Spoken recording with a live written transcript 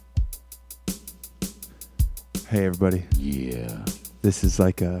Hey everybody. Yeah. This is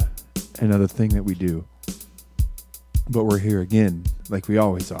like another thing that we do. But we're here again, like we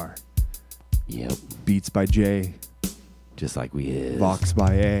always are. Yep. Beats by J. Just like we is. Vox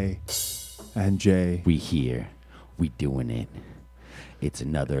by A. And J. We here. We doing it. It's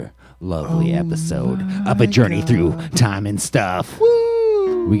another lovely episode of a journey through time and stuff.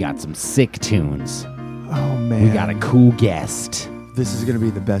 Woo! We got some sick tunes. Oh man. We got a cool guest. This is gonna be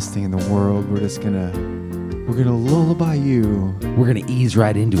the best thing in the world. We're gonna lullaby you. We're gonna ease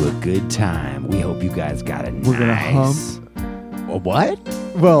right into a good time. We hope you guys got a We're gonna hump. A what?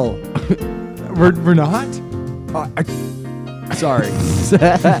 Well, we're not. Sorry.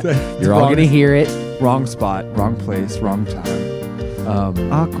 You're all gonna hear it. Wrong spot, wrong place, wrong time.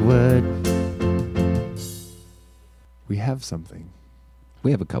 Awkward. We have something.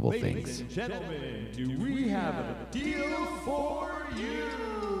 We have a couple things. Ladies and gentlemen, do we have a deal for you?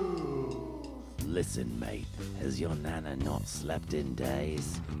 Listen, mate. Has your nana not slept in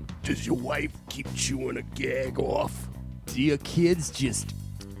days? Does your wife keep chewing a gag off? Do your kids just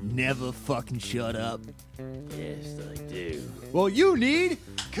never fucking shut up? Yes, I do. Well, you need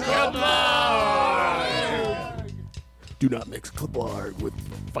Kabard! Do not mix Kabard with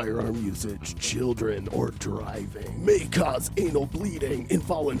firearm usage, children, or driving. May cause anal bleeding,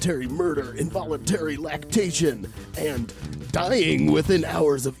 involuntary murder, involuntary lactation, and dying within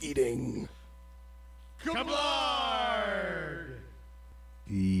hours of eating. Kabard!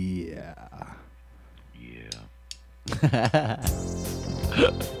 Yeah.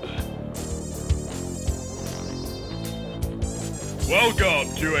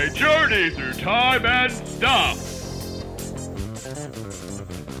 Welcome to a journey through time and stuff.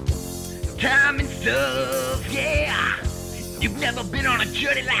 Time and stuff, yeah. You've never been on a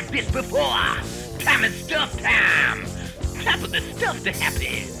journey like this before. Time and stuff time. Time for the stuff to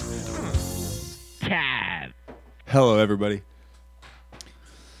happen. Time. Hello, everybody.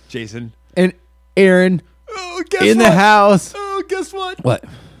 Jason. And Aaron Oh, guess in what? the house. Oh, guess what? What?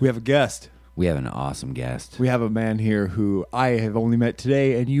 We have a guest. We have an awesome guest. We have a man here who I have only met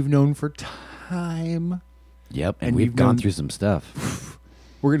today, and you've known for time. Yep, and And we've you've gone known- through some stuff.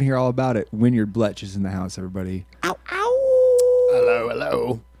 We're gonna hear all about it. Winnyard Bletch is in the house, everybody. Hello,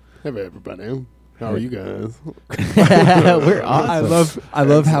 hello. Hey, everybody. How are you guys? We're awesome. I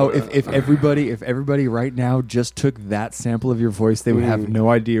love how if everybody right now just took that sample of your voice, they would have no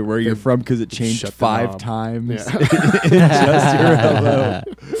idea where you're from because it changed Shut them 5 off. times. Yeah. Just your hello.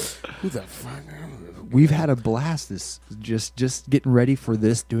 Who the fuck? We've had a blast. This just getting ready for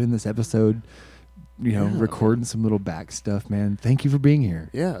this, doing this episode. You know, recording some little back stuff, man. Thank you for being here.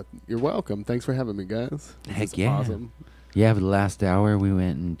 Yeah, you're welcome. Thanks for having me, guys. This Heck is yeah. Awesome. Yeah, for the last hour, we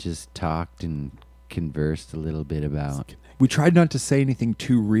went and just talked and conversed a little bit about... We tried not to say anything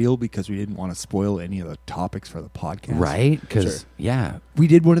too real because we didn't want to spoil any of the topics for the podcast. Right? Because, Sure. yeah. We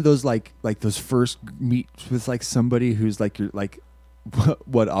did one of those like those first meets with like somebody who's like your like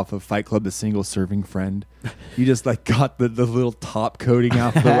what off of Fight Club, the single serving friend. You just like got the little top coating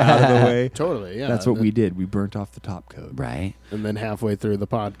out of the way. Totally, yeah. That's what we did. We burnt off the top coat. Right? And then halfway through the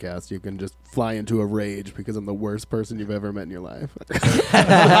podcast, you can just fly into a rage because I'm the worst person you've ever met in your life.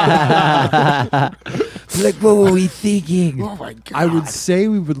 Like, what were we thinking? Oh my god! I would say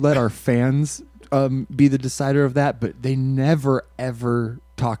we would let our fans be the decider of that, but they never ever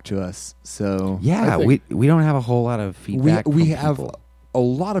talk to us. So Yeah, I we think- don't have a whole lot of feedback we from have people. a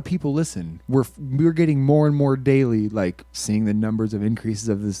lot of people listen. We're getting more and more daily, like seeing the numbers of increases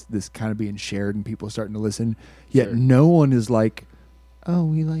of this kind of being shared and people starting to listen. Yet Sure. no one is like, "Oh,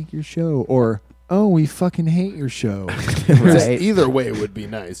 we like your show," or "Oh, we fucking hate your show." Right? Either way would be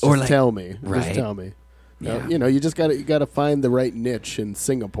nice. Just Or like- tell me. right. Just tell me. Yeah. You know, you gotta find the right niche in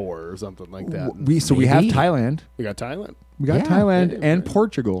Singapore or something like that. we have Maybe. Thailand, We got Thailand. we got Yeah. Thailand, Yeah, and right.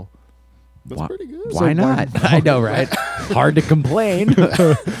 Portugal. That's Why- pretty good. Why So not? I know, right? Hard to complain.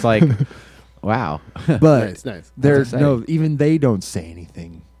 It's like, wow. But Nice. they're exciting. no, even they don't say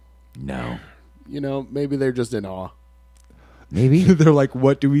anything. No. You know, maybe they're just in awe. Maybe? They're like,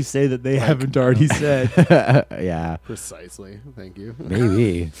 "What do we say that they haven't already said?" Yeah. Precisely. Thank you.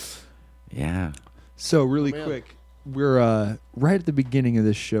 Maybe. Yeah. So really man. quick, we're right at the beginning of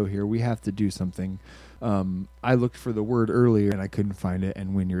this show here. We have to do something. I looked for the word earlier and I couldn't find it,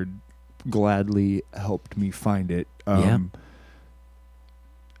 and Winnyard gladly helped me find it.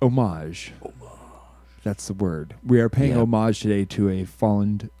 Homage. That's the word. We are paying Yeah. homage today to a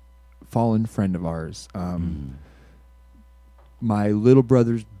fallen friend of ours. My little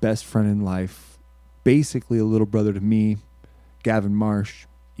brother's best friend in life, basically a little brother to me, Gavin Marsh.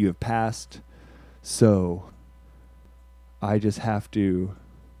 You have passed. So I just have to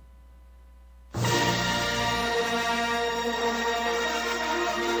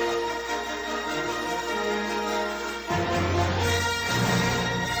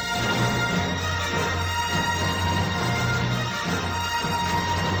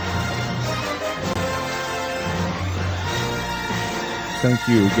Thank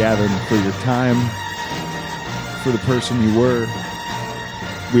you, Gavin, for your time, for the person you were.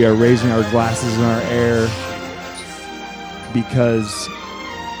 We are raising our glasses in our air because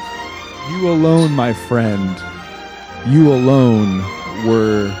you alone, my friend, you alone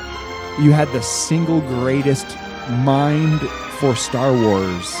you had the single greatest mind for Star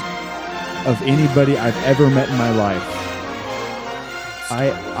Wars of anybody I've ever met in my life.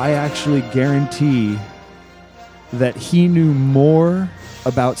 I actually guarantee that he knew more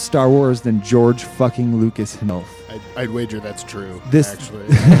about Star Wars than George fucking Lucas himself. I'd wager that's true. Actually,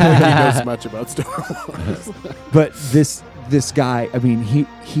 he knows much about Star Wars. But this guy, I mean,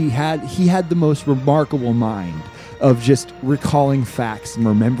 he had the most remarkable mind of just recalling facts and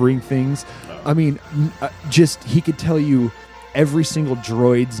remembering things. I mean, he could tell you every single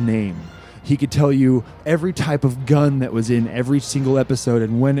droid's name. He could tell you every type of gun that was in every single episode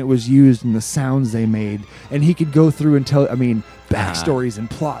and when it was used and the sounds they made. And he could go through and tell, backstories and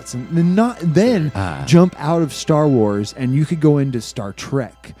plots, and then jump out of Star Wars, and you could go into Star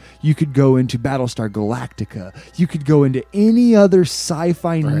Trek. You could go into Battlestar Galactica. You could go into any other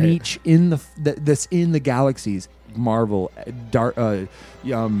sci-fi niche that's in the galaxies. Marvel,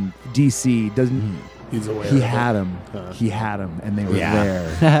 DC doesn't. He's aware. He had them. He had them, and they were there.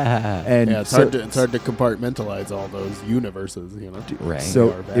 And it's hard to compartmentalize all those universes, you know. Right.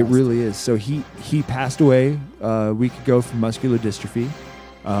 So it really is. So he passed away a week ago from muscular dystrophy.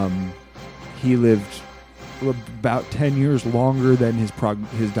 He lived about 10 years longer than his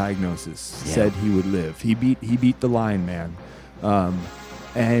diagnosis said he would live. He beat the line, man.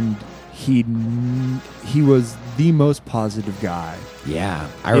 And he was the most positive guy. Yeah,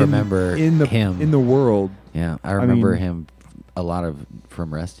 I remember him in the world. Yeah, I remember him a lot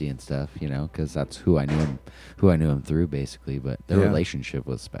from Rusty and stuff, you know, because that's who I knew him through, basically. But their relationship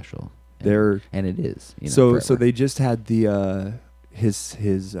was special. And it is. You know, so they just had the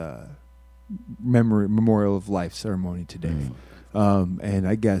his memorial of life ceremony today, and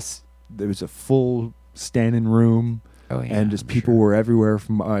I guess there was a full standing room. Oh, yeah, and just people were everywhere.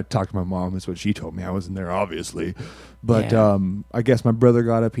 I talked to my mom. That's what she told me. I wasn't there, obviously. But I guess my brother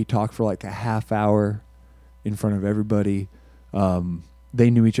got up. He talked for like a half hour in front of everybody. They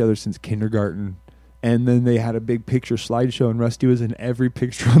knew each other since kindergarten. And then they had a big picture slideshow, and Rusty was in every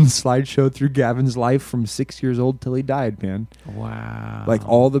picture on the slideshow through Gavin's life from 6 years old till he died, man. Wow. Like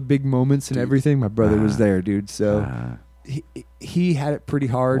all the big moments and everything, my brother was there, dude. So he had it pretty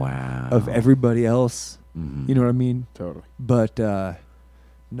hard of everybody else. Mm-hmm. You know what I mean? Totally. But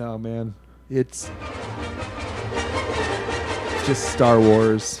no, man, it's just Star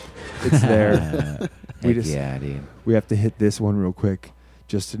Wars. It's there. Dude. We have to hit this one real quick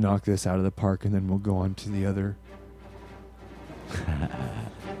just to knock this out of the park, and then we'll go on to the other.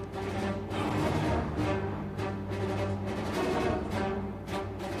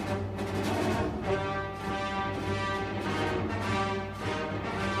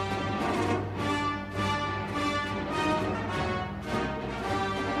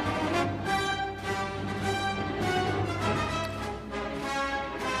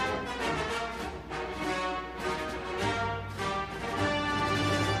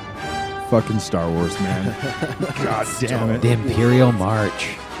 Fucking Star Wars, man. God damn it. The Imperial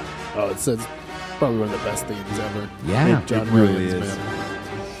March. Oh, it says probably one of the best themes ever. Yeah, John it really Williams, is.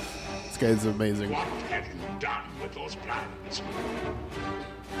 Man. This guy's amazing. What have you done with those plans?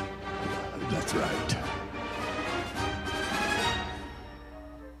 That's right.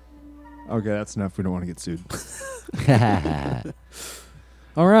 Okay, that's enough. We don't want to get sued.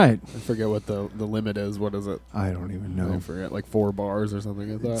 All right. I forget what the limit is. What is it? I don't even I know. forget. Like 4 bars or something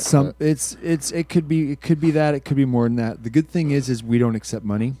like that. It could be that. It could be more than that. The good thing is we don't accept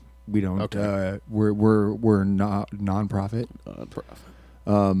money. We don't. Okay. We're not nonprofit.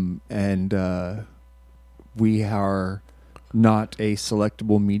 And we are not a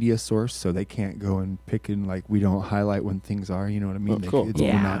selectable media source, so they can't go and pick and like we don't highlight when things are. You know what I mean? Cool.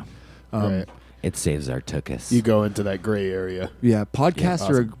 We're not, Right. It saves our tuchus. You go into that gray area. Yeah, podcasts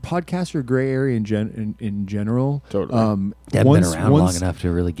are a gray area in general. Totally. They haven't been around long enough to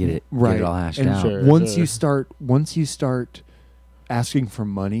really get it all hashed and out. Sure, once you start asking for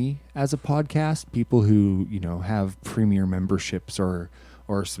money as a podcast, people who have premier memberships or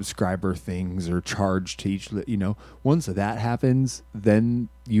subscriber things or charge to each, once that happens, then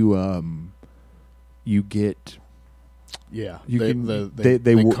you get. Yeah, they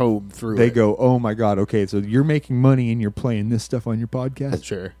comb through. They it. go, oh my god, okay, so you're making money and you're playing this stuff on your podcast.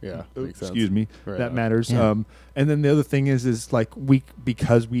 Sure, yeah, makes sense. Excuse me, Right that on. matters. Yeah. And then the other thing is like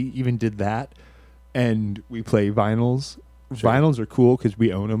because we even did that, and we play vinyls. vinyls are cool because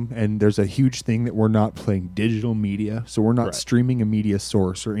we own them, and there's a huge thing that we're not playing digital media, so we're not streaming a media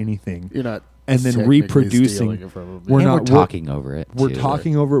source or anything. You're not, and then reproducing. We're talking over it. We're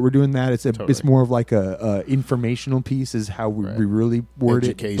talking over it. We're doing that. It's more of like a informational piece, is how we really word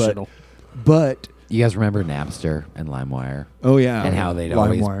Educational. it. But you guys remember Napster and LimeWire? Oh yeah, and how they'd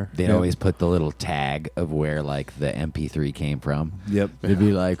always put the little tag of where like the MP3 came from. Yep, it'd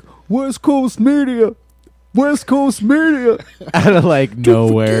be like West Coast Media. Out of like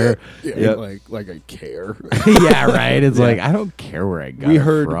nowhere. Yeah, like I care. Yeah, right. It's like I don't care where I got it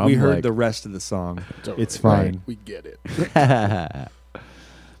from. We heard the rest of the song. Totally. It's fine. Right. We get it.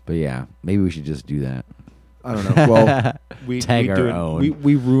 But yeah, maybe we should just do that. I don't know. Well, we tag our own.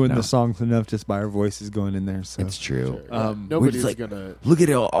 We ruin the songs enough just by our voices going in there. So it's true. Sure. Nobody's gonna look at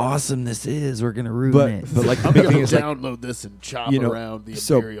how awesome this is. We're gonna ruin it. But like I'm gonna download this and chop around the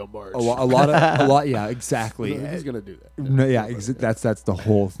Imperial March. A lot. Yeah, exactly. Who's gonna do that? No, yeah, that's the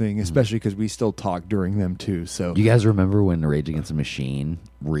whole thing. Especially because we still talk during them too. So you guys remember when Rage Against the Machine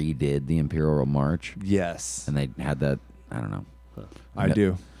redid the Imperial March? Yes, and they had that. I don't know. Huh. I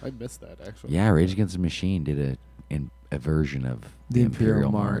do. I missed that actually. Yeah, Rage Against the Machine did a version of the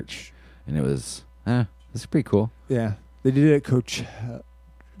Imperial March, and it was it's pretty cool. Yeah, they did it at Coach.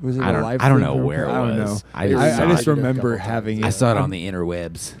 Was it a live? I don't know where it was. I don't know. I just remember having it. I saw it on the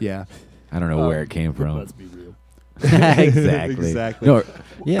interwebs. Yeah, I don't know where it came from. Let's be real. Exactly. No,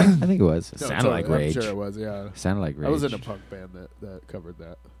 yeah, I think it was. It sounded like Rage. I'm sure it was. Yeah, sounded like Rage. I was in a punk band that covered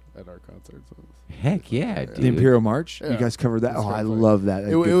that at our concerts. Heck yeah, dude. The Imperial March. Yeah. You guys covered that. Oh, I love that.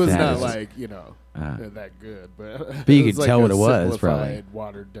 It was not like that good, but you could tell what it was. Probably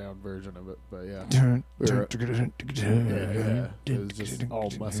watered down version of it. But yeah, it was just all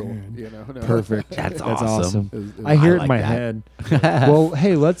muscle. Perfect. That's awesome. I hear it in my head. Well,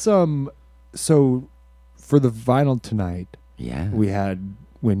 hey, let's So for the vinyl tonight, we had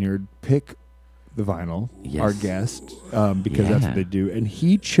Winnyard pick the vinyl, our guest, because that's what they do, and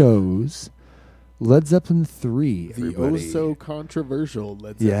he chose Led Zeppelin III. The so controversial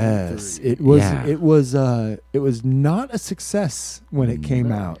Led Zeppelin III. It was not a success when it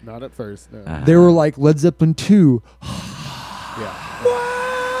came out. Not at first. No. They were like Led Zeppelin II.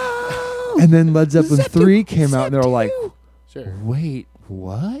 And then Led Zeppelin III came out, and they were like, "Wait,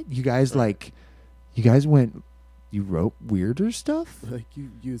 what? You guys went." You wrote weirder stuff? Like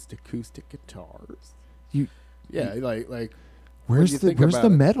you used acoustic guitars. Like where's the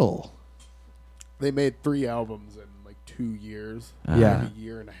metal? They made 3 albums in like 2 years. Yeah, like a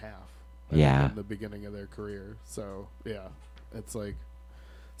year and a half. In the beginning of their career. So yeah, it's like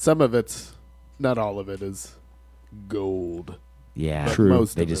some of it's not all of it is gold. Yeah, true.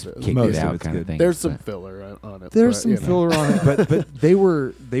 Most they just kicked it out, kind of thing. There's some filler on it. There's some filler on it, but they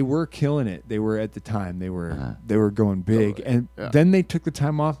were killing it. They were at the time. They were going big, and then they took the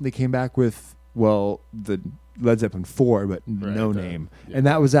time off and they came back with the Led Zeppelin IV, but no name, and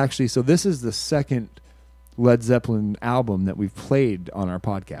that was actually this is the second Led Zeppelin album that we've played on our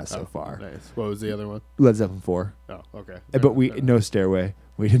podcast so far. Nice. What was the other one? Led Zeppelin IV. Oh, okay. But no Stairway.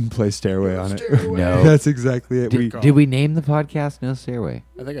 We didn't play Stairway on it. No, that's exactly it. Did we name the podcast No Stairway?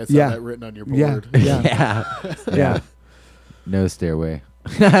 I think I saw that written on your board. Yeah. No Stairway.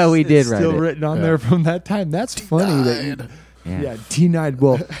 We did write it. Still written on there from that time. That's funny that T9.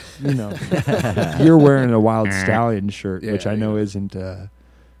 Well, you're wearing a Wild Stallion shirt, which I know isn't.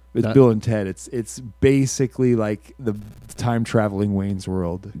 It's Bill and Ted. It's basically like the time traveling Wayne's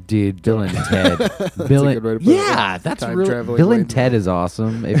World. Dude, Bill and Ted. That's really Bill and Ted is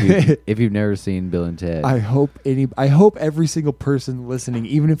awesome. If you've never seen Bill and Ted, I hope every single person listening,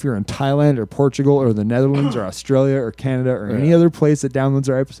 even if you're in Thailand or Portugal or the Netherlands or Australia or Canada or any other place that downloads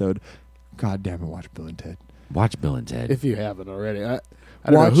our episode, God damn it, watch Bill and Ted. Watch Bill and Ted if you haven't already. I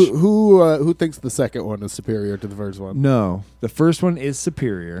don't know who thinks the second one is superior to the first one. No, the first one is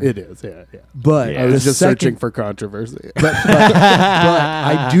superior. It is, yeah. But I was just searching for controversy. But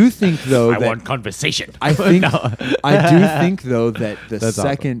I do think though I want conversation. I do think though that the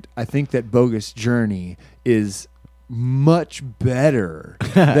second, awesome. I think that Bogus Journey is much better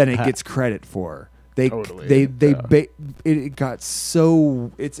than it gets credit for. It got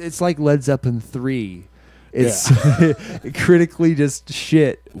so it's like Led Zeppelin III. It's critically just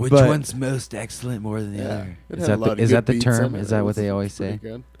shit. Which one's most excellent more than the other? Is that the term? Is that what they always say?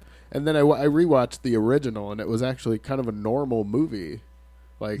 Good. And then I rewatched the original, and it was actually kind of a normal movie.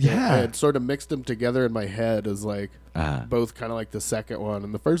 Like I had sort of mixed them together in my head as like both kind of like the second one,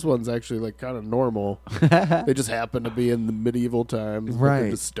 and the first one's actually like kind of normal. They just happen to be in the medieval times, right?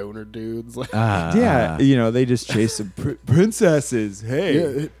 The stoner dudes, like they just chase some princesses.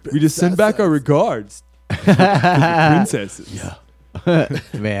 Hey, we just send back our regards. Princesses. Yeah.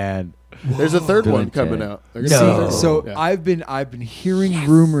 Man. There's a third Good one one, coming Jay. out. They're gonna do a No. third one. So Yeah. I've been hearing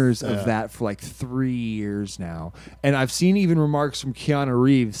rumors of Yeah. that for like 3 years now, and I've seen even remarks from Keanu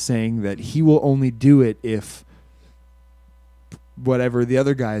Reeves saying that he will only do it if whatever the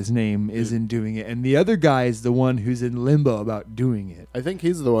other guy's name isn't doing it, and the other guy is the one who's in limbo about doing it. I think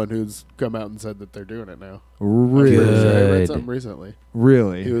he's the one who's come out and said that they're doing it now. Really, I'm pretty sure I read Good. something recently.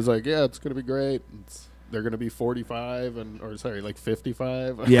 really. He was like, "Yeah, it's gonna be great. They're gonna be 45 like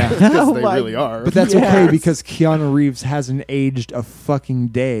 55. Yeah. because Oh they my- really are. But that's Yes. okay because Keanu Reeves hasn't aged a fucking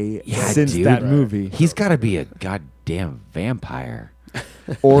day Yeah, since dude. that Right. movie, He's got to be a goddamn vampire.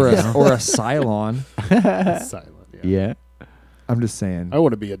 or a Cylon. silent. Yeah. Yeah. I'm just saying. I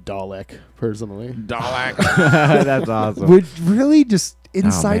want to be a Dalek personally. That's awesome. Would really just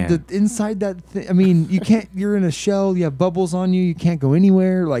inside man. that thing. I mean, you can't. You're in a shell. You have bubbles on you. You can't go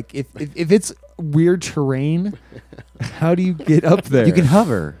anywhere. Like if it's weird terrain, how do you get up there? You can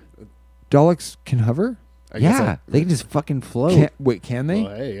hover. Daleks can hover. I guess Yeah. They can just fucking float. Can they?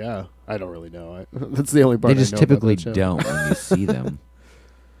 Well, hey, yeah. I don't really know. That's the only part. They just I know about typically that show. don't when you see them.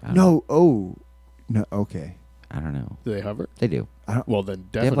 I don't No. Oh. No. Okay. I don't know. Do they hover? They do. Well, then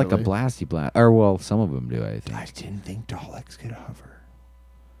They have definitely. like a blasty blast. Or, well, some of them do, I think. I didn't think Daleks could hover.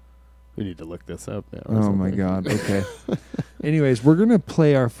 We need to look this up now. or Oh my something. god. Okay. Anyways, we're gonna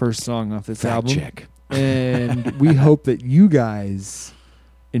play our first song off this Fact album, check. and we hope that you guys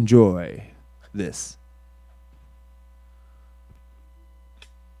enjoy this.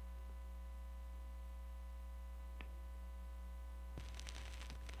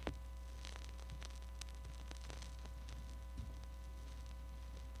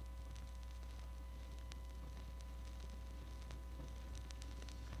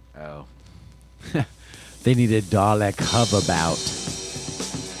 Oh. They need a Dalek hovabout.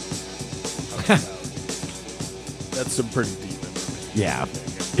 That's some pretty deep information. Yeah.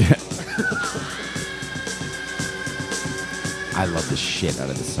 I love the shit out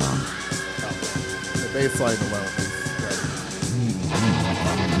of the song. The bass line alone is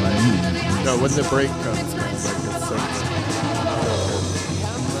like, no, when the break comes, man, like it's so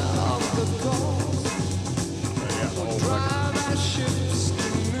yeah, the whole fucking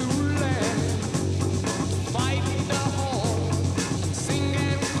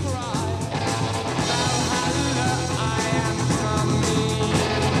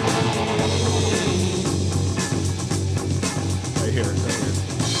I hear it right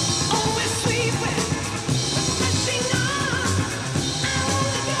here.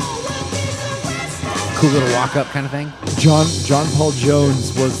 Cool little walk up kind of thing. John Paul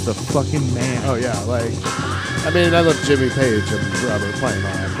Jones was the fucking man. Oh yeah, like I mean, I love Jimmy Page and Robert Plant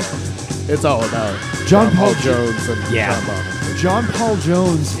on it, but it's all about John Paul Jones and Yeah. trombone. John Paul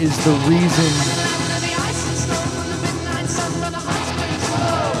Jones is the reason.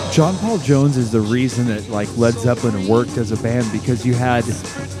 John Paul Jones is the reason that like Led Zeppelin worked as a band, because you had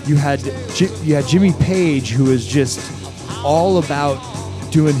Jimmy Page, who was just all about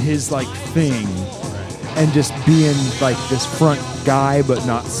doing his like thing and just being like this front guy but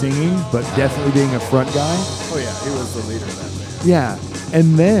not singing, but definitely being a front guy. Oh yeah, he was the leader of that band. Yeah.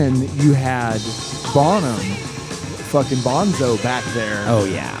 And then you had Bonham, fucking Bonzo back there. Oh,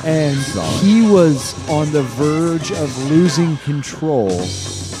 yeah. And Solid. he was on the verge of losing control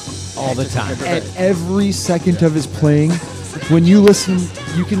All the time. at every second of his playing. When you listen,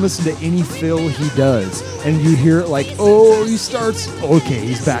 you can listen to any fill he does, and you hear it like, oh, he starts. Okay,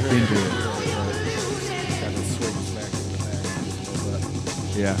 he's back into it. Kind of swings back into the back a little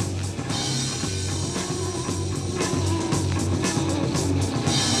bit. Yeah.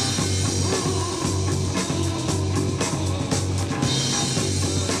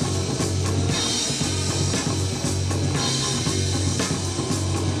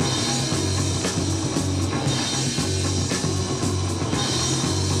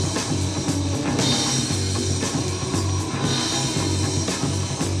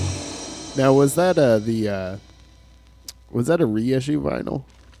 Now, was that a reissue vinyl?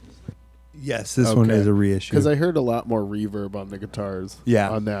 Yes, this one is a reissue. Because I heard a lot more reverb on the guitars. Yeah.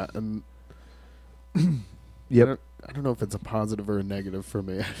 On that, and Yep. I don't know if it's a positive or a negative for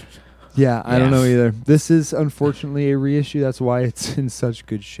me. Yeah, I don't Yeah. know either. This is unfortunately a reissue. That's why it's in such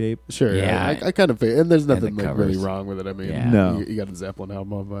good shape. Sure. Yeah. I kind of feel, and there's the nothing like really covers. wrong with it. I mean, Yeah. No. you got a Zeppelin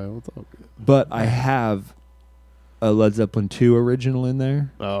album on vinyl. It's all good. But I have a Led Zeppelin II original in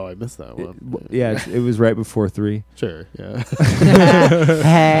there. Oh, I missed that one. It was right before 3. Sure. Yeah.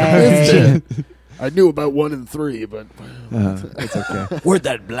 Hey. I knew about 1 and 3, but It's okay. Where'd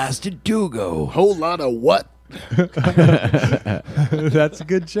that blasted 2 go? whole lot of what? That's a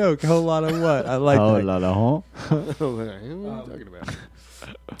good joke. A whole lot of what? I like that. lot of What are you talking about?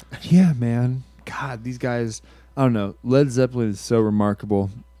 Yeah, man. God, these guys, I don't know. Led Zeppelin is so remarkable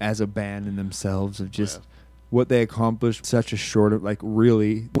as a band in themselves of just what they accomplished such a short, like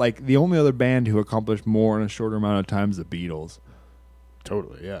really, like the only other band who accomplished more in a shorter amount of time is the Beatles.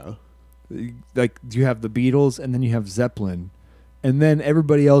 Totally, yeah. Like you have the Beatles and then you have Zeppelin and then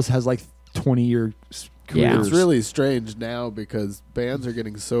everybody else has like 20-year careers. It's really strange now because bands are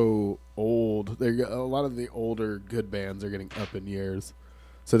getting so old. A lot of the older good bands are getting up in years.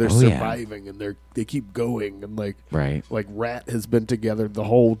 So they're surviving and they keep going and like Rat has been together the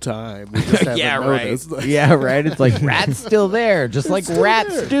whole time. We just haven't noticed. Yeah, right. It's like Rat's still there, just like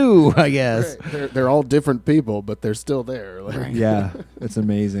rats do, I guess. Right. They're all different people, but they're still there. Like, yeah, it's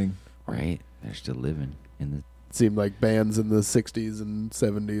amazing. Right, they're still living in the. It seemed like bands in the 60s and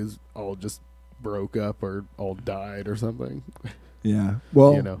 70s all just broke up or all died or something. Yeah.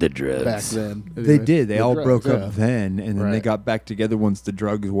 Well, the drugs. Back then. They did. They all drugs, broke up then, and then they got back together once the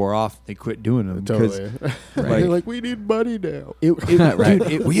drugs wore off. They quit doing them. Totally. They're like, we need money now.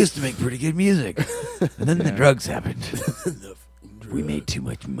 Dude, we used to make pretty good music. And then the drugs happened. We made too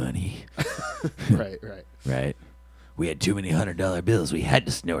much money. Right. We had too many $100 bills. We had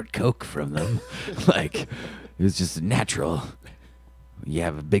to snort coke from them. Like, it was just natural. You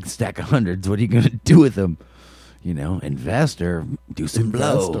have a big stack of hundreds. What are you going to do with them? You know, invest or do some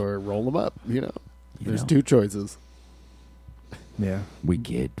blow. Or roll them up, There's two choices. Yeah. We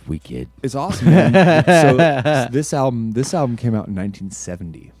kid. It's awesome, man. So this album came out in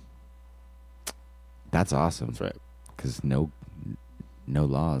 1970. That's awesome. That's right. Because no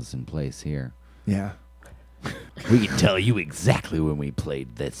laws in place here. Yeah. We can tell you exactly when we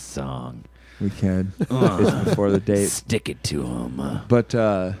played this song. We can. It's before the date. Stick it to them. But,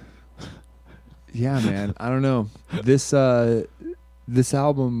 yeah, man. I don't know. This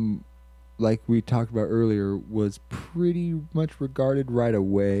album, like we talked about earlier, was pretty much regarded right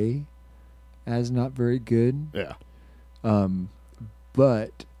away as not very good. Yeah.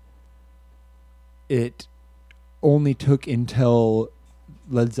 But it only took until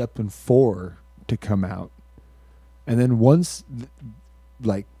Led Zeppelin IV to come out. And then once,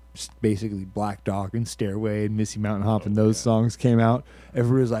 like, basically Black Dog and Stairway and Missy Mountain Hop and those songs came out,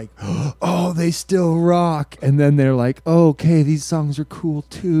 everybody was like, oh, they still rock. And then they're like, oh, okay, these songs are cool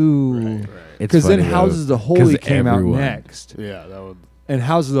too. Right. Because then Houses of the Holy came out next. Yeah, that would. And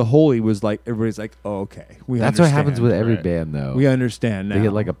Houses of the Holy was like, everybody's like, oh, okay. That's what happens with every band, though. We understand now. They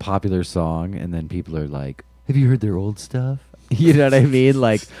get like a popular song, and then people are like, have you heard their old stuff? You know what I mean?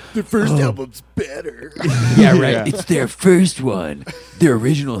 Like, the first album's better. Yeah, right. Yeah. It's their first one. Their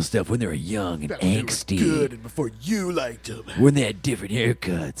original stuff when they were young and angsty. Good, and before you liked them. When they had different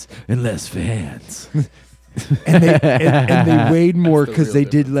haircuts and less fans. and they weighed more because they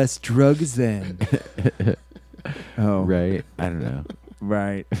did less drugs then. Oh. Right. I don't know.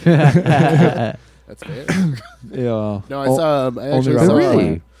 Right. That's fair. Yeah. No, I saw I actually saw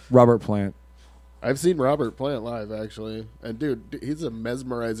really? Robert Plant. I've seen Robert Plant live, actually. And, dude, he's a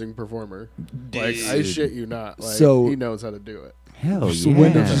mesmerizing performer. Dude. Like, I shit you not. Like, so, he knows how to do it. Hell so yeah.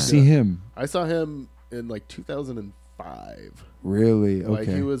 When did you see him? I saw him in, like, 2005. Really? Okay. Like,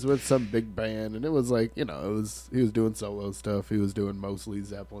 he was with some big band, and it was like, he was doing solo stuff. He was doing mostly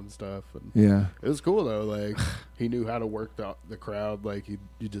Zeppelin stuff. And yeah. It was cool, though. Like, he knew how to work the crowd. Like, you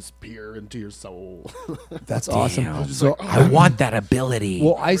just peer into your soul. That's awesome. So like, I want that ability.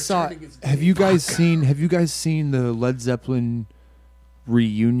 Well, I saw. Have you guys seen the Led Zeppelin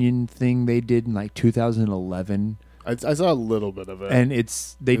reunion thing they did in like 2011? I saw a little bit of it, and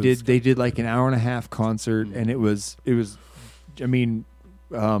they did like an hour and a half concert, and it was. I mean,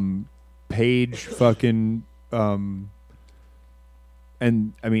 Page fucking, and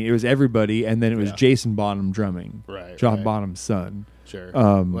I mean it was everybody, and then it was Jason Bonham drumming, right? John Bonham's son. Sure.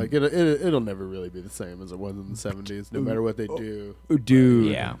 Like it'll never really be the same as it was in the 70s, no matter what they do.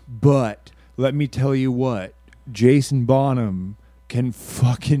 Dude, yeah. But let me tell you what, Jason Bonham can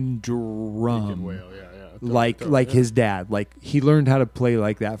fucking drum. He can wail, yeah. Like his dad, like he learned how to play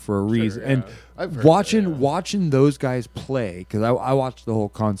like that for a reason. Sure, yeah. And watching those guys play, because I watched the whole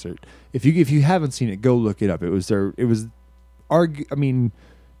concert. If you haven't seen it, go look it up. I mean,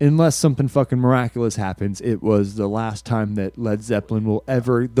 unless something fucking miraculous happens, it was the last time that Led Zeppelin will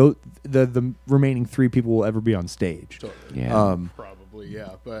ever the remaining three people will ever be on stage. Totally. Yeah, probably, yeah.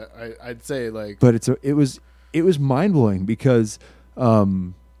 But I'd say like, but it was mind blowing because.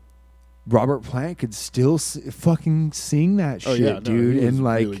 Robert Plant could still fucking sing that shit, dude, and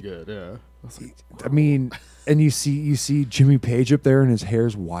like, really good, yeah. I mean, and you see Jimmy Page up there, and his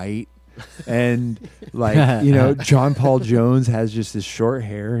hair's white, And like, you know, John Paul Jones has just his short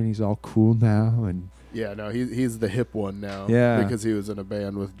hair and he's all cool now. And yeah, no, he's the hip one now. Yeah. Because he was in a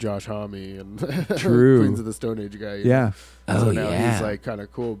band with Josh Homme and True. Queens of the Stone Age guy. Yeah. So now he's like kind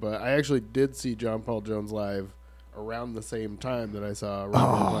of cool. But I actually did see John Paul Jones live around the same time that I saw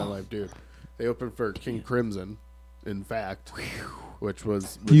Robert Plant live, dude. They opened for King Crimson, in fact, which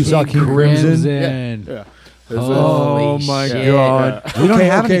was You saw King Crimson? Yeah. Oh my shit. God! We don't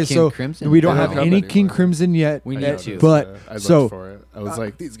have any King Crimson. We don't They have don't any come King anymore. Crimson yet. We need to. But I looked so for it. I was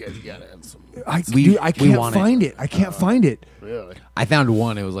like, these guys gotta have some. I We can't want find it. I can't find it. Really? I found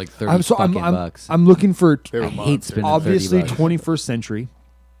one. It was like 30 bucks. I'm looking for They were I hate monsters. spending obviously 30 bucks. 21st century,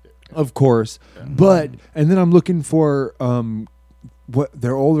 of course. But and then I'm looking for what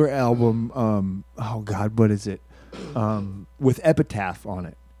their older album. Oh God, what is it? With Epitaph on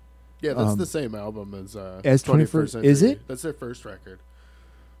it. Yeah, that's the same album as 21st Century. Is it? That's their first record.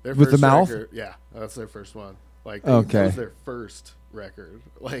 Their With the first mouth? record, yeah, that's their first one. Like, Okay. that was their first record.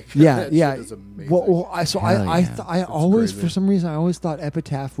 Like, Yeah, that yeah. shit is amazing. Well, I Hell always crazy. for some reason I always thought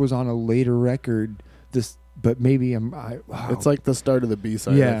Epitaph was on a later record. But maybe wow. It's like the start of the B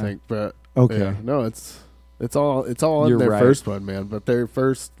side, Yeah. I think. But Okay. yeah, no, it's all on You're their right. first one, man. But their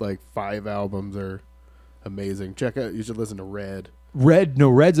first like 5 albums are amazing. Check out. You should listen to Red. Red's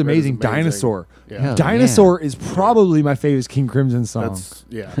amazing. amazing. Dinosaur. Yeah, Hell Dinosaur is probably my favorite King Crimson song. that's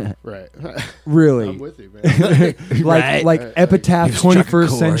right. Really. I'm with you, man. like Right. Epitaph, You've struck a 21st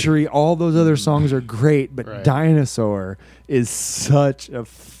chord. Century, all those other songs are great, but Right. Dinosaur is such a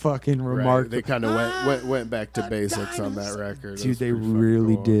fucking Right. remarkable. They kind of went back to basics on that record. It Dude, was they pretty fucking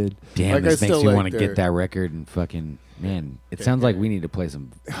really cool. did. Damn, Like, I this makes still me like want to their- get that record and fucking man. It Okay, sounds like okay. we need to play some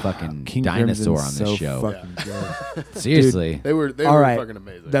fucking King Dinosaur on Crimson's this so show. fucking good. Seriously, They were All right. fucking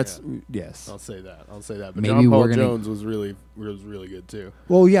amazing. That's yeah. yes. I'll say that. But Maybe John Paul we're gonna- Jones was really good too.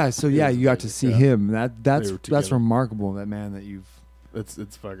 Well, yeah. So yeah, was you got to see amazing, yeah. him. That's They were together. remarkable. That man that you've. It's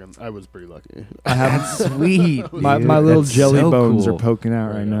fucking. I was pretty lucky. I have sweet. my dude. little That's jelly so bones cool. are poking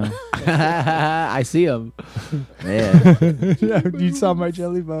out right now. I see them. Yeah, You saw my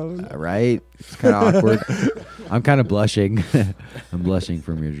jelly bones. right. It's kind of awkward. I'm kind of blushing. I'm blushing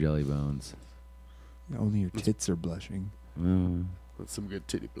from your jelly bones. Only your tits are blushing. Mm. That's some good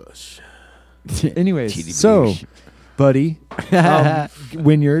titty blush. Anyways, Titty so blush. buddy,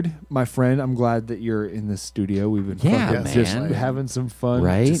 Winnyard, my friend, I'm glad that you're in the studio. We've been Yeah, fucking just man. having some fun.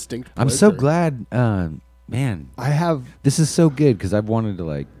 Right? Distinct I'm so pleasure. glad, man. I have This is so good because I've wanted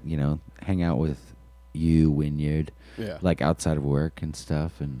to hang out with you, Winnyard, Yeah. like outside of work and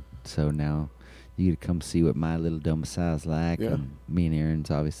stuff, and so now you get to come see what my little domicile's like. Yeah. And me and Aaron's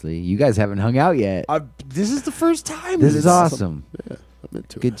obviously. You guys haven't hung out yet. this is the first time. This is awesome. Yeah. I'm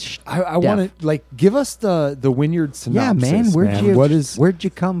into Good. it. I want to give us the Winnyard Yeah, synopsis. man. Where'd Where'd you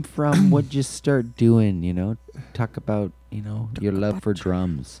come from? What'd you start doing? Talk about your love for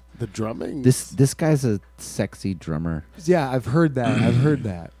drums. The drumming. This guy's a sexy drummer. Yeah, I've heard that. I've heard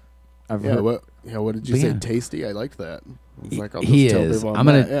that. I've Yeah. heard. What did you But say? yeah. Tasty. I liked that. I was like, I'll He just tell is. people I'm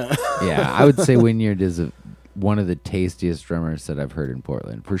that. gonna- Yeah. Yeah, I would say Winnyard is one of the tastiest drummers that I've heard in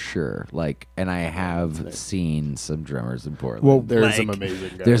Portland for sure. And I have nice. seen some drummers in Portland. Well, There's some amazing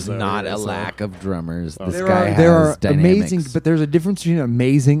guys. there's out not here, a so- lack of drummers. This There guy are, has there are dynamics. amazing, but there's a difference between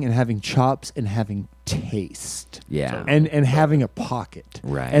amazing and having chops and having taste. yeah, And having a pocket.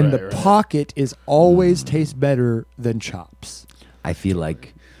 Right. And Right, the right. pocket is always tastes better than chops. I feel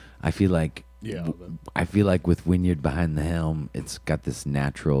like Yeah. I feel like with Winnyard behind the helm, it's got this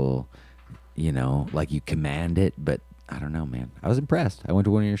natural, like you command it. But I don't know, man. I was impressed. I went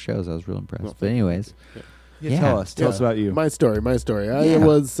to one of your shows. I was real impressed. Well, But anyways, Yeah. Tell us about you. My story. I yeah.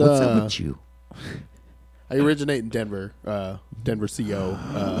 was. What's up with you? I originate in Denver, Denver, CO,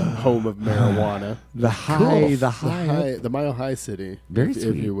 home of marijuana. The high. The Mile High City, Very if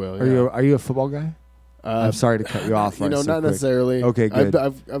sweet. you will. Are you a football guy? I'm sorry to cut you off. You know, right so not quick. necessarily. Okay, good.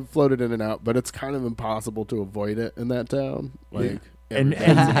 I've floated in and out, but it's kind of impossible to avoid it in that town. Like, And-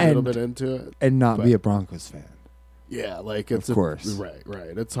 everybody's a little and- bit into it. And not But- be a Broncos fan. Yeah, like it's Of course. right.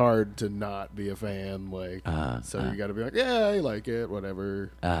 It's hard to not be a fan. Like, so you got to be like, yeah, I like it,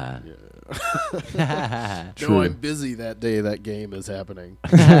 whatever. Yeah. True. No, I'm busy that day that game is happening.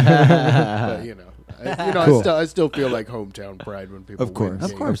 But Cool. I still feel like hometown pride when people Of course.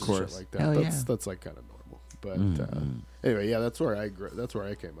 win Of games course. and shit like that. Hell yeah. That's like kind of normal. But Mm-hmm. anyway, yeah, that's where I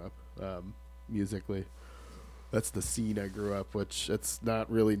came up musically. That's the scene I grew up, which it's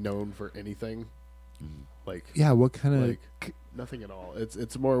not really known for anything. Like Yeah, what kind of like nothing at all.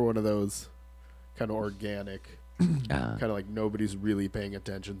 It's more one of those kind of organic, kind of like nobody's really paying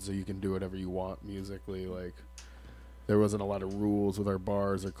attention, so you can do whatever you want musically. Like there wasn't a lot of rules with our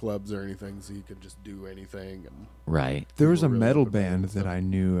bars or clubs or anything, so you could just do anything. And Right. There was a really metal open band and that stuff. I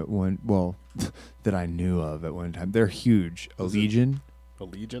knew at one. Well, that I knew of at one time. They're huge. Was it- Legion. A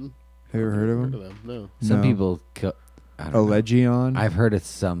Legion? Have you ever heard of Heard them? of them? No. Some No. people, I don't A know. Legion. I've heard of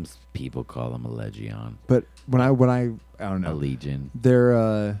some people call them a Legion, But when I don't know. a Legion.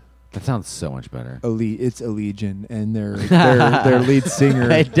 They're That sounds so much better. It's a Legion, and their lead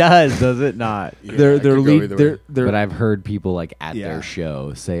singer. It does it not? Yeah, their it their could go lead. either Their, way. their, But I've heard people like at Yeah. their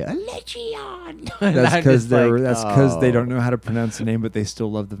show say a Legion. that's because that's because they oh. don't know how to pronounce the name, but they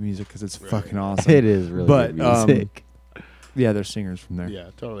still love the music because it's fucking awesome. It is really But, good music. Yeah, they're singers from there. Yeah,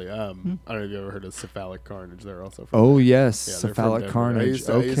 totally. I don't know if you ever heard of Cephalic Carnage. They're also from Oh there. yes, Yeah, they're from Cephalic Denver. Carnage. I used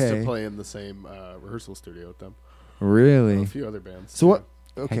to Okay, play in the same rehearsal studio with them. really. A few other bands. So too. what?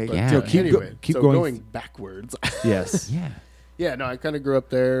 Okay, Heck yeah, so man. keep keep so going. going backwards. Yes. Yeah. Yeah, no, I kind of grew up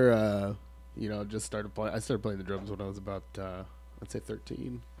there. Just started playing. I started playing the drums when I was about, I'd say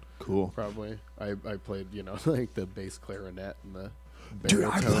 13, Cool. probably. I played, like the bass clarinet and the Dude,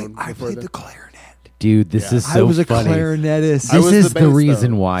 baritone. I before played that. the clarinet. Dude, this Yeah. is so I was a funny. clarinetist. I This was is the the bass,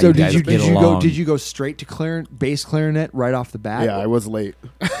 reason though. why So you did guys you get did you along. go did you go straight to bass clarinet right off the bat? Yeah, I was late.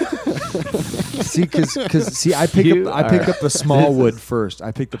 See, because I picked You up the small wood first.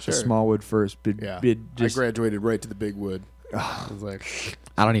 I picked up the Sure. small wood first. Yeah, I graduated right to the big wood. I was like,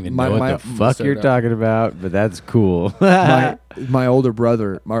 I don't even My- know my- what the fuck set you're it up. talking about, but that's cool. my older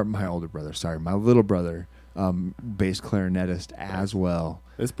brother, sorry, my little brother, bass clarinetist as well,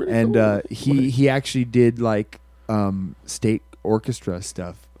 it's pretty and cool. he actually did like state orchestra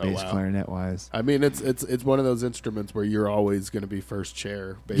stuff, Oh, bass wow. clarinet wise. I mean, it's one of those instruments where you're always going to be first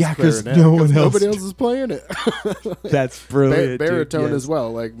chair. Bass Yeah, 'cause clarinet, no one else- nobody else is playing it. That's brilliant. Baritone dude, as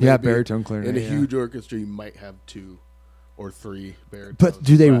well. Like Yeah, maybe baritone clarinet. in a yeah. huge orchestra, you might have 2 or 3 baritones. But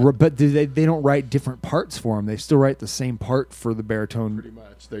do they? But do they? They don't write different parts for them. They still write the same part for the baritone. pretty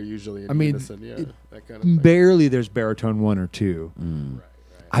much, they're usually in I mean, unison. Yeah, that kind of thing. Barely. There's baritone 1 or 2. Mm.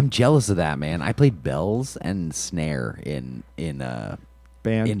 I'm jealous of that, man. I played bells and snare in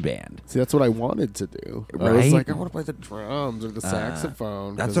Band. band. See, that's what I wanted to do. I was Right? like, I want to play the drums or the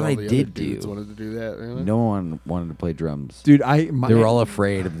saxophone. that's 'cause what all I the did other dudes do. wanted to do that. You know? No one wanted to play drums. Dude, They were all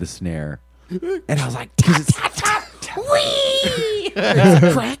afraid of the snare. And I was like,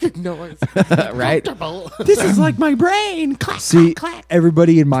 cracking noise. right? Comfortable. This is like my brain. Clack, See, clack, clack.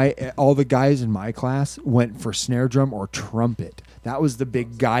 everybody in all the guys in my class went for snare drum or trumpet. That was the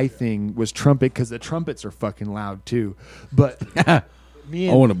big guy thing, was trumpet, because the trumpets are fucking loud too. But me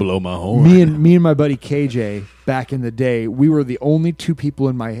I and, want to blow my horn. me and my buddy KJ back in the day, we were the only 2 people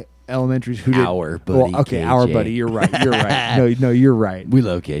in my elementary who did. Our buddy, okay, our KJ. buddy. You're right. You're right. No, you're right. We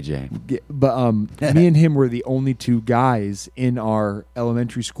love KJ. But me and him were the only 2 guys in our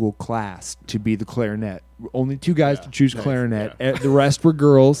elementary school class to be the clarinet. Only 2 guys to choose nice, clarinet. yeah. The rest were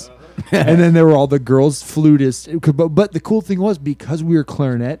girls. And then there were all the girls flutists. But the cool thing was, because we were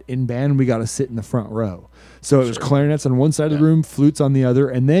clarinet in band, we got to sit in the front row. So it was clarinets on one side of the room, flutes on the other,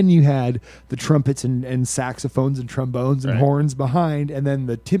 and then you had the trumpets and saxophones and trombones and Right. horns behind, and then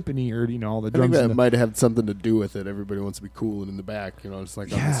the timpani, or all the I think drums. that and the- might have something to do with it. Everybody wants to be cool and in the back, it's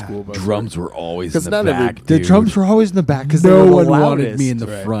like on Yeah. the school bus. Drums were always 'Cause in the not every- back. the dude. drums were always in the back because No they were one the wanted loudest. me in the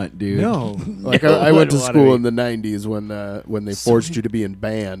Right. front, dude. No. Like No I went to one wanted school me. in the '90s when they forced you to be in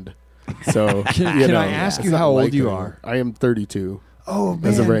band. So Can I ask it's you not how old like you anymore. are? I am 32. Oh man!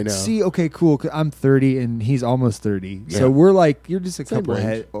 As of right now. See, okay, cool. 'Cause I'm 30 and he's almost 30, Yeah. so we're like, you're just a Same couple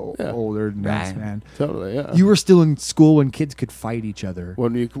range. Yeah. older than us, Right. man. Totally, yeah. You were still in school when kids could fight each other.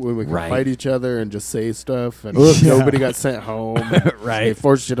 when we could Right. fight each other and just say stuff, and Yeah. nobody got sent home. Right. They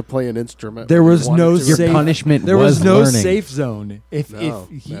forced you to play an instrument. There when you was wanted no to. Your safe punishment There was no learning. safe zone. If No,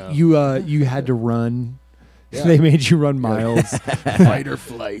 if no. you had to run, Yeah. they made you run miles. fight or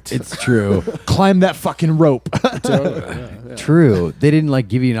flight. It's true. Climb that fucking rope. Totally, yeah. True. They didn't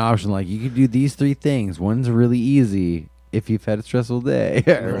give you an option like you could do these 3 things. One's really easy if you've had a stressful day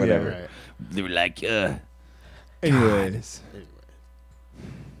or Right, whatever. right. They were like, Anyways,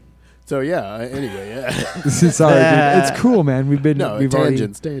 So yeah. Anyway, yeah. sorry, dude. It's cool, man. We've No, already.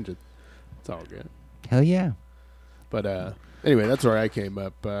 tangents. It's all good. hell yeah. But anyway, that's where I came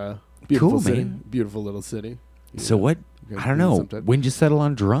up. Beautiful Cool, city, man. beautiful little city. So what? You guys I don't do know. sometimes. When did you settle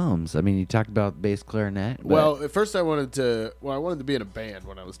on drums? I mean, you talked about bass clarinet. but- Well, at first I wanted to be in a band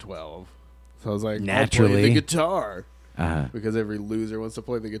when I was 12. So I was like, I'll play Naturally. the guitar. uh, Because every loser wants to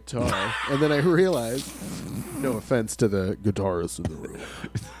play the guitar. And then I realized, no offense to the guitarist in the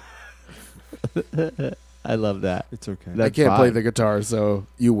room, I love that. It's okay. I That's can't play fine. the guitar, so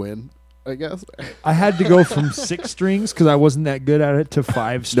you win. I guess. I had to go from 6 strings because I wasn't that good at it to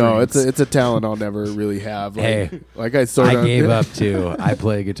 5 strings. No, it's a talent I'll never really have. Like, Hey, like I sort of I gave up too. I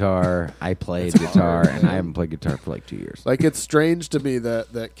play guitar. I played guitar, and I haven't played guitar for like 2 years. Like, it's strange to me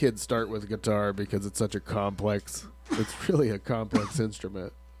that kids start with guitar because it's such a complex. It's really a complex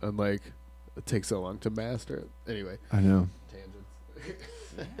instrument, and like it takes so long to master it. Anyway, I know.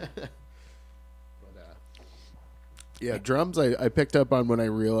 tangents. Yeah, drums I picked up on when I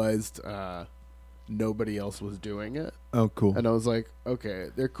realized nobody else was doing it. Oh, cool. And I was like, okay,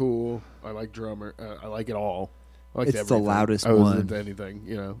 they're cool. I like drummer. I like it all. I liked It's the everything. loudest I wasn't one. into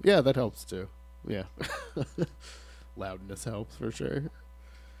anything, Yeah, that helps too. Yeah. Loudness helps for sure.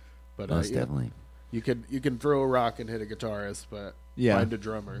 But Most definitely. you can throw a rock and hit a guitarist, but find a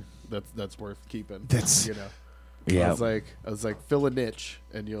drummer that's worth keeping. That's Yeah. I was like, fill a niche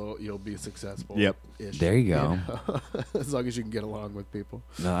and you'll be successful. Yep. There you go. As long as you can get along with people.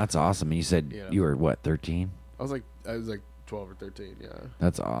 No, that's awesome. And you said you were what, 13? I was like 12 or 13. Yeah.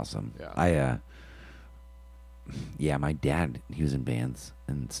 That's awesome. Yeah. My dad, he was in bands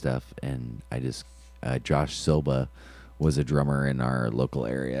and stuff, and Josh Silva was a drummer in our local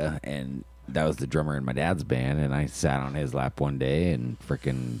area, and that was the drummer in my dad's band, and I sat on his lap one day, and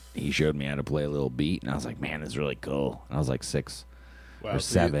he showed me how to play a little beat, and I was like, man, it's really cool. And I was like 6 or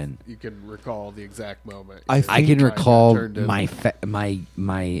 7. You can recall the exact moment. I can recall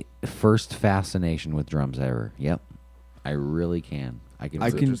my first fascination with drums ever. Yep, I really can.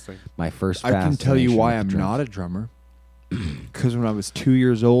 My first. I can tell you why I'm drums. not a drummer. Because when I was 2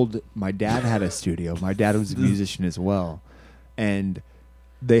 years old, my dad had a studio. My dad was a musician as well, and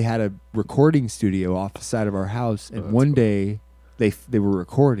they had a recording studio off the side of our house. And one day, they were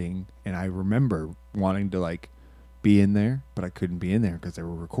recording, and I remember wanting to like be in there, but I couldn't be in there because they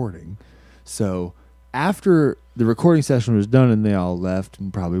were recording. So after the recording session was done, and they all left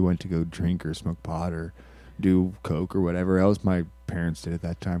and probably went to go drink or smoke pot or do coke or whatever else my parents did at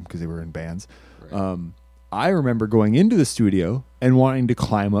that time because they were in bands. Right. I remember going into the studio and wanting to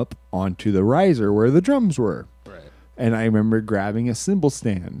climb up onto the riser where the drums were. Right. And I remember grabbing a cymbal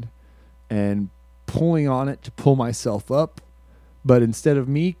stand and pulling on it to pull myself up. But instead of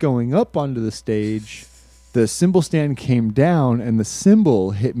me going up onto the stage, the cymbal stand came down and the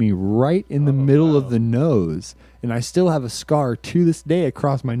cymbal hit me right in the middle of the nose. And I still have a scar to this day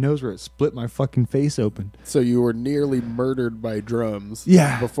across my nose where it split my fucking face open. So you were nearly murdered by drums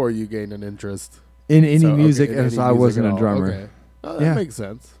before you gained an interest in any music, as I wasn't a drummer. Okay. Oh, that makes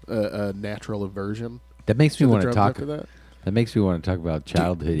sense. A natural aversion. That makes me want to talk. That makes me want to talk about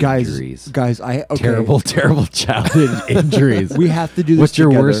childhood injuries. Guys, terrible childhood injuries. We have to do this. What's your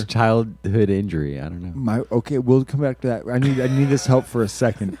together. worst childhood injury? I don't know. We'll come back to that. I need this help for a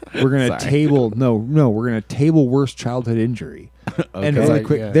second. We're gonna table. No, we're gonna table worst childhood injury. And really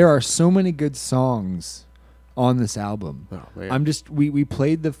quick, there are so many good songs on this album. We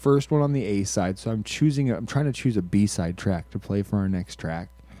played the first one on the A side, so I'm trying to choose a B side track to play for our next track.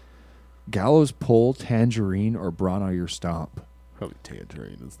 Gallows Pole, Tangerine, or Brawn Your Stomp. Probably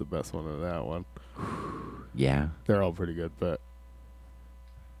Tangerine is the best one of that one. Yeah. They're all pretty good, but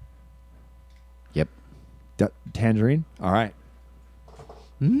yep. Tangerine? All right.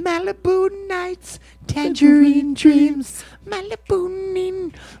 Malibu nights, tangerine dreams,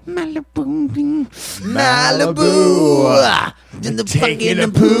 Malibu, in the taking a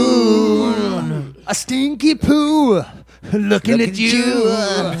poo, a stinky poo, looking at you.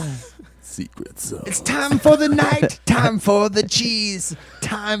 Secret song. It's time for the night, time for the cheese,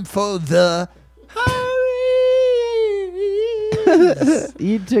 time for the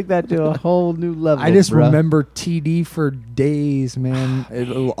You took that to a whole new level. I just remember TD for days, man.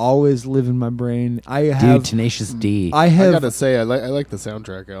 It'll always live in my brain. Tenacious D. I gotta say, I like the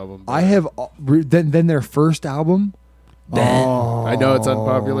soundtrack album. I have then their first album. I know it's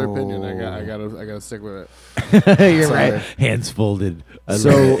unpopular opinion. I gotta stick with it. You're right. Hands folded.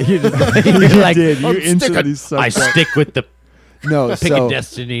 So you're like, you instantly I stick with the Pick a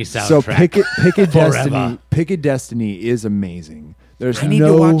Destiny soundtrack. So Pick a Destiny is amazing. I need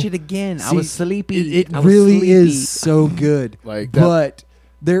to watch it again. I was sleepy. It really is so good. But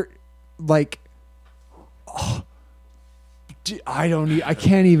they're like, I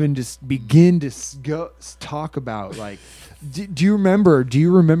can't even just begin to talk about like. Do you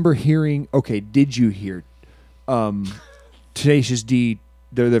remember hearing? Okay, did you hear Tenacious D?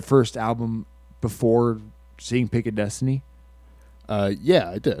 Their first album before seeing Pick a Destiny. Yeah,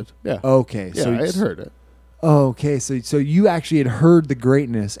 I did. Yeah. Okay. Yeah, so I had heard it. Okay, so you actually had heard the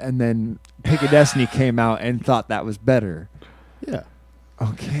greatness, and then Pick a Destiny came out and thought that was better. Yeah.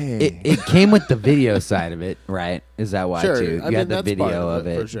 Okay. It came with the video side of it, right? Is that why Sure. too? You had the that's video part of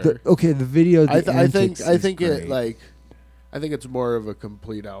it. for sure. The video. I antics think is it great. I think it's more of a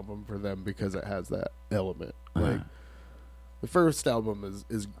complete album for them because it has that element. Like the first album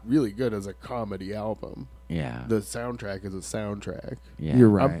is really good as a comedy album. Yeah. The soundtrack is a soundtrack. Yeah. You're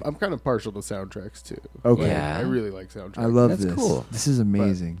right. I'm kind of partial to soundtracks too. Okay. Yeah. I really like soundtracks. I love That's this. cool. This is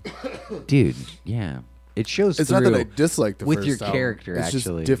amazing. Dude, yeah. It shows It's through not that I dislike the with first your album. character, It's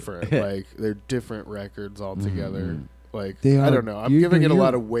actually. just different. Like they're different records altogether. Like They I are. don't know. I'm You- giving it a you-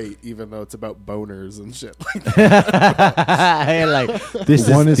 lot of weight, even though it's about boners and shit. Like that. like this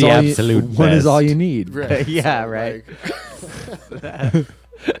One is is the all absolute you, One is all best. you need. Right. Yeah, So, right. like,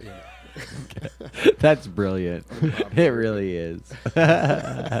 That's brilliant. It really is.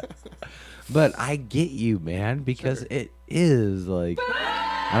 But I get you, man, because it is like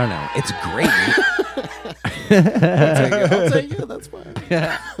I don't know. It's great. I'll take it. That's fine.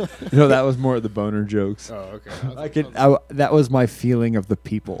 No, that was more of the boner jokes. Oh, okay. That was my feeling of the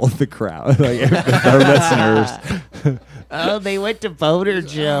people, the crowd, like our listeners. Oh, they went to boner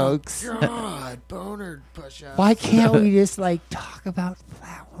jokes. God, boner push-ups. Why can't we just like talk about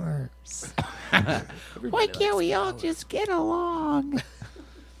flowers? Why can't we all just get along?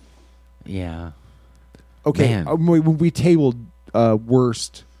 Yeah. Okay, Man. when we tabled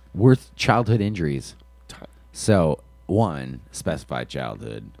worst. Worth childhood injuries. So, one, specified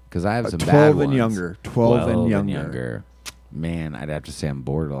childhood. Because I have some 12 bad and ones. younger. 12 and younger. Man, I'd have to say I'm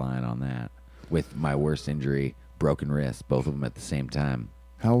borderline on that. With my worst injury, broken wrist, both of them at the same time.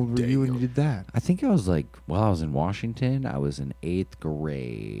 How old were you when you did that? I think I was like, while I was in Washington, I was in 8th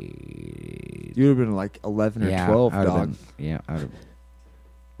grade. You would have been like 11 or 12, I would've dog. been, yeah, I would have.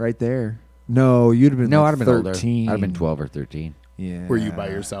 Right there. No, you'd have been No, like I'd have been 13. older. I'd have been 12 or 13. Yeah. Were you by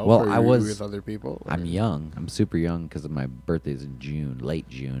yourself? Well, or I were you was- with other people. I'm young. I'm super young because my birthday's in June, late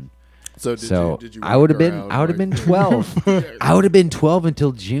June. So did you I would have walk been around, I would have like- been 12. I would have been 12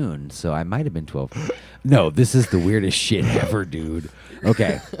 until June, so I might have been 12. No, this is the weirdest shit ever, dude.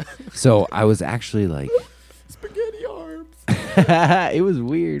 Okay. So I was actually like spaghetti arms. it was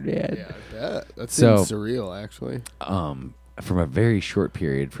weird, man. Yeah, I bet. That So- seems surreal, actually. From a very short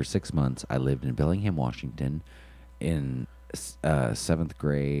period for 6 months, I lived in Bellingham, Washington in 7th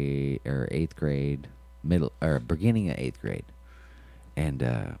grade or 8th grade, middle or beginning of 8th grade. And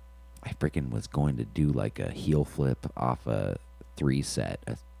I freaking was going to do like a heel flip off a three set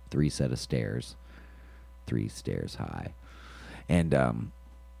of stairs, 3 stairs high.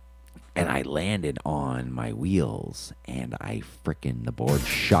 And I landed on my wheels, and the board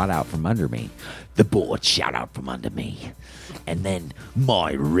shot out from under me. The board shot out from under me. And then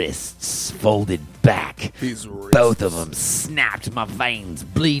my wrists folded back. These wrists. Both of them snapped, my veins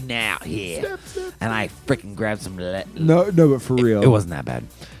bleeding out here. And I freaking grabbed some... No, but for real. It wasn't that bad.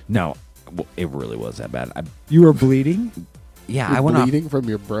 No, it really was that bad. You were bleeding? Yeah, You're I went off... bleeding from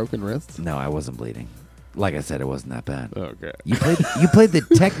your broken wrists. No, I wasn't bleeding. Like I said, it wasn't that bad. Okay. You played the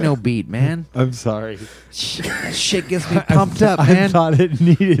techno beat, man. I'm sorry. That shit gets me pumped up, man. I thought it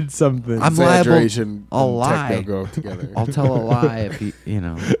needed something. I'm liable. Exaggeration I'll and techno lie. go together. I'll tell a lie if you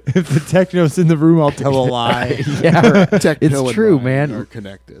know. if the techno's in the room, I'll tell a lie. Yeah, right. Techno It's and true, lying man. Are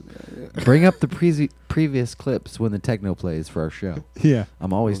connected. Yeah. Bring up the previous clips when the techno plays for our show. Yeah.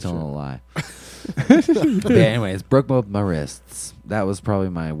 I'm always telling a lie. But anyways, broke both my wrists. That was probably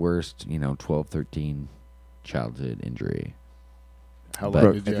my worst, 12, 13 childhood injury. How But-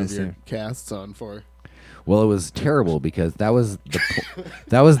 long did you At have the your same- casts on for? Well, it was terrible because that was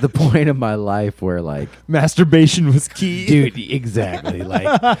the point of my life where like Masturbation was key. dude, exactly.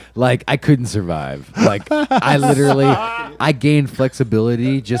 Like I couldn't survive. Like I gained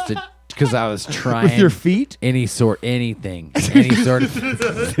flexibility just because I was trying With your feet? any sort of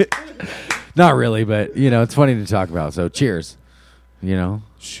not really, but it's funny to talk about. So cheers.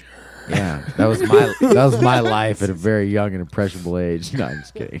 Sure. Yeah, that was my life at a very young and impressionable age. No, I'm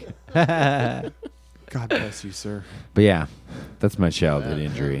just kidding. God bless you, sir. But yeah, that's my childhood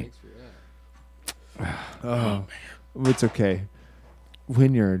injury. Oh, it's okay.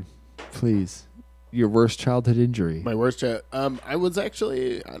 Winnyard, please. Your worst childhood injury. My worst child. I was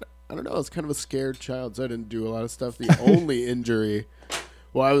actually, I don't know, I was kind of a scared child, so I didn't do a lot of stuff. The only injury,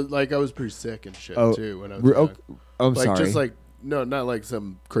 well, I was pretty sick and shit too when I was young. I'm like sorry. just like no, not like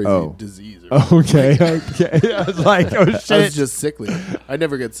some crazy disease. Or Okay. I was like, oh shit. I was just sickly. I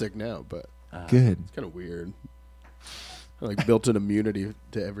never get sick now, but Good. it's kind of weird. I like built an immunity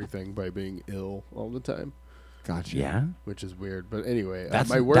to everything by being ill all the time, Gotcha. Yeah, which is weird. But anyway, that's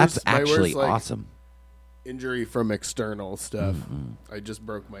my worst, actually my worst, awesome. injury from external stuff. I just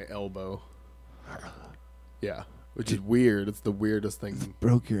broke my elbow. Yeah, Which is weird. It's the weirdest thing.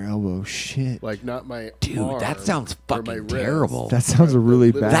 Broke your elbow. Shit. Like, not my Dude, arm that sounds or my fucking wrist. terrible. That sounds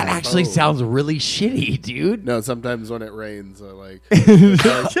really bad. That actually Oh. sounds really shitty, dude. No, sometimes when it rains, I like...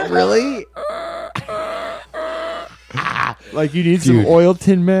 Really? Like you need Dude. some oil,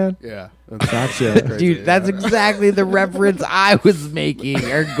 Tin Man. Yeah. Gotcha. crazy, Dude, that's yeah. exactly the reference I was making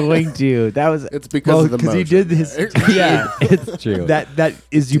or going to. That was It's because Well, of the because he motion, did this. right? Yeah, it's true. that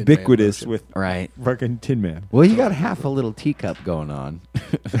is Tin Man ubiquitous motion. with Right. fucking Tin Man. Well, you got half a little teacup going on.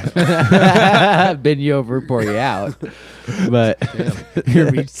 Bend you over, pour you out. But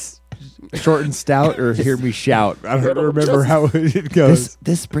Hear me short and stout, or hear me shout. I don't remember how it goes.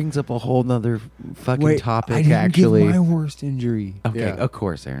 this brings up a whole nother fucking Wait, topic. I didn't Actually, give my worst injury. okay, Yeah. of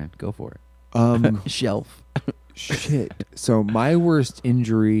course, Aaron, go for it. Shelf. Shit. So my worst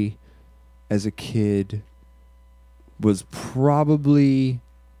injury as a kid was probably,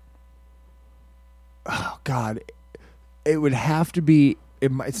 oh God, it would have to be.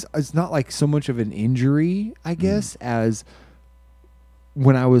 It's not like so much of an injury, I guess, as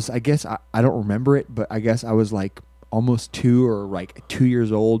when I was. I guess I don't remember it, but I guess I was like almost 2 or like 2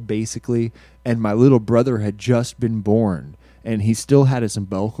 years old, basically, and my little brother had just been born, and he still had his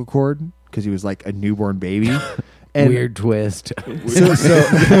umbilical cord because he was like a newborn baby. And Weird twist. So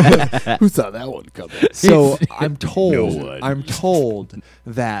Who saw that one coming? so I'm told. No one. I'm told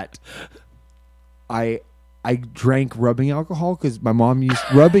that I drank rubbing alcohol because my mom used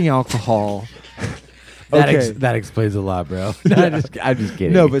rubbing alcohol. Okay. That explains a lot, bro. I'm just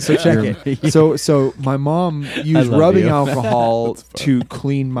kidding. No, but so check it. So my mom used love rubbing you. alcohol to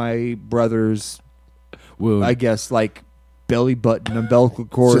clean my brother's, Wound. I guess, like belly button, umbilical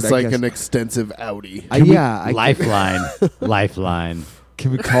cord. It's just I like guess. an extensive Audi. Lifeline. Lifeline.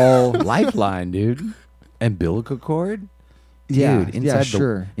 Can we call? Lifeline, dude. Umbilical cord? Yeah, Dude, yeah, inside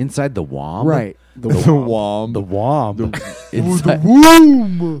sure. Inside the womb? Right. The womb. The womb. The Inside-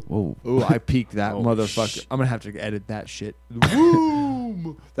 womb. Whoa. Oh, I peaked that Oh, motherfucker. I'm gonna have to edit that shit. The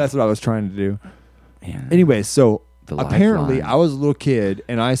womb. That's what I was trying to do. Man. Anyway, so The apparently lifeline. I was a little kid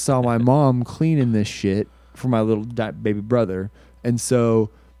and I saw my mom cleaning this shit for my little baby brother, and so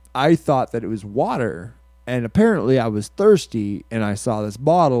I thought that it was water. And apparently I was thirsty and I saw this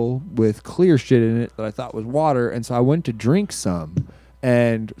bottle with clear shit in it that I thought was water, and so I went to drink some.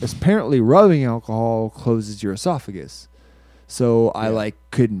 And apparently rubbing alcohol closes your esophagus. So I like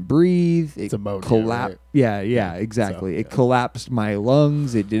couldn't breathe. It ammonia, collapsed. right? Yeah, exactly. So, It yeah. collapsed my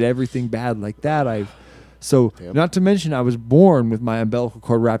lungs. It did everything bad like that. So Yep. not to mention I was born with my umbilical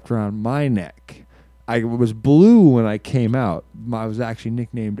cord wrapped around my neck. I was blue when I came out. I was actually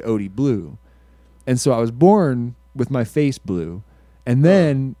nicknamed Odie Blue. And so I was born with my face blue. And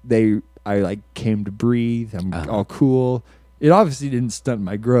then I like came to breathe. I'm all cool. It obviously didn't stunt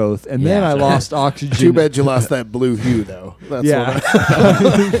my growth. And then I lost oxygen. Too bad you lost that blue hue, though. That's Yeah. what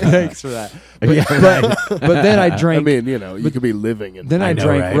Thanks for that. But then I I drank. mean, you know, you could be living in. Then I know,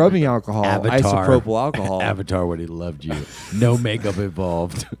 drank right? rubbing alcohol, Avatar. isopropyl alcohol. Avatar when he loved you. No makeup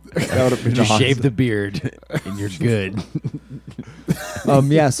involved. That would've been Just awesome. shave the beard and you're good.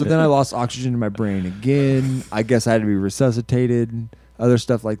 Yeah, so then I lost oxygen in my brain again. I guess I had to be resuscitated, other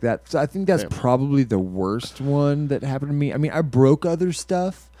stuff like that. So I think that's Damn. probably the worst one that happened to me. I mean, I broke other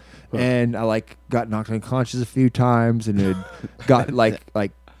stuff, and I like got knocked unconscious a few times, and it got like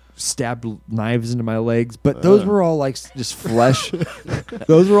stabbed knives into my legs. But those were all like just flesh.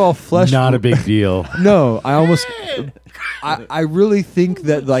 Those were all flesh. Not a big deal. No, I almost. I really think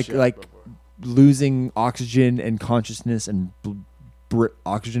that like losing oxygen and consciousness and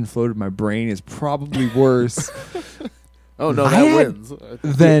oxygen flow to my brain is probably worse Oh no, I that had- wins. I think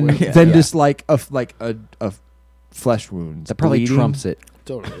than it wins. than just like a flesh wounds. That probably bleeding. trumps it.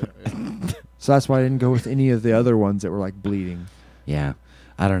 Totally. Yeah. So that's why I didn't go with any of the other ones that were like bleeding. Yeah.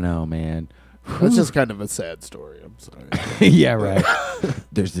 I don't know, man. That's just kind of a sad story. I'm sorry. Yeah, right.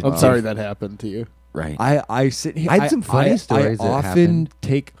 There's the I'm sorry that happened to you. Right. I sit here. I had some funny stories that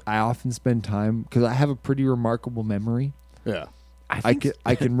I often spend time because I have a pretty remarkable memory. Yeah. I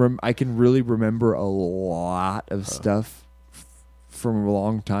can really remember a lot of stuff from a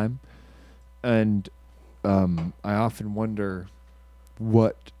long time, and I often wonder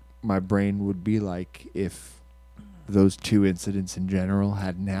what my brain would be like if those two incidents in general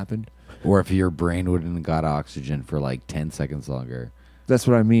hadn't happened. Or if your brain wouldn't have got oxygen for like 10 seconds longer. That's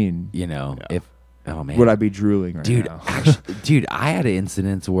what I mean. You know, if oh man, Would I be drooling right dude? now? Actually, dude, I had an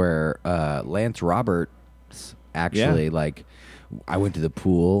incident where Lance Roberts actually like. I went to the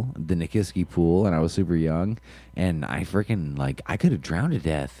pool, the Nikiski pool, and I was super young, and I freaking like I could have drowned to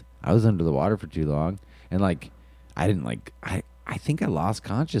death. I was under the water for too long, and like I didn't like I think I lost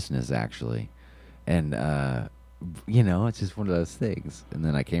consciousness actually, and it's just one of those things. And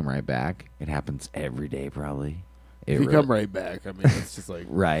then I came right back. It happens every day, probably. If you come right back, I mean, it's just like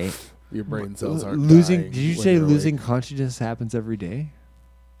right. Your brain cells aren't losing. dying Did you when say you're losing awake. consciousness happens every day?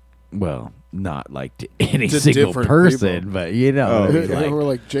 Well, not like to any To single different person, people. but you know, We're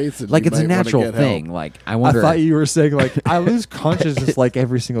like Jason. like you it's a might wanna natural get thing. help. Like I wonder. I thought you were saying like I lose consciousness like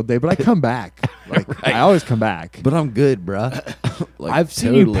every single day, but I come back. Like Right. I always come back. but I'm good, bruh. Like, I've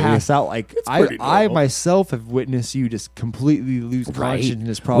seen totally. you pass out. Like pretty I normal. myself have witnessed you just completely lose Right.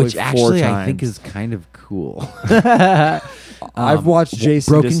 consciousness probably Which 4 actually times. I think is kind of cool. I've watched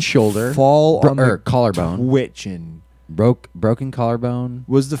Jason broken just shoulder, fall on or the collarbone, twitching. broken collarbone,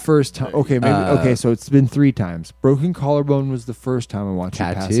 Was the first time. Okay, maybe okay. So it's been 3 times. Broken collarbone was the first time I watched you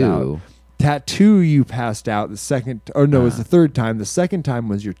pass out. Tattoo, you passed out. The second, or no, it was the third time. The second time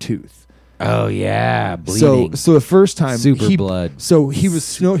was your tooth. Oh yeah, bleeding. So the first time, Super blood. So he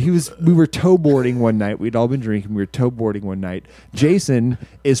was we were tow boarding one night. We'd all been drinking. We were tow boarding one night. Jason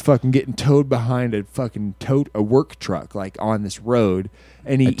is fucking getting towed behind a fucking a work truck like on this road,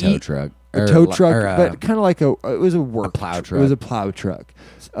 and a tow truck, a Or tow li- truck, or, but kind of like it was a work plow It truck. was a plow truck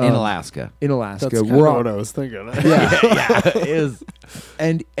in Alaska. In Alaska, That's kind we're of on, what I was thinking. Yeah, it is.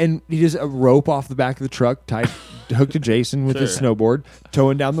 and he just a rope off the back of the truck hooked to Jason with his snowboard,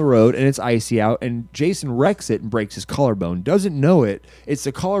 towing down the road, and it's icy out, and Jason wrecks it and breaks his collarbone. Doesn't know it. It's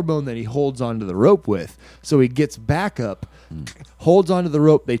the collarbone that he holds onto the rope with. So he gets back up, holds onto the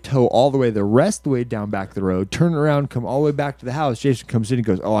rope. They tow all the rest of the way down back the road, turn around, come all the way back to the house. Jason comes in and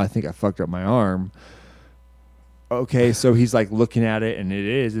goes, "Oh, I think I fucked up my arm." Okay, so he's like looking at it, and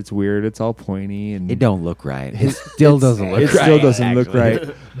it's weird. It's all pointy, and It don't look right. It still doesn't look it right. still doesn't look actually.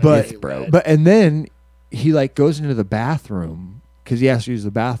 right. But It's broke. but and then he like goes into the bathroom because he has to use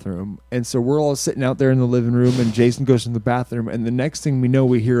the bathroom, and so we're all sitting out there in the living room, and Jason goes in the bathroom, and the next thing we know,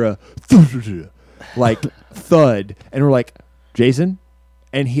 we hear a like thud, and we're like, Jason,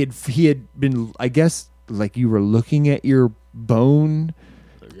 and he had been, I guess, like you were looking at your bone.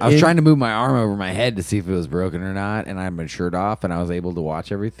 I was trying to move my arm over my head to see if it was broken or not, and I had my shirt off, and I was able to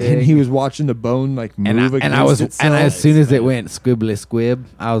watch everything. And he was watching the bone like move and against itself. as soon as it went squibbly squib,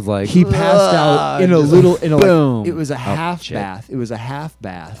 I was like, He passed out in a little, boom. it was a Oh, half shit. bath. It was a half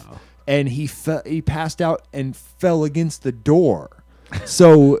bath, and he passed out and fell against the door.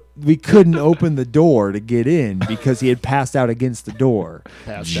 So we couldn't open the door to get in because he had passed out against the door.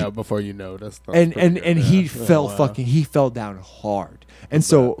 Passed out before you noticed. And he fell down hard. And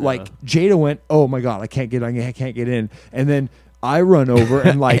so like Jada went, "Oh my god, I can't get in." And then I run over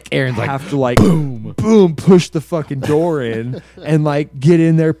and like Aaron's like, have to like boom push the fucking door in and like get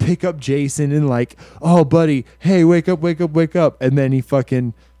in there, pick up Jason, and like, "Oh buddy, hey, wake up." And then he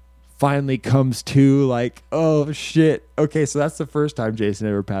fucking finally comes to like, "Oh shit." Okay, so that's the first time Jason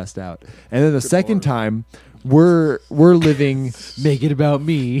ever passed out. And then the second time we're living. make it about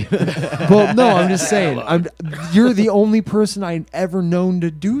me. Well, no, I'm just saying. You're the only person I've ever known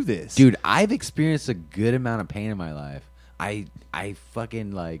to do this. Dude, I've experienced a good amount of pain in my life. I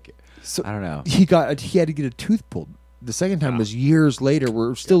fucking like, So I don't know. He had to get a tooth pulled. The second time was years later.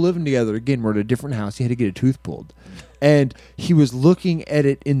 We're still living together again. We're at a different house. He had to get a tooth pulled. And he was looking at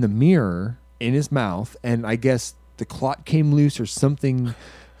it in the mirror in his mouth, and I guess the clot came loose or something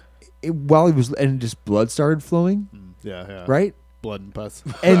while he was, and just blood started flowing, yeah, right? blood and pus.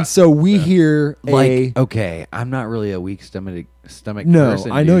 And so we hear Like, okay, I'm not really a weak stomach No,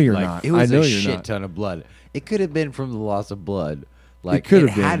 person. I know dude. you're Like, not. It was I know a you're shit not. ton of blood. It could have been from the loss of blood. Like could it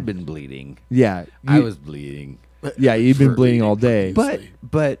have been. had been bleeding. yeah, I was bleeding. yeah, you've been bleeding all day.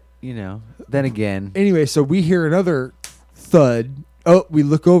 But you know, then again, Anyway, so we hear another thud. Oh, we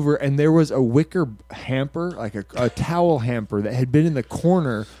look over, and there was a wicker hamper, like a towel hamper that had been in the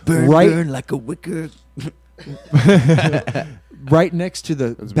corner, burn like a wicker. right next to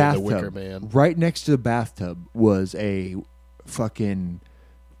the That's been the Wicker bathtub. Man. Right next to the bathtub was a fucking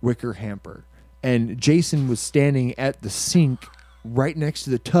wicker hamper, and Jason was standing at the sink right next to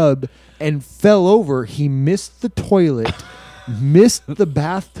the tub and fell over. He missed the toilet, missed the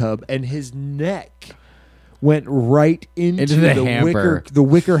bathtub, and his neck went right into the hamper. the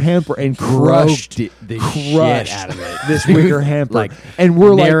wicker hamper and crushed the shit out of it. this wicker hamper. Like, and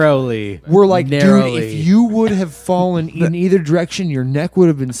we're like, narrowly. dude, if you would have fallen in either direction, your neck would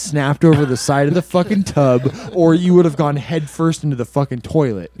have been snapped over the side of the fucking tub, or you would have gone head first into the fucking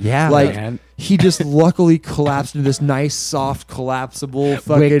toilet. Yeah, like man. he just luckily collapsed into this nice, soft, collapsible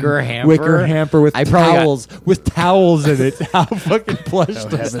fucking Wicker hamper? wicker hamper with I probably towels in it. How fucking plush How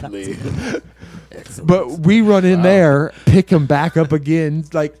does that? heavenly. But we run in there, pick him back up again,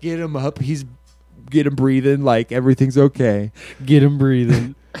 like get him up. Get him breathing, like everything's okay. Get him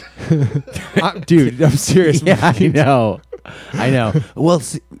breathing. Dude, I'm serious. Yeah, I know. Well,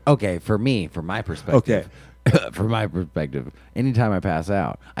 see, okay, from my perspective. Okay. From my perspective, anytime I pass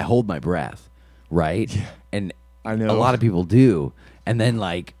out, I hold my breath, right? Yeah. And I know a lot of people do. And then,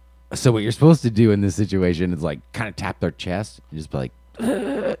 like, so what you're supposed to do in this situation is, like, kind of tap their chest and just be like,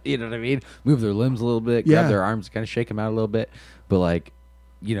 you know what I mean? Move their limbs a little bit, grab their arms, kind of shake them out a little bit. But, like,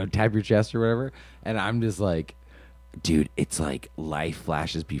 you know, tap your chest or whatever. And I'm just like, dude, it's like life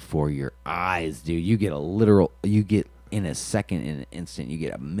flashes before your eyes, dude. You get in a second, in an instant, you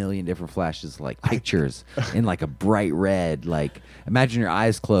get a million different flashes, like pictures in like a bright red. Like, imagine your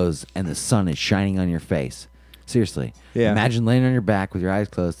eyes closed and the sun is shining on your face. Seriously. Yeah. Imagine laying on your back with your eyes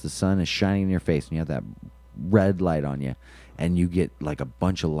closed, the sun is shining in your face, and you have that red light on you, and you get like a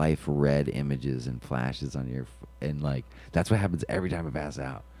bunch of life red images and flashes on your, and like, that's what happens every time I pass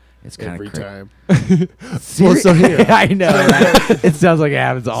out. It's kind of every time. Well, so here, I know. Right? It sounds like it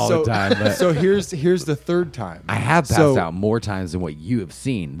happens all the time. But so here's the third time. I have passed out more times than what you have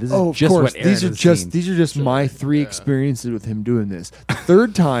seen. This is of just course. what Aaron has seen. These are just my 3 experiences with him doing this. The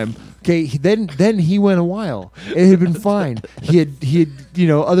third time, okay, then he went a while. It had been fine. He had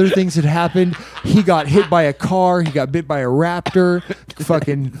other things had happened. He got hit by a car. He got bit by a raptor.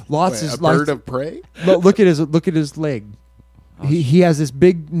 Fucking lots of bird of prey. Look at his leg. He has this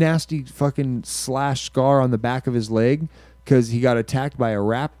big nasty fucking slash scar on the back of his leg because he got attacked by a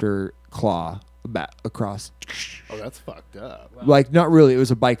raptor claw across. Oh, that's fucked up. Wow. Like, not really. It was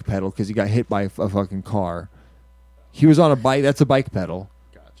a bike pedal because he got hit by a fucking car. He was on a bike. That's a bike pedal.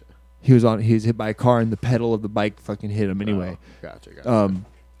 Gotcha. He was hit by a car and the pedal of the bike fucking hit him anyway. Oh, gotcha.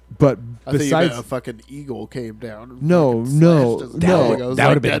 But I think besides, a fucking eagle came down. And No. That would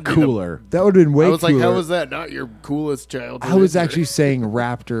have been cooler. That would have been way cooler. I was like, how was that not your coolest childhood? I was actually saying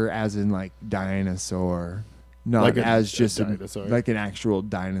raptor as in like dinosaur, not like as just a dinosaur. like an actual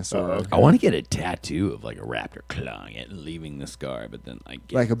dinosaur. Oh, okay. I want to get a tattoo of like a raptor clawing it and leaving the scar, but then like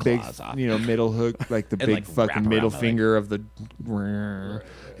get like a big, claws off. middle hook, like the And, big like, fucking wrap middle around my finger of the.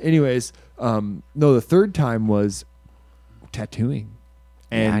 Anyways, no, the third time was tattooing.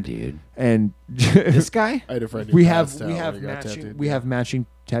 Yeah, And, dude. and This guy? I had a friend who we passed have out when he got matching tattooed. we have matching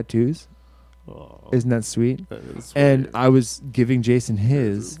tattoos. Oh, Isn't that sweet? that is And sweet. I was giving Jason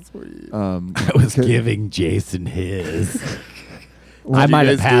his. That's sweet. I was giving Jason his. I Did might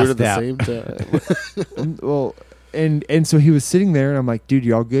you have guys do it passed at the out. same time? Well, and so he was sitting there, and I'm like, dude,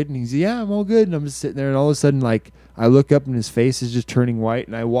 you all good? And he's, yeah, I'm all good. And I'm just sitting there, and all of a sudden, like, I look up, and his face is just turning white,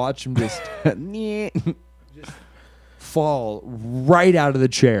 and I watch him just fall right out of the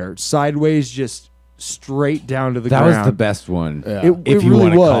chair, sideways, just straight down to the That ground. was the best one. Yeah. It If you really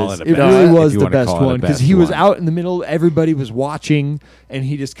wanna call was. it a It best- really if was you the wanna best call it a one because best he was one. out in the middle. Everybody was watching, and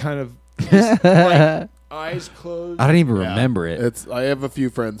he just kind of just, like, eyes closed. I don't even Yeah. remember it. I have a few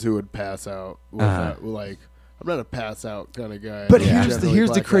friends who would pass out with that. Like, I'm not a pass out kind of guy. But I here's the generally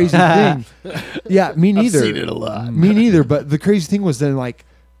black crazy out. thing. Yeah, me neither. I've seen it a lot. Me neither. But the crazy thing was then, like,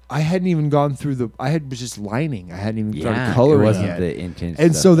 I hadn't even gone through was just lining. I hadn't even started It coloring wasn't yet. the intense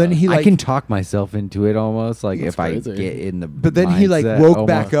And stuff. so then he, like, I can talk myself into it almost, like That's if I crazy. get in the. But then he like mindset woke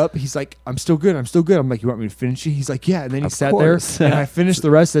back almost. up. He's like, I'm still good. I'm like, you want me to finish it? He's like, yeah. And then he Of sat course. there and I finished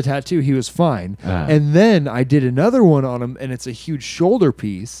the rest of the tattoo. He was fine. And then I did another one on him, and it's a huge shoulder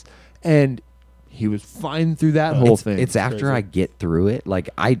piece, and he was fine through that whole thing. It's after Crazy. I get through it.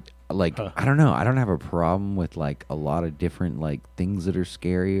 I don't know. I don't have a problem with like a lot of different like things that are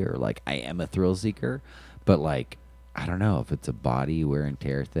scary, or like I am a thrill seeker, but like I don't know if it's a body wear and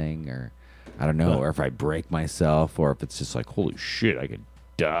tear thing, or I don't know, or if I break myself, or if it's just like holy shit, I could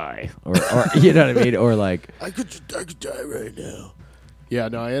die, or you know what I mean, or like I could die right now. Yeah,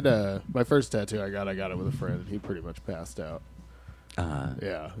 no, I had my first tattoo I got it with a friend, and he pretty much passed out.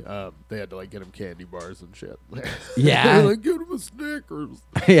 Yeah, they had to like get him candy bars and shit. Yeah. They were like, get him a Snickers.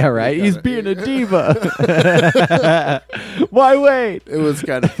 yeah, right. He's being a diva. Why wait? It was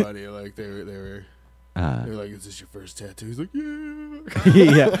kind of funny. Like they were like, "Is this your first tattoo?" He's like, "Yeah."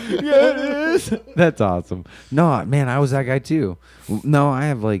 yeah, it is. That's awesome. No, man, I was that guy too. No, I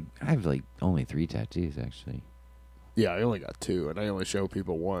have like only 3 tattoos actually. Yeah, I only got 2, and I only show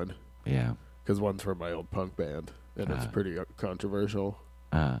people one Yeah. because one's from my old punk band, and it's pretty controversial.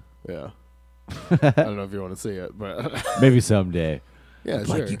 Yeah, I don't know if you want to see it, but Maybe someday. yeah, Like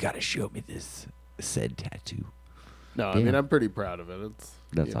sure. you got to show me this said tattoo. No, I Yeah. mean I'm pretty proud of it.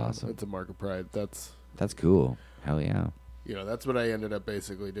 That's awesome. It's a mark of pride. That's cool. Hell yeah. that's what I ended up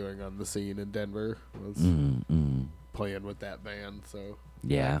basically doing on the scene in Denver was playing with that band. So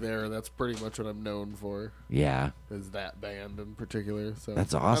Yeah. that's pretty much what I'm known for. Yeah. Is that band in particular. So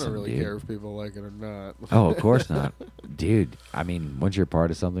That's I awesome, don't really dude. care if people like it or not. Oh, of course not. dude, I mean, once you're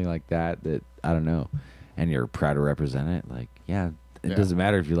part of something like that, I don't know, and you're proud to represent it, like, yeah, it doesn't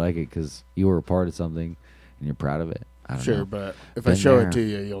matter if you like it because you were a part of something and you're proud of it. I don't know. But if I show it to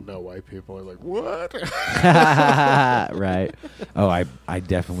you, you'll know why people are like, what? Right. Oh, I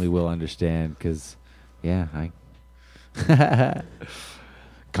definitely will understand because, yeah,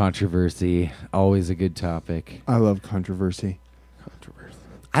 controversy, always a good topic. I love controversy.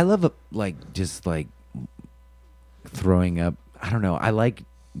 I love just throwing up. I don't know. I like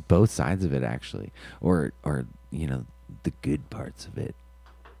both sides of it actually, or the good parts of it,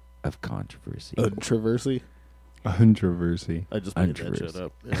 of controversy. Controversy. Controversy. I just made that shit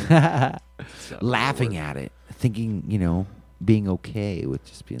up. Yeah. Laughing at it, thinking being okay with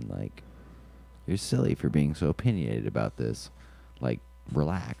just being like, you're silly for being so opinionated about this. Like,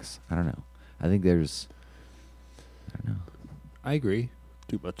 relax. I don't know. I think I don't know. I agree.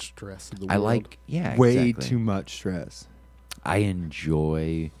 Too much stress in the I world. like, yeah, Way exactly. too much stress. I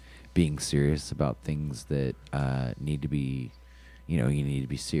enjoy being serious about things that need to be, you need to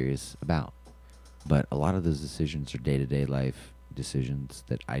be serious about. But a lot of those decisions are day-to-day life decisions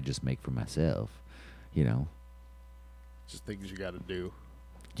that I just make for myself, Just things you got to do.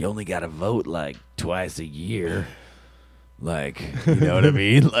 You only got to vote like twice a year. Like, you know what I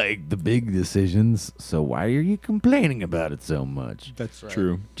mean? Like the big decisions. So why are you complaining about it so much? That's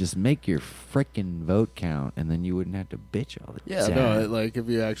true. Just make your frickin' vote count, and then you wouldn't have to bitch all the Yeah, time. no, like if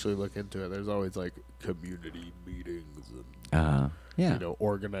you actually look into it, there's always like community meetings and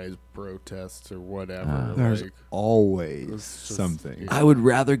organized protests or whatever. There's like, always it's just- something. I would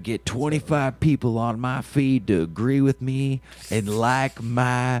rather get 25 people on my feed to agree with me and like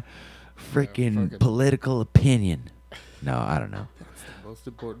my frickin' political opinion. No, I don't know. That's the most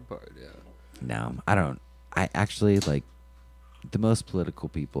important part, yeah. No, I don't. I actually like the most political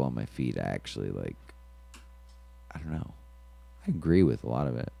people on my feed. I actually like. I don't know. I agree with a lot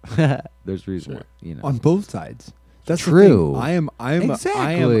of it. There's reason why, On both sides. That's true. The thing.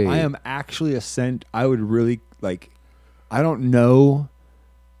 Exactly. I am actually I would really like. I don't know.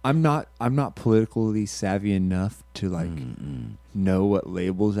 I'm not politically savvy enough to like know what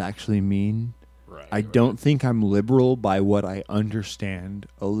labels actually mean. Right. I don't think I'm liberal by what I understand.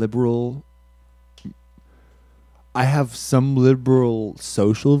 A liberal. I have some liberal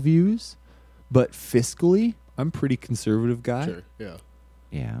social views, but fiscally, I'm pretty conservative guy. Sure, yeah.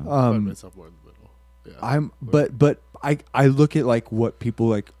 Yeah. Find myself more in the middle. Yeah. But I look at like what people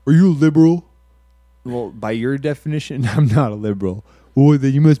like. Are you a liberal? Well, by your definition, I'm not a liberal. Well,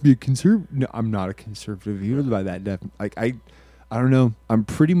 then you must be a conservative. No, I'm not a conservative either by that definition. Like I don't know. I'm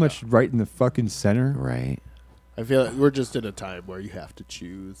pretty much right in the fucking center. Right. I feel like we're just in a time where you have to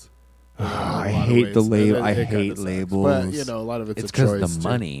choose. I hate the label. I hate labels. But a lot of it's It's a choice. because the too.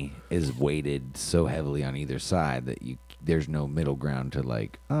 money is weighted so heavily on either side that there's no middle ground to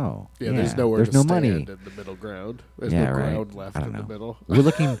like. Oh, Yeah, there's nowhere there's to no stand money. in the middle ground. There's Yeah, no right. ground left I don't in know. the middle. We're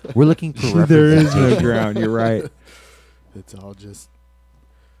looking for There is no representation. ground. You're right. It's all just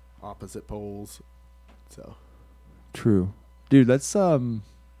opposite poles. So True, dude. Let's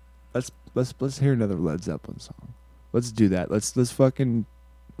hear another Led Zeppelin song. Let's do that. Let's fucking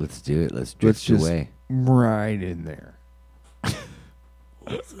Let's do it. Let's drift just away. right in there.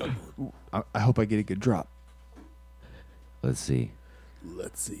 I hope I get a good drop. Let's see.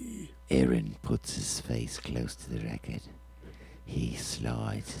 let's see. Aaron puts his face close to the record. He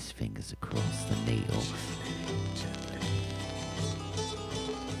slides his fingers across the needle.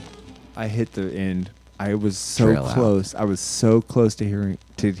 I hit the end. I was so Trail out. close. I was so close to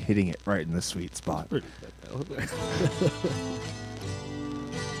hitting it right in the sweet spot. Pretty good though.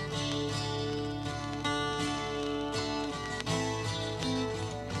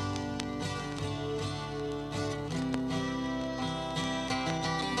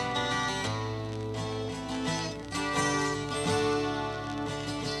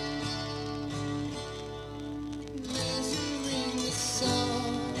 Measuring the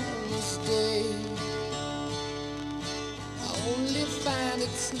summer's day, I only find it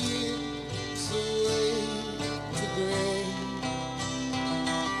slips away to gray.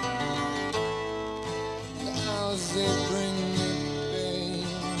 The hours they bring me pain.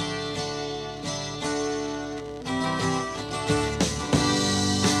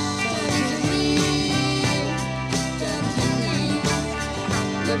 Tangerine,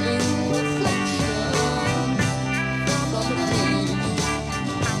 living reflection from the pain.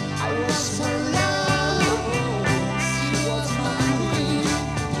 I was her love, she was my queen.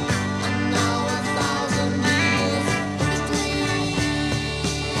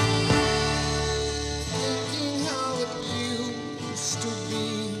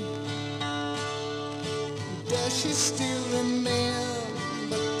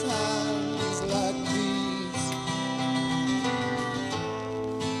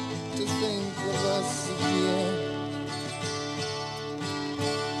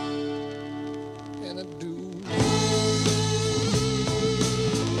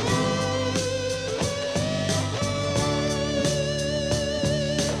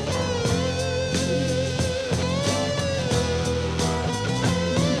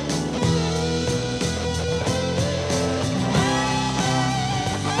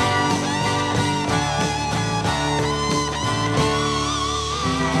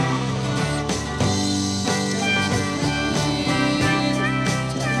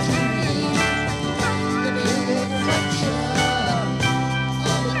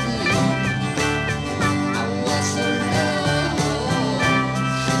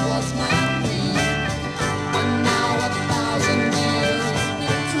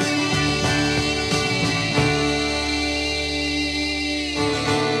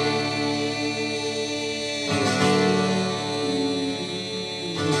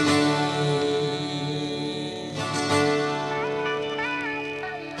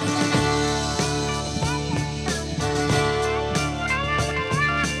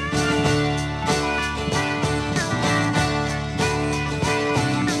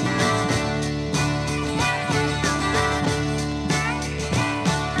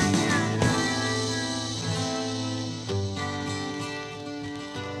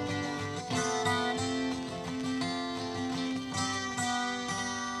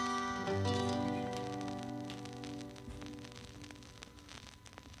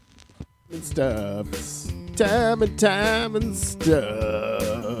 and stuff. Time and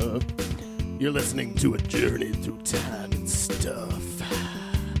stuff. You're listening to a journey through time and stuff.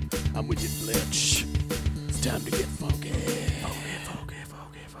 I'm Winnyard Bletch. It's time to get funky.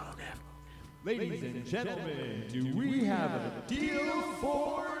 Ladies and gentlemen, do we have a deal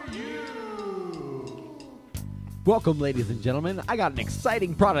for you? Welcome, ladies and gentlemen. I got an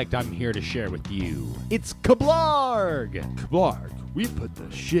exciting product I'm here to share with you. It's Kablarg! Kablarg, we put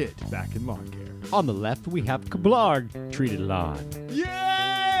the shit back in lawn care. On the left, we have Kablarg treated lawn. Yay!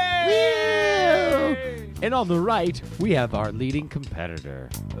 And on the right, we have our leading competitor.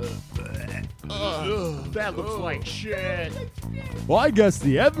 That looks like shit. Well, I guess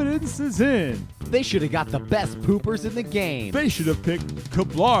the evidence is in. They should have got the best poopers in the game. They should have picked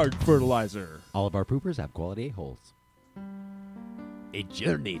Kablarg fertilizer. All of our poopers have quality A-holes. A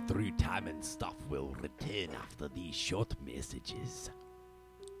journey through time and stuff will return after these short messages.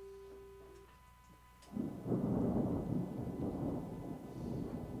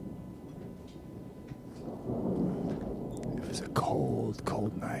 It was a cold,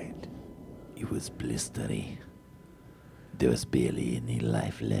 cold night. It was blistery. There was barely any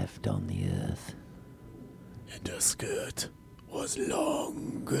life left on the earth. And her skirt was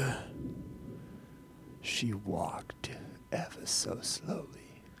long. She walked ever so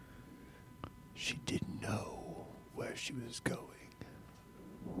slowly. She didn't know where she was going.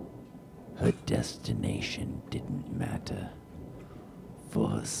 Her destination didn't matter, for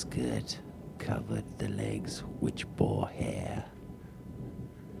her skirt covered the legs which bore hair.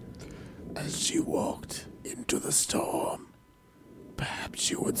 As she walked into the storm, perhaps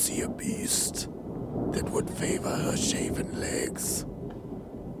she would see a beast that would favor her shaven legs.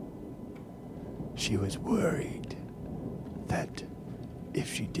 She was worried that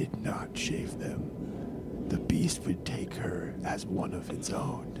if she did not shave them, the beast would take her as one of its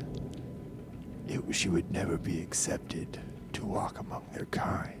own. She would never be accepted to walk among their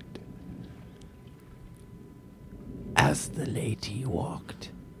kind. As the lady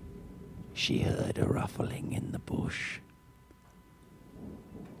walked, she heard a ruffling in the bush.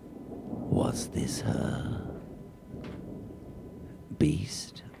 Was this her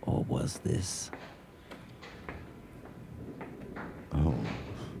beast, or was this... Oh,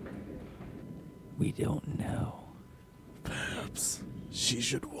 we don't know. Perhaps she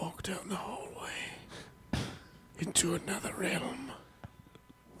should walk down the hallway into another realm.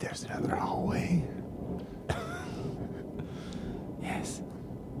 There's another hallway. Yes.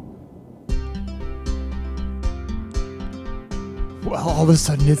 Well, all of a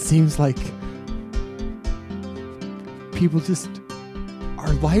sudden it seems like people just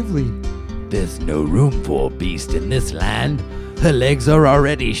are lively. There's no room for a beast in this land. Her legs are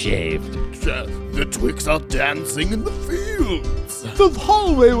already shaved. The Twix are dancing in the fields. The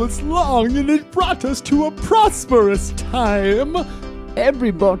hallway was long and it brought us to a prosperous time.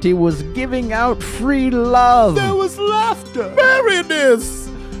 Everybody was giving out free love. There was laughter. Merriness.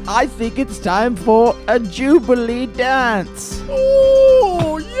 I think it's time for a Jubilee dance.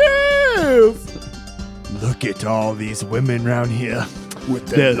 Oh, yes. Look at all these women round here. With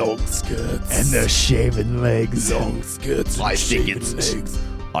their long skirts. And their shaven legs. long skirts and shaven legs.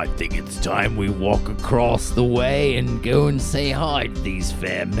 I think it's time we walk across the way and go and say hi to these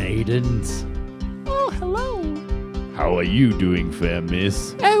fair maidens. Oh, hello. How are you doing, fair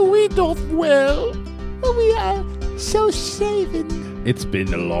miss? Oh, we doth well. Oh, we are so shaven. It's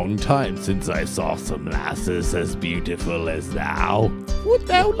been a long time since I saw some lasses as beautiful as thou. Would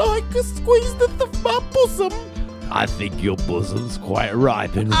thou like a squeeze of my bosom? I think your bosom's quite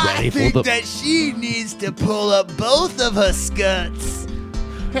ripe and ready for the... that she needs to pull up both of her skirts.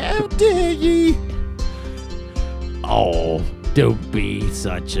 How dare ye? Oh, don't be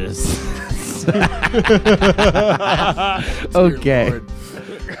such a... Okay.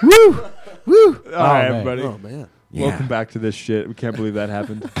 Woo! Woo! All right, man. everybody. Oh, man. Welcome back to this shit. We can't believe that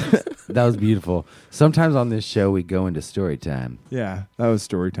happened. That was beautiful. Sometimes on this show, we go into story time. Yeah, that was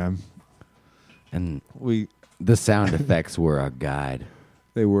story time. And the sound effects were our guide.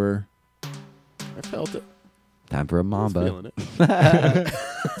 They were. I felt it. Time for a I was mamba. feeling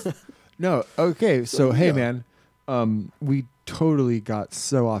it. No, okay. So, hey, yeah. man, we totally got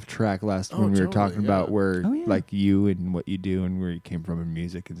so off track last when we were totally, talking about yeah. where, Oh, yeah. like, you and what you do and where you came from in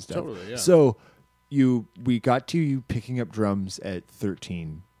music and stuff. Totally, yeah. So, we got to you picking up drums at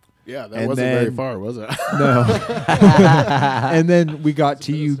 13. Yeah, that And wasn't very then- far, was it? No. And then we got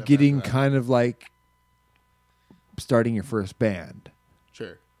to It's a you step getting after that. kind of like starting your first band.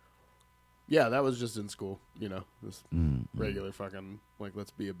 Sure. Yeah, that was just in school, you know, just regular fucking, like,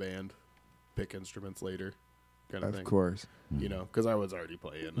 let's be a band, pick instruments later. kind of thing. Of course. You know, because I was already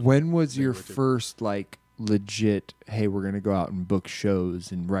playing. When was your first like legit, hey, we're going to go out and book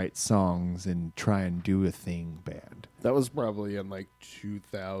shows and write songs and try and do a thing band? That was probably in like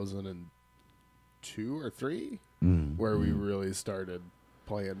 2002 or 3 where we really started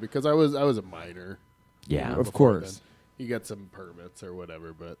playing, because I was a minor. Yeah, of course. Then. You get some permits or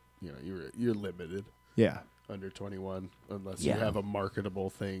whatever, but you know, you're limited. Yeah. Under 21, unless you have a marketable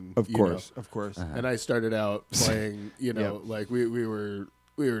thing. Of course. And I started out playing, you know, like we were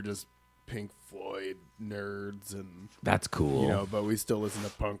just Pink Floyd nerds, and that's cool. You know, but we still listen to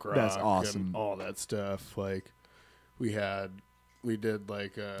punk rock. That's awesome. And all that stuff. Like we did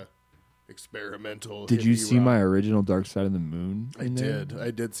like experimental. Did you see rock. my original Dark Side of the Moon? I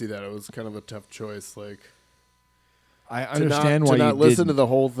did see that. It was kind of a tough choice. Like, I understand why to you not listen didn't. to the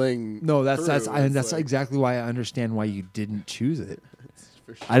whole thing. No, that's like, exactly why I understand why you didn't choose it.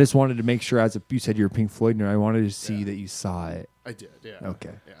 For sure. I just wanted to make sure, you said you're a Pink Floyd nerd, I wanted to see that you saw it. I did. Yeah.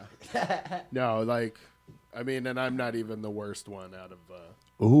 Okay. Yeah. No, like, I mean, and I'm not even the worst one out of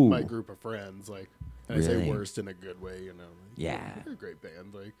Ooh. my group of friends. Like, and I say worst in a good way, you know. Like, yeah. They're a great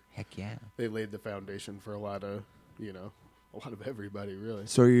band. Like, heck yeah. They laid the foundation for a lot of everybody, really.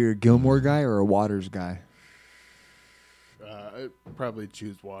 So you're a Gilmore guy or a Waters guy? I'd probably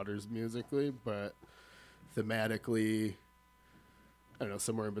choose Waters musically, but thematically, I don't know,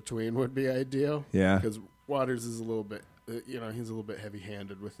 somewhere in between would be ideal. Yeah. Because Waters is a little bit, he's a little bit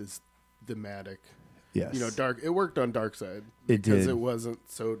heavy-handed with his thematic. Yes. You know, it worked on Dark Side. It because did. it wasn't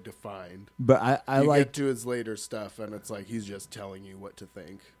so defined. But I you like get to his later stuff, and it's like he's just telling you what to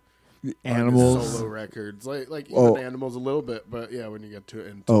think. Animals. On his solo records, like even Animals a little bit, but yeah, when you get to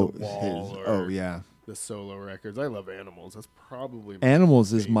Into the Wall or the solo records, I love Animals. That's probably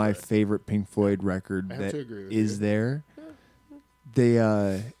Animals is my favorite Pink Floyd record I have that to agree with is you.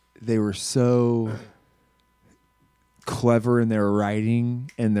 there. They were so clever in their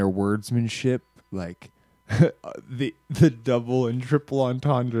writing and their wordsmanship, like the double and triple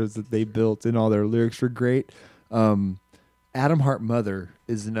entendres that they built in all their lyrics were great. Atom Heart Mother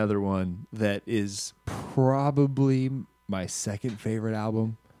is another one that is probably my second favorite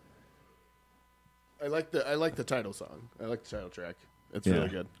album. I like the title song. I like the title track. It's really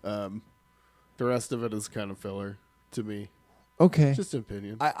good. The rest of it is kind of filler to me. Okay, just an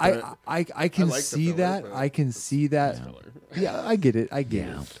opinion. I can like the see filler, that. but I can see that. Yeah, I get it. I get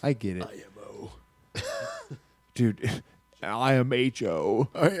it. IMO. Dude, I am HO.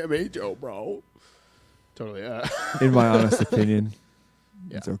 I am HO, bro. Totally. In my honest opinion,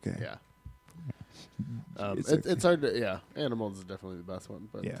 it's okay. Yeah. It's hard to. Yeah, Animals is definitely the best one,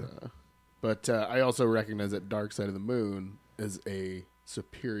 but but I also recognize that Dark Side of the Moon is a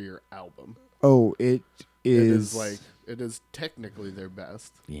superior album. Oh, it is. It is technically their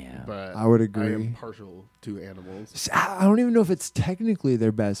best. Yeah, but I would agree. I am partial to Animals. I don't even know if it's technically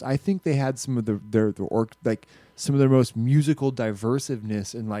their best. I think they had some of some of their most musical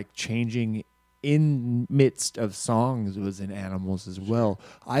diversiveness and like changing in midst of songs was in Animals as well.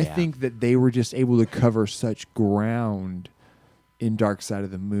 I think that they were just able to cover such ground in Dark Side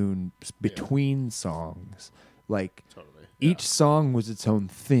of the Moon between songs. Like each song was its own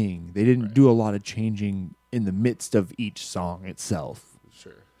thing. They didn't do a lot of changing in the midst of each song itself.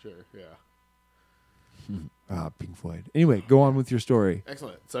 Sure, yeah. Pink Floyd. Anyway, go on with your story.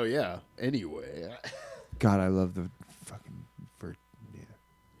 Excellent. So anyway. God, I love the fucking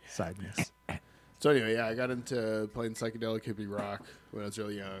sideness. So anyway, I got into playing psychedelic hippie rock when I was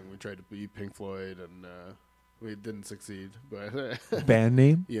really young. We tried to be Pink Floyd, and we didn't succeed. But band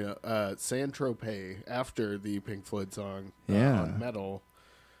name? Saint Tropez, after the Pink Floyd song on Metal.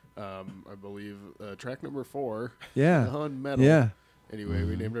 I believe track number 4 on Metal. Yeah. Anyway,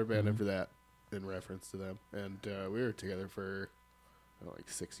 we named our band after that in reference to them. And we were together for like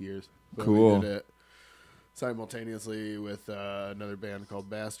 6 years. But cool. We did it simultaneously with another band called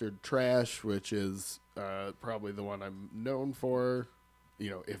Bastard Trash, which is probably the one I'm known for. You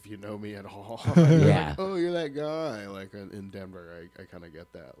know, if you know me at all. Yeah. Like, oh, you're that guy. Like in Denver, I kind of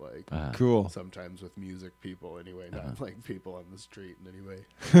get that. Like, cool. Sometimes with music people, anyway, not like people on the street in any way.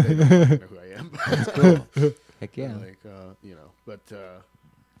 They don't know who I am. That's cool. Heck yeah. Like, but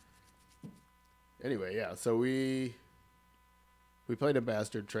anyway, yeah. So we played in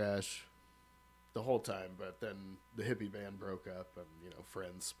Bastard Trash the whole time, but then the hippie band broke up, and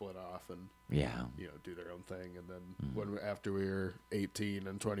friends split off and do their own thing. And then after we were 18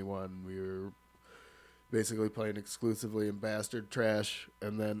 and 21, we were basically playing exclusively in Bastard Trash,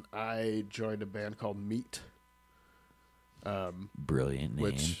 and then I joined a band called Meat. Brilliant name.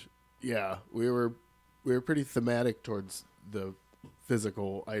 Which we were pretty thematic towards the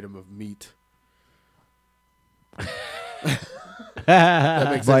physical item of meat.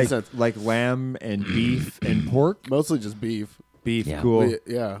 That makes any sense. Like lamb and beef and pork. Mostly just beef. Beef, Yeah. cool. Like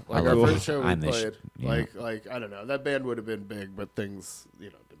I our love first show we I'm the played, yeah. like I don't know, that band would have been big, but things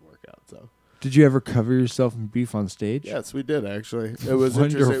didn't work out. So Did you ever cover yourself in beef on stage? yes, we did actually. It was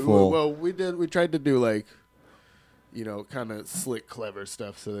interesting. Wonderful. Well, we did. We tried to do like, kind of slick, clever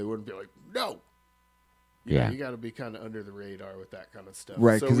stuff, so they wouldn't be like, no. You got to be kind of under the radar with that kind of stuff,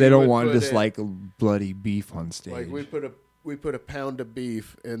 Right, So because we they don't would want put just in- like bloody beef on stage. like we put a pound of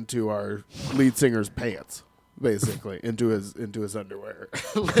beef into our lead singer's pants, basically into his underwear,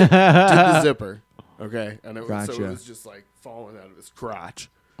 to the zipper. Okay, and so Gotcha. it was just like falling out of his crotch.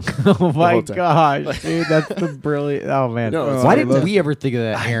 Oh my whole time. gosh, dude, that's the brilliant. Oh man, No, it's why I didn't love- we ever think of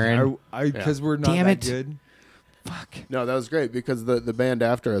that, Aaron? Because we're not Damn that it. good. Fuck. No, that was great because the band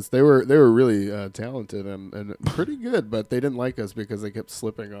after us, they were really talented and pretty good, but they didn't like us because they kept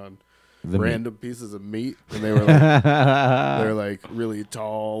slipping on random pieces of meat, and they were like they're like really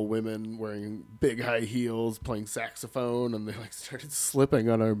tall women wearing big high heels playing saxophone, and they like started slipping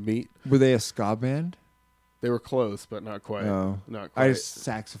on our meat. Were they a ska band? They were close, but not quite. No. Not quite. I just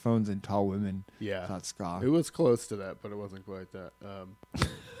saxophones and tall women. Yeah. Not ska. It was close to that, but it wasn't quite that.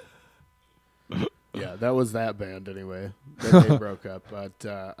 Yeah, that was that band anyway. Then they broke up. But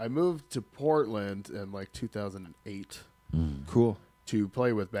I moved to Portland in like 2008 Cool. to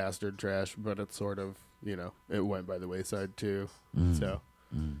play with Bastard Trash, but it's sort of, it went by the wayside too. So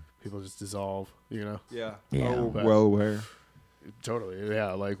people just dissolve, Yeah. Yeah. Oh, But- well aware. Totally,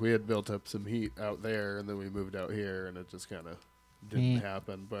 yeah. Like we had built up some heat out there, and then we moved out here, and it just kind of didn't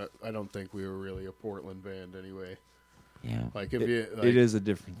happen. But I don't think we were really a Portland band anyway. Yeah. Like if you, like, It is a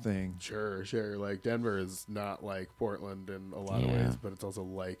different thing. Sure. Like Denver is not like Portland in a lot of Yeah. ways, but it's also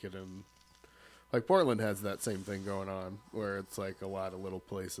like it in. Like Portland has that same thing going on, where it's like a lot of little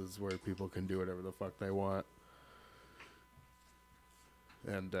places where people can do whatever the fuck they want,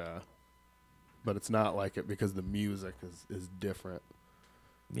 and but it's not like it because the music is different.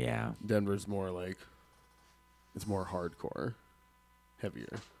 Yeah. Denver's more like it's more hardcore,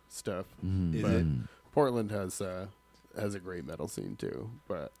 heavier stuff. Is But it? Portland has a great metal scene too,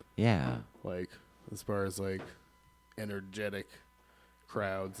 but Yeah. like as far as like energetic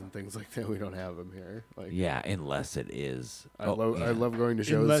crowds and things like that, we don't have them here. Like Yeah, unless it is. I love going to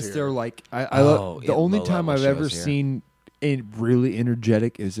shows Unless here. they're like, I Oh, the yeah, only low time level I've ever shows here. seen it really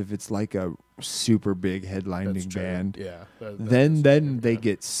energetic is if it's like a super big That's headlining true. band. Yeah. Then they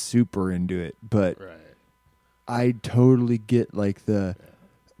get super into it. But right. I totally get like the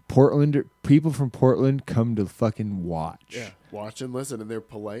Portland people from Portland come to fucking watch. Yeah, watch and listen, and they're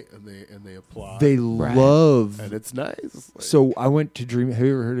polite and they applaud. They Right. love. and it's nice. Like, So I went to Dream. Have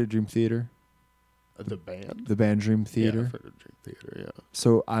you ever heard of Dream Theater? the band, The band Dream Yeah, Theater. I've heard of Dream Theater. Yeah.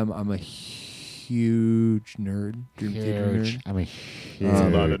 So I'm a huge nerd. Dream Theater nerd. I mean, It's a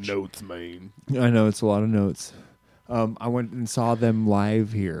lot of notes, man. I know it's a lot of notes. I went and saw them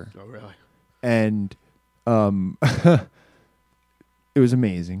live here, Oh, really? and it was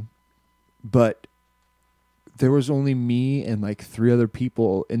amazing. But there was only me and like 3 other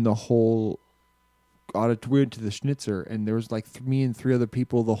people in the whole auditorium. We went to the Schnitzer, and there was like me and 3 other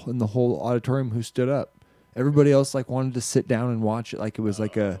people in the whole auditorium who stood up. Everybody else like wanted to sit down and watch it, like it was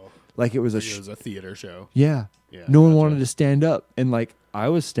like it was It a was a theater show. yeah. Yeah. No one gotcha. wanted to stand up, and like I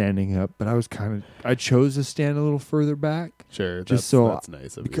was standing up, but I chose to stand a little further back. Sure. Just so that's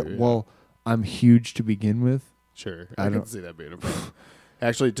nice of Because, you. Yeah. well, I'm huge to begin with. Sure. I I can don't- see that being a problem.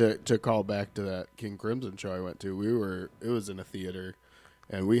 Actually, to call back to that King Crimson show I went to, it was in a theater,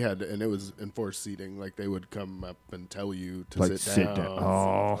 and it was enforced seating. Like they would come up and tell you to Like, sit sit down. down. sit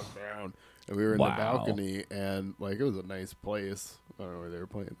Oh. the fuck down. And we were in Wow. the balcony, and like it was a nice place. I don't know where they were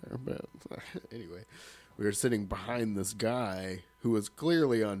playing there, but anyway, we were sitting behind this guy who was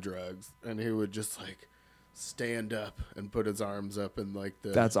clearly on drugs, and he would just like stand up and put his arms up in like the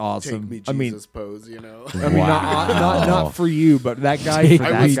That's awesome. take me I mean- Jesus pose, you know. I mean, not for you, but that guy. For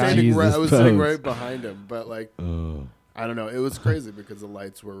I that was guy. standing right, I was sitting pose. right behind him, but like I don't know, it was crazy because the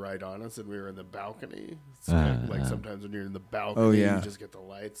lights were right on us and we were in the balcony. It's kind of like sometimes when you're in the balcony, Oh, yeah. you just get the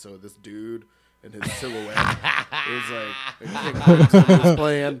lights. So this dude and his silhouette, it was like King Crimson was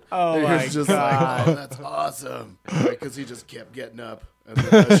playing. Oh, it my was just God. like, oh, that's awesome, because he just kept getting up, and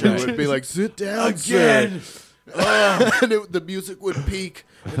then the show would be like, sit down again. And the music would peak,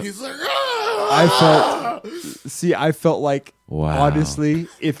 and he's like, ah! I felt like Wow. honestly,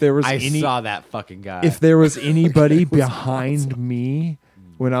 if there was I any, saw that fucking guy. if there was anybody behind me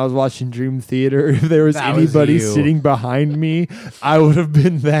when I was watching Dream Theater, if there was That was anybody you. sitting behind me, I would have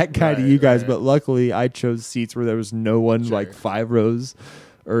been that guy to Right, you guys. right. But luckily, I chose seats where there was no one, like 5 rows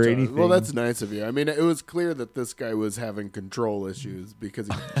or anything. Well, that's nice of you. I mean, it was clear that this guy was having control issues because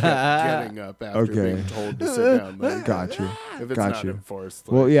he kept getting up after being told to sit down. Like, Got you. if it's Got not you. enforced.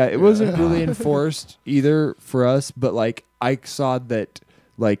 Well, yeah, it wasn't really enforced either for us, but like I saw that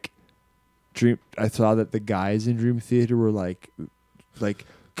like I saw that the guys in Dream Theater were like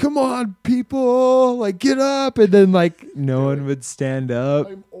come on people, like get up, and then like no one would stand up.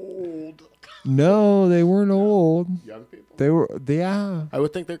 I'm old. No, they weren't old. Young people. They were yeah. I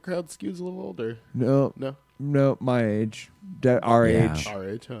would think their crowd skews a little older. No, my age, our age, Our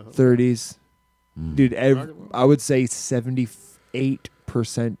age, huh? 30s. Dude, I would say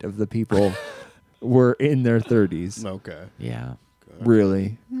 78% of the people were in their 30s. Okay. Yeah.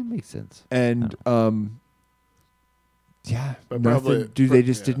 Really. That makes sense. And yeah, But nothing. probably- Dude, they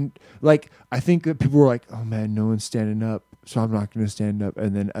just didn't like. I think that people were like, "Oh man, no one's standing up, so I'm not going to stand up."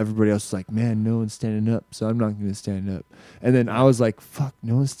 And then everybody else was like, "Man, no one's standing up, so I'm not going to stand up." And then I was like, "Fuck,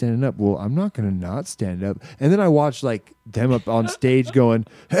 no one's standing up. Well, I'm not going to not stand up." And then I watched like them up on stage going,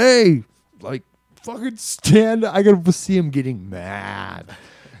 "Hey, like fucking stand!" I got to see them getting mad,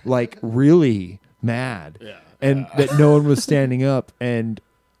 like really mad, and that no one was standing up. And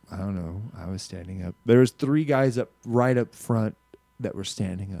I don't know, I was standing up. There was 3 guys right up front that were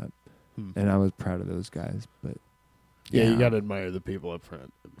standing up, and I was proud of those guys. But Yeah, you got to admire the people up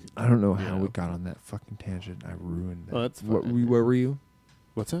front. I don't know how we got on that fucking tangent. I ruined that. Oh, that's fine. Where were you?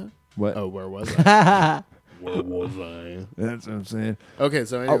 What's that? What? Oh, where was I? Where was I? That's what I'm saying. Okay,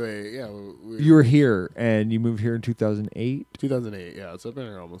 so anyway, You were here, and you moved here in 2008. 2008. Yeah, so I've been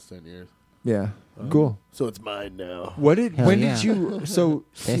here almost 10 years. Yeah, cool. So it's mine now. When did you? So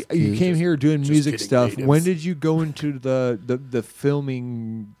you came here doing Just music kidding, stuff. natives. When did you go into the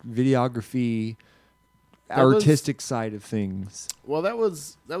filming, videography, artistic side of things? Well, that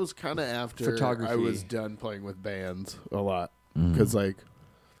was kind of after Photography. I was done playing with bands a lot because like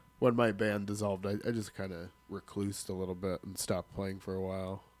when my band dissolved, I just kind of reclused a little bit and stopped playing for a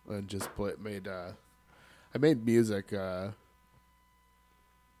while and just I made music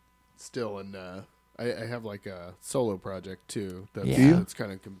still, and I have like a solo project too. It's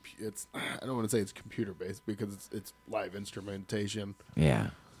kind of it's I don't want to say it's computer based because it's live instrumentation. Yeah.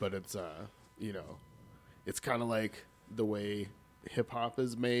 But it's it's kind of like the way hip hop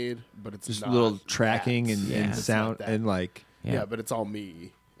is made, but it's Just not little tracking that. and It's sound not that. and like. Yeah, but it's all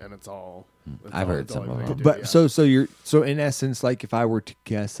me, and it's all. I've heard some of them. But so you're in essence, like if I were to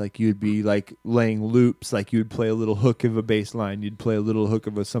guess, like you'd be like laying loops, like you'd play a little hook of a bass line, you'd play a little hook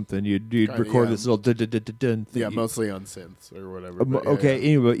of something, you'd record this little dun. Yeah, mostly on synths or whatever. But Okay,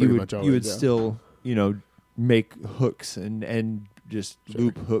 anyway, you would always, still make hooks and just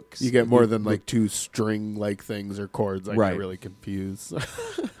loop hooks. You get more than like 2 string like things or chords. I get really confused.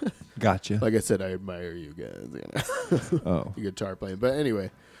 Gotcha. Like I said, I admire you guys. Oh, you guitar playing, but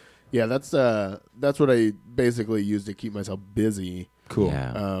anyway, yeah, that's what I basically use to keep myself busy. cool.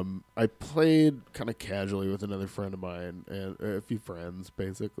 Yeah. I played kind of casually with another friend of mine and a few friends,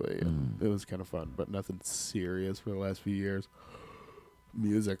 basically. And it was kind of fun, but nothing serious for the last few years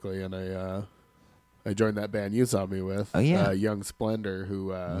musically. And I joined that band you saw me with, Young Splendor,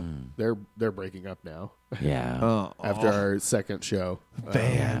 who they're breaking up now. Yeah. After our second show.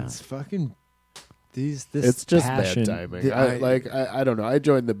 Bands, fucking this. It's just passion. bad timing. I don't know. I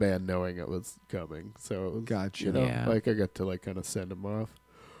joined the band knowing it was coming, so it was, Gotcha. like I got to like kind of send them off,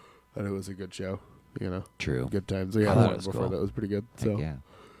 and it was a good show. True. Good times. We had that one was before cool. that was pretty good. Heck So yeah.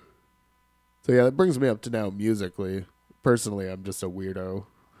 So yeah, that brings me up to now musically. Personally, I'm just a weirdo.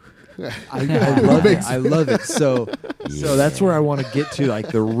 I love it. I love it. So that's where I want to get to, like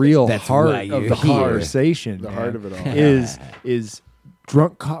the real That's heart why of you're the here. conversation. The man, heart of it all. is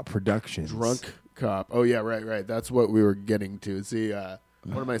Drunk Cop Productions. Drunk Cop. Oh yeah, right. That's what we were getting to. See,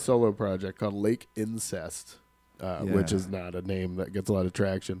 one of my solo project called Lake Incest, which is not a name that gets a lot of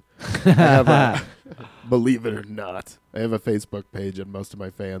traction. I have believe it or not, I have a Facebook page, and most of my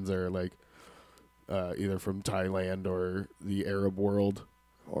fans are like either from Thailand or the Arab world.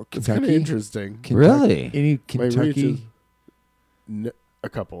 Or It's kind of Kentucky. interesting. Really? Any My reach Kentucky? is a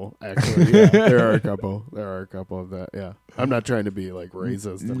couple, actually. Yeah, there are a couple. There are a couple of that. Yeah, I'm not trying to be like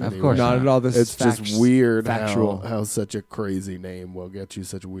racist. in Of any course way. Not at all. This It's is facts, just weird factual. how such a crazy name will get you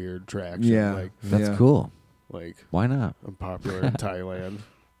such weird traction. Yeah, That's cool. Like Why not? I'm popular in Thailand.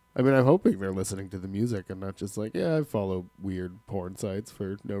 I mean, I'm hoping they're listening to the music and not just like, I follow weird porn sites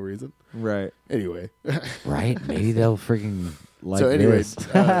for no reason. Right. Anyway, Right? Maybe they'll freaking like so anyway, this.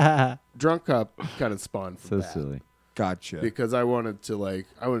 Drunk Cop kind of spawned from So that. silly. Gotcha. Because I wanted to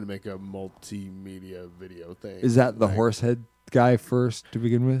make a multimedia video thing. Is that the Like, Horsehead guy first to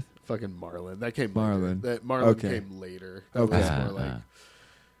begin with? Fucking Marlin? That came Marlin. Later. That Marlin Okay. came later. That Okay. was more like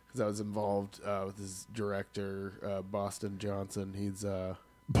because I was involved with his director, Boston Johnson. He's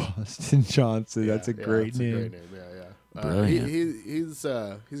Boston Johnson. That's a great name. A great name. Yeah. Brilliant.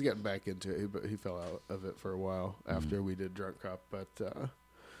 He's getting back into it, but he fell out of it for a while after we did Drunk Cop. But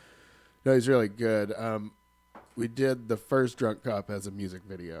no, he's really good. We did the first Drunk Cop as a music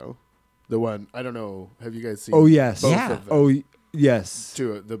video. The one, I don't know, have you guys seen? Oh yes. Both Yeah. of them? Oh yes.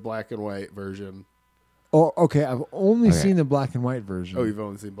 The black and white version. Oh okay. I've only seen the black and white version. Oh, you've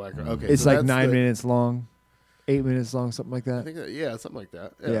only seen black and white. Okay, It's so like that's 9 minutes long, 8 minutes long, something like I that. think something like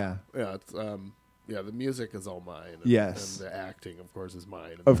that. Yeah. Yeah. It's the music is all mine. And, Yes. and the acting, of course, is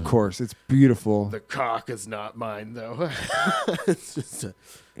mine. And Of course, it's beautiful. the cock is not mine, though. It's just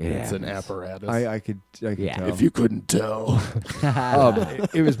it's an apparatus. I could tell. if you couldn't tell.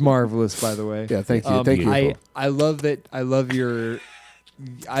 It was marvelous, by the way. Yeah, thank you. Thank you. I love that. I love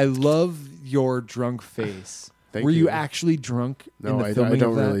your drunk face. Thank Were you you. actually drunk in No, the I filming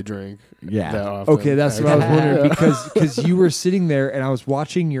don't of that? really drink. Yeah. That often. Okay, that's what I was wondering because you were sitting there and I was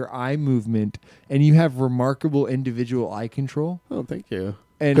watching your eye movement and you have remarkable individual eye control. Oh, thank you.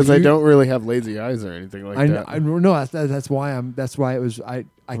 And Because I you- don't really have lazy eyes or anything like that. I know that's why it was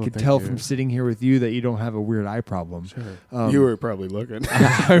I could thank tell you. from sitting here with you that you don't have a weird eye problem. Sure. You were probably looking.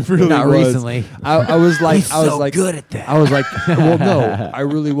 I really Not was. recently. I was like, He's I was so like, good at that. I was like, well, no, I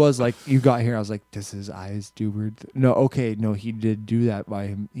really was like, you got here. I was like, does his eyes do weird? No, okay, no, he did do that by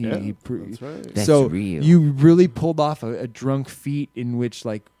him. That's right. That's so real. you really pulled off a drunk feat in which,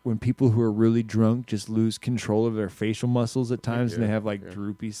 like, when people who are really drunk just lose control of their facial muscles at times, and they have like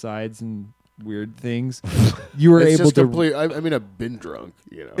droopy sides and weird things. You were It's able just to. complete. I mean, I've been drunk.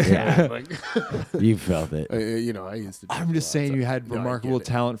 Yeah. Like, You felt it. I used to. drink I'm a just lot, saying so- you had No, I remarkable get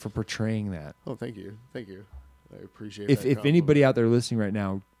it. talent for portraying that. Oh, thank you. I appreciate. If that anybody compliment. out there listening right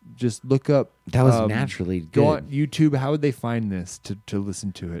now, just look up. That was naturally good. Go on YouTube. How would they find this to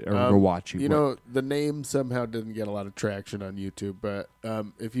listen to it or go watch you? You know, the name somehow didn't get a lot of traction on YouTube, but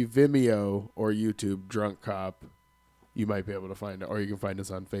if you Vimeo or YouTube Drunk Cop, you might be able to find it, or you can find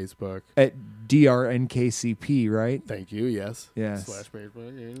us on Facebook. At DRNKCP, right? Thank you. Yes. Yes.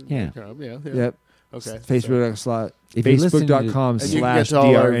 /Facebook. Yeah. Yeah. Yep. Okay. If you listen to- Facebook.com And you can get to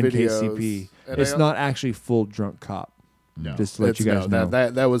all our /DRNKCP. videos. And It's I- not actually full drunk cop. No. Just to let you guys know.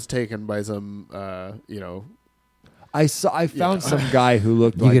 That was taken by some, I found some guy who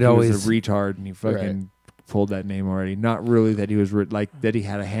looked You like could he was always- a retard, and he fucking pulled that name already. Not really that he was that he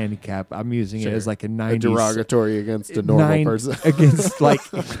had a handicap. I'm using it Sure. as like a a 90s derogatory against a normal person. against like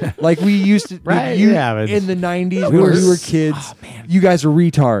we used to Right, you, yeah, but- in the 90s We when were we were s- kids. oh, man. You guys are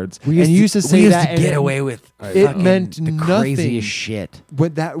retards. And you used to say that, and get it- away with it fucking meant the nothing. craziest shit.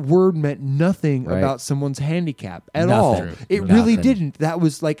 But that word meant nothing Right. about someone's handicap at Nothing. all. It really Nothing. didn't. That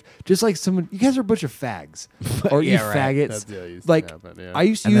was like just like someone. You guys are a bunch of fags, or you Yeah, right. faggots. Used Like to happen, yeah. I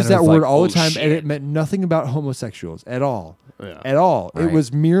used to And use then it that was word like, all oh, the time, and shit. it meant nothing about homosexuals at all. Yeah. At all. It Right.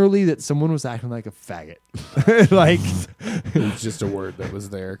 was merely that someone was acting like a faggot. Like It was just a word that was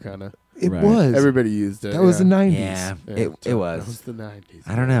there, kind of. it Right. was. Everybody used it. that was the 90s. Yeah, Yeah, it that was. was the 90s.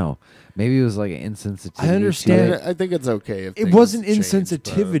 I don't know. Maybe it was like an insensitivity. I understand. to it. I think it's okay if It things wasn't change, but it's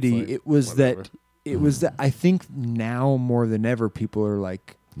insensitivity. like, It was whatever. that I think now more than ever people are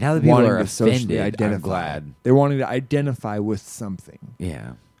like Now that people wanting are to socially offended, I'm identify. glad. They're wanting to identify with something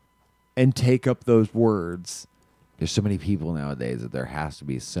Yeah. and take up those words. There's so many people nowadays that there has to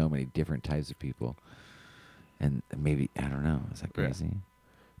be so many different types of people. And maybe, I don't know. Is that Yeah. crazy?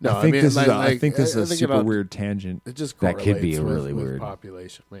 No, I think this like, is I think this is a think super about- weird tangent. It just That could be correlates a really with weird-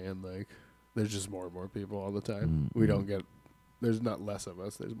 population, man. Like, there's just more and more people all the time. We don't get. There's not less of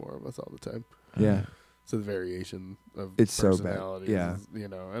us. There's more of us all the time. Yeah. So the variation of It's so bad. personalities, Yeah. is,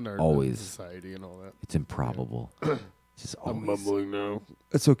 and our Always. society and all that. It's improbable. It's just I'm always. mumbling now.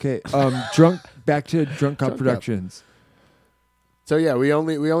 It's okay. Back to Drunk Cop Drunk Cop. Productions. So yeah, we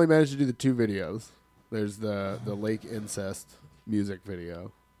only managed to do the 2 videos. There's the Lake Incest music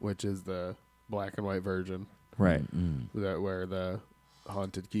video, which is the black and white version, Right. where the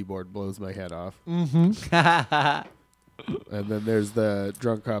haunted keyboard blows my head off. Mm-hmm. And then there's the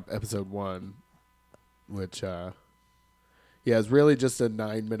Drunk Cop episode 1, which is really just a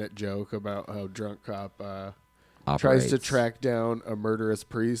 9-minute joke about how Drunk Cop tries to Operates. track down a murderous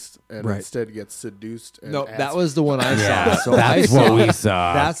priest and Right. instead gets seduced. And No, asked- that was the one I Yeah, saw. So that's what we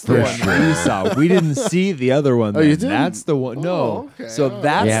saw. That's the for one sure. we saw. We didn't see the other one. Oh, then. you didn't? That's the one. No. Oh, okay. So Oh.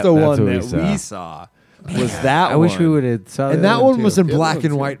 that's Yeah, the that's one what we that we saw. Was that I one. wish we would have saw And the that other one was too. in Yeah, that black one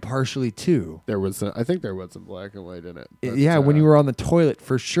and too. white partially too. There was, I think there was some black and white in it. but, Yeah, when you were on the toilet,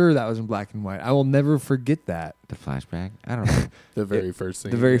 for sure that was in black and white. I will never forget that. The flashback? I don't know. the very first scene.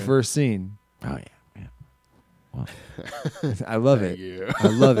 The very yeah. first scene. Oh, yeah. Well, I love Thank it. you. I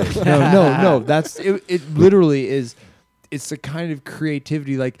love it. No. That's it. It literally is. It's the kind of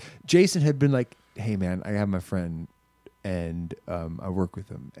creativity. Like Jason had been like, "Hey, man, I have my friend, and I work with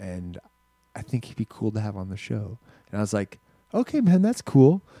him, and I think he'd be cool to have on the show." And I was like, "Okay, man, that's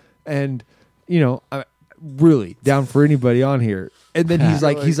cool." And I'm really down for anybody on here. And then he's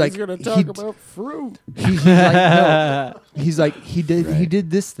like, he's gonna talk about fruit. He's like, no. He's like, he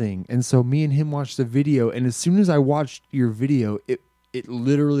did this thing, and so me and him watched the video, and as soon as I watched your video, it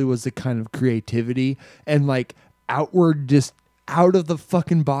literally was the kind of creativity and like outward, just out of the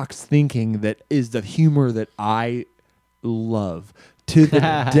fucking box thinking that is the humor that I love to the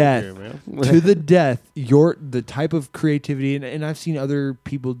death. To the death, the type of creativity, and I've seen other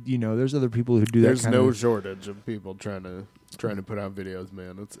people. There's other people who do that. There's no shortage of people trying to put out videos,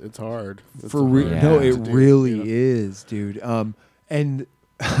 man. It's hard. For real. No, it really is, dude. And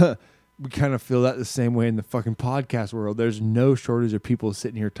we kind of feel that the same way in the fucking podcast world. There's no shortage of people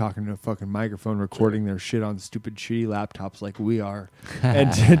sitting here talking to a fucking microphone, recording their shit on stupid shitty laptops like we are,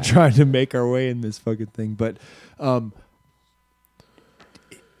 and trying to make our way in this fucking thing. But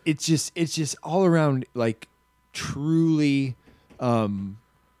it's just all around like truly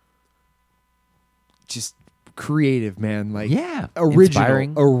just creative, man. Like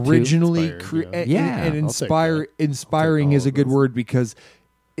originally inspiring is a good word because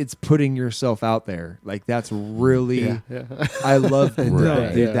it's putting yourself out there. Like that's really I love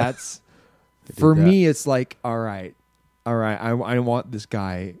that, dude. That's for me. It's like all right. I want this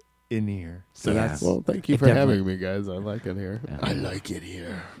guy in here. So that's thank you for having me, guys. I like it here. Yeah. I like it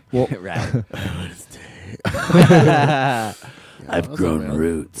here. Well, right. I want to stay. I've grown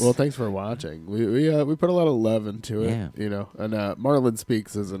roots. Well, thanks for watching. We put a lot of love into it, And Marlon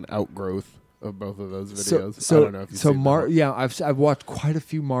Speaks is an outgrowth of both of those videos. I don't know if you've seen them. I've watched quite a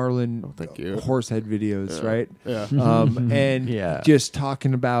few Marlon thank you. Horsehead videos, right? Yeah. And just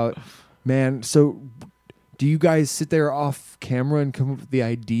talking about, man. So, do you guys sit there off camera and come up with the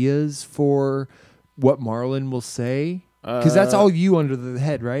ideas for what Marlon will say? Because that's all you under the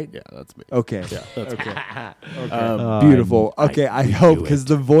head, right? Yeah, that's me. Okay. Yeah, that's okay. Beautiful. Okay, I hope because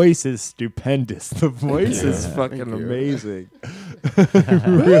the voice is stupendous. The voice is fucking amazing. It's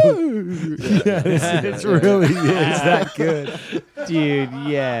really is that good, dude.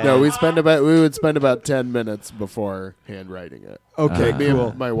 Yeah. No, we would spend about 10 minutes before handwriting it. Okay, me cool.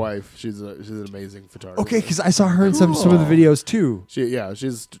 and my wife, she's an amazing photographer. Okay, because I saw her in some of the videos too.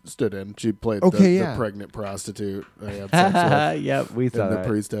 She's stood in. She played the pregnant prostitute. I had sex with yep, we saw in the that.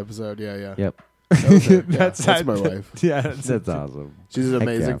 priest episode. Yeah. Yep. That's my wife. Yeah, that's awesome. She's an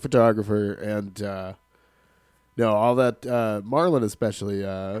amazing photographer, and all that Marlon especially.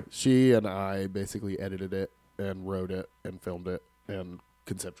 She and I basically edited it and wrote it and filmed it and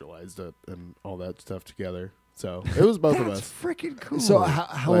conceptualized it and all that stuff together. So it was both of us. That's freaking cool. So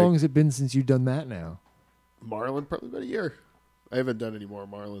how long has it been since you've done that now? Marlon, probably about a year. I haven't done any more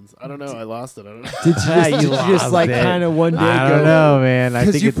Marlons. I don't know. I lost it. I don't know. Did you just like kind of one day I don't know, man.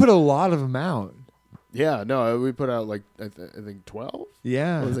 Because you put a lot of them out. Yeah, no, we put out like I think 12.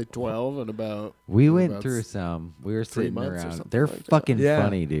 Yeah, I was like 12 and about. We went through some. We were sitting around. They're fucking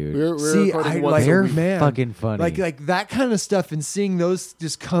funny, dude. They're fucking funny. Like that kind of stuff, and seeing those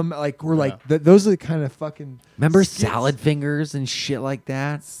just come like those are the kind of fucking. Remember Salad Fingers and shit like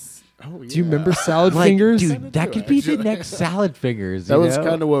that. Oh, yeah. Do you remember Salad Fingers? Dude, that could be the next Salad Fingers. That was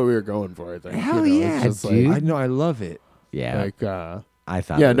kind of what we were going for, I think. Hell yeah, dude. I know, I love it. Yeah. Like, I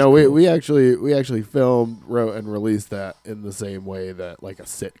thought. Yeah, no, cool. we actually filmed, wrote, and released that in the same way that like a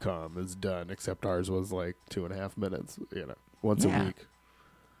sitcom is done, except ours was like 2.5 minutes. Once a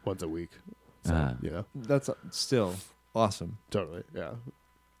week. So, that's still awesome. Totally, yeah.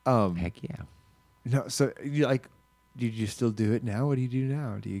 Heck yeah. No, so did you still do it now? What do you do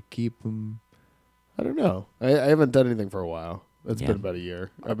now? Do you keep them? I don't know. I haven't done anything for a while. It's been about a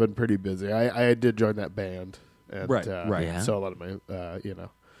year. I've been pretty busy. I did join that band. And, right. So a lot of my,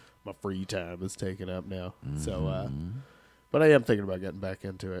 my free time is taken up now. Mm-hmm. So, but I am thinking about getting back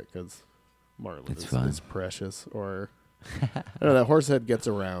into it because Marlon is precious. Or I don't know, that Horsehead gets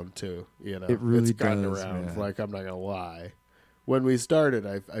around too. It really it's gotten does, around. man. Like I'm not gonna lie. When we started,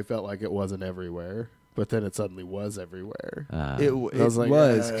 I felt like it wasn't everywhere, but then it suddenly was everywhere. It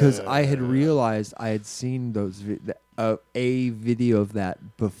was because I had realized I had seen those a video of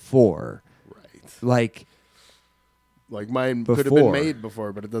that before. Right. Like mine could have been made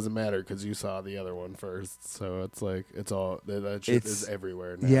before, but it doesn't matter because you saw the other one first. So it's like it's all that shit is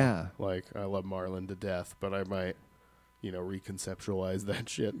everywhere now. Yeah. Like I love Marlon to death, but I might reconceptualize that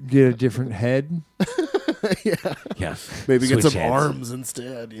shit. Get a different head. Yeah. Maybe get Switch some heads. arms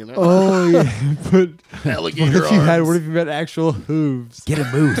instead, Oh yeah, but alligator what if you had actual hooves? Get a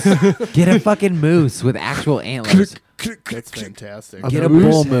moose. Get a fucking moose with actual antlers. That's fantastic. Get a moose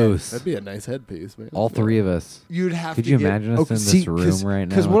bull head. moose. That'd be a nice headpiece, man. All three of us. You'd have. Could to you get, imagine us in this room right now?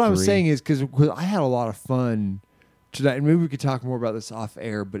 Because what I'm three? saying is, because I had a lot of fun tonight, and maybe we could talk more about this off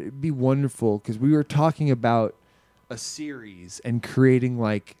air. But it'd be wonderful because we were talking about a series and creating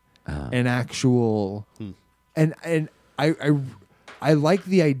like an actual, and I like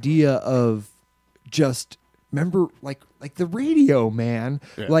the idea of just remember like the radio, man,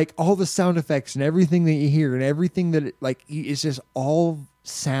 like all the sound effects and everything that you hear and everything that it's just all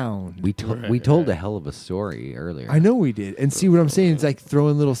sound. We told a hell of a story earlier. I know we did. And see what I'm saying? It's like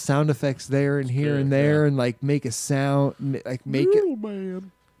throwing little sound effects there and here and there and like make a sound, like make it.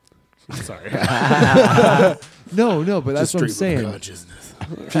 Man. Sorry. No, but that's what I'm saying. Consciousness.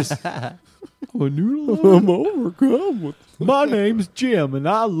 Just a noodle. I'm overcome with. My name's Jim, and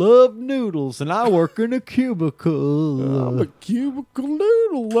I love noodles, and I work in a cubicle. I'm a cubicle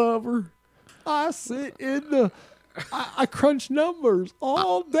noodle lover. I sit in the. I crunch numbers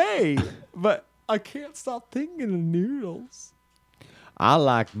all day, but I can't stop thinking of noodles. I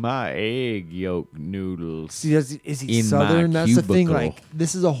like my egg yolk noodles. See, is he in Southern? my That's the thing. cubicle. Like,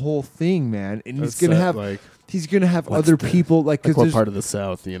 this is a whole thing, man. And That's he's gonna that, have like, he's gonna have what's other the- people like because Like what part of the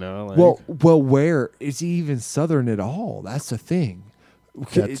South, Like, well, where is he even Southern at all? That's the thing.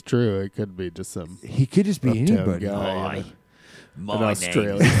 that's true. It could be just some He could just be uptown anybody. guy, Hi. an My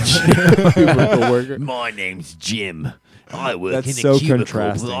Australian name's cubicle worker. My name's Jim. I work That's in so a cubicle,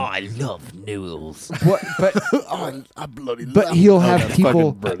 contrasting. but I love noodles. What? But I bloody But love he'll it. have That's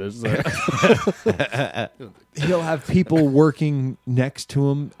people- fucking British. Sorry. he'll have people working next to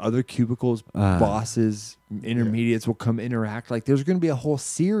him. Other cubicles, bosses, intermediates will come interact. Like there's going to be a whole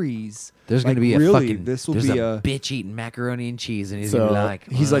series. There's like, going to be really, a fucking. This will there's be a a. bitch eating macaroni and cheese, and he's So, gonna be like,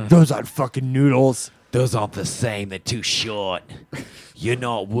 He's like, those aren't fucking noodles. Those aren't the same. They're too short. You're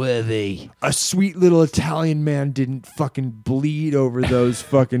not worthy. A sweet little Italian man didn't fucking bleed over those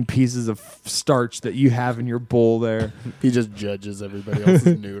fucking pieces of starch that you have in your bowl there. He just judges everybody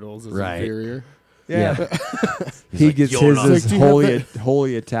else's noodles as Right. inferior. Yeah. He like, gets "You're his not- as Do you have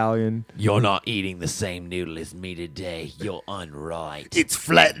holy Italian. You're not eating the same noodle as me today. You're unright. It's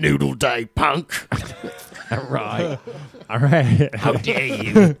flat noodle day, punk. right. All right. How dare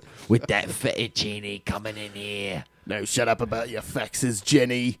you with that fettuccine coming in here? No, shut up about your faxes,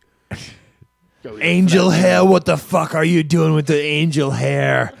 Jenny. Go eat Angel flat hair, what the fuck are you doing with the angel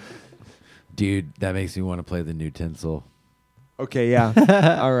hair? dude, that makes me want to play the new tinsel. Okay, yeah.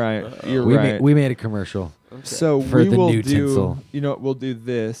 All right. You're We right. we made a commercial. So For we the will new do. tinsel. You know what? We'll do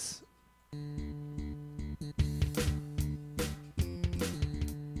this.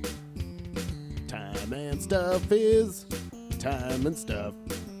 Time and stuff is time and stuff.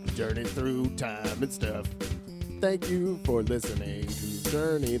 Journey through time and stuff. Thank you for listening to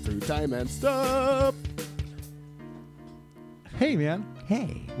Journey Through Time and Stuff. Hey, man.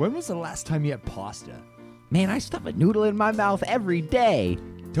 Hey, When was the last time you had pasta? man, I stuff a noodle in my mouth every day.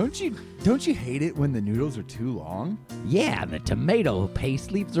 Don't you hate it when the noodles are too long? Yeah, the tomato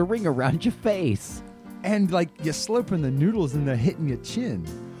paste leaves a ring around your face. And like you're slurping the noodles and they're hitting your chin.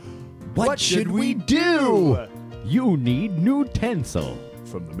 What should we do? You need new tinsel.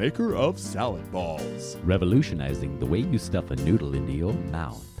 From the maker of salad balls. Revolutionizing the way you stuff a noodle into your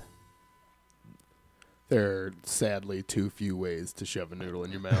mouth. There are sadly too few ways to shove a noodle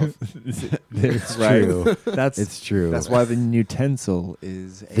in your mouth. That's true. That's It's true. That's why the utensil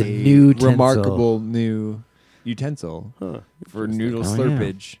is The a new tinsel. remarkable new utensil for noodle Oh, yeah.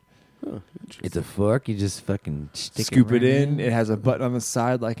 slurpage. It's a fork. You just fucking stick Scoop it right in. It has a button on the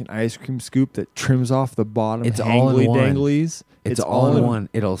side like an ice cream scoop that trims off the bottom. It's all in hangly one. danglies. It's all in one.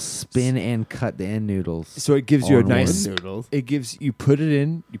 It'll spin and cut the end noodles. So it gives you All a in nice. one. Noodles. It gives you put it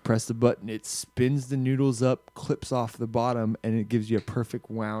in. You press the button. It spins the noodles up, clips off the bottom, and it gives you a perfect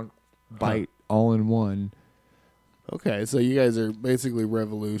wound bite all in one. Okay, so you guys are basically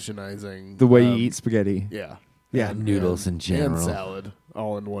revolutionizing The way you eat spaghetti. Yeah. Yeah. Noodles in general. And salad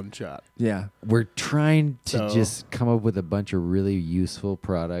all in one shot. Yeah. We're trying to So- just come up with a bunch of really useful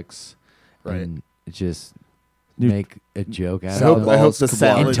products, Right. and just New- make a joke out Salad of them I hope balls, the kebab,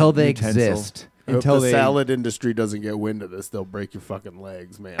 salad until they utensil. exist. I hope until the they salad industry doesn't get wind of this. They'll break your fucking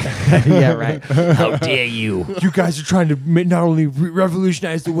legs, man. Yeah, right. How dare you? You guys are trying to not only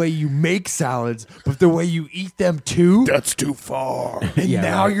revolutionize the way you make salads, but the way you eat them too. That's too far. And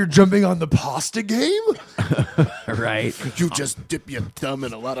now you're jumping on the pasta game? Right. You just dip your thumb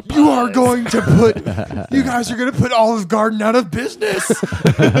in a lot of pies. You are going to put, you guys are going to put Olive Garden out of business.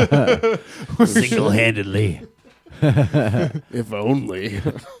 Single-handedly. If only.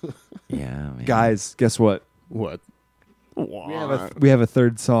 Yeah, man. Guys, guess what? What? We have a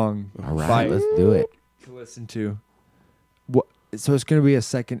third song. All right, fight let's do it. to listen to. What? So it's going to be a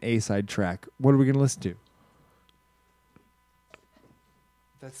second A-side track. What are we going to listen to?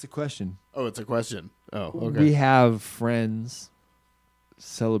 That's the question. Oh, it's a question. Oh, okay. We have Friends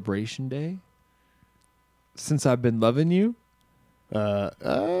Celebration Day. Since I've been loving you. I'd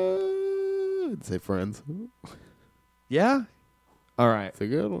say Friends. Yeah? All right. It's a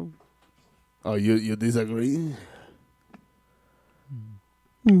good one. Oh, you disagree?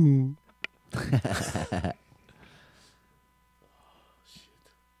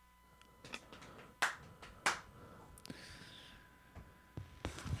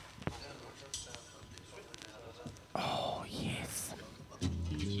 Oh, yes.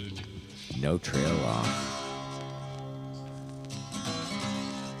 No trail off.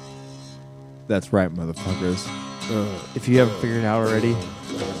 That's right, motherfuckers. If you haven't figured it out already,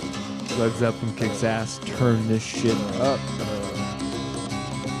 Led Zeppelin kicks ass. Turn this shit up.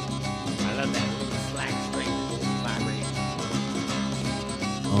 I love that little slack string vibrating.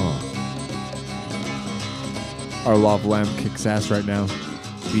 Oh. Our lava lamp kicks ass right now.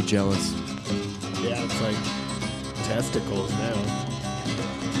 Be jealous. Yeah, it's like testicles now.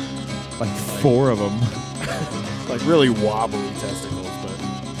 Like 4 of them. Like really wobbly testicles, but.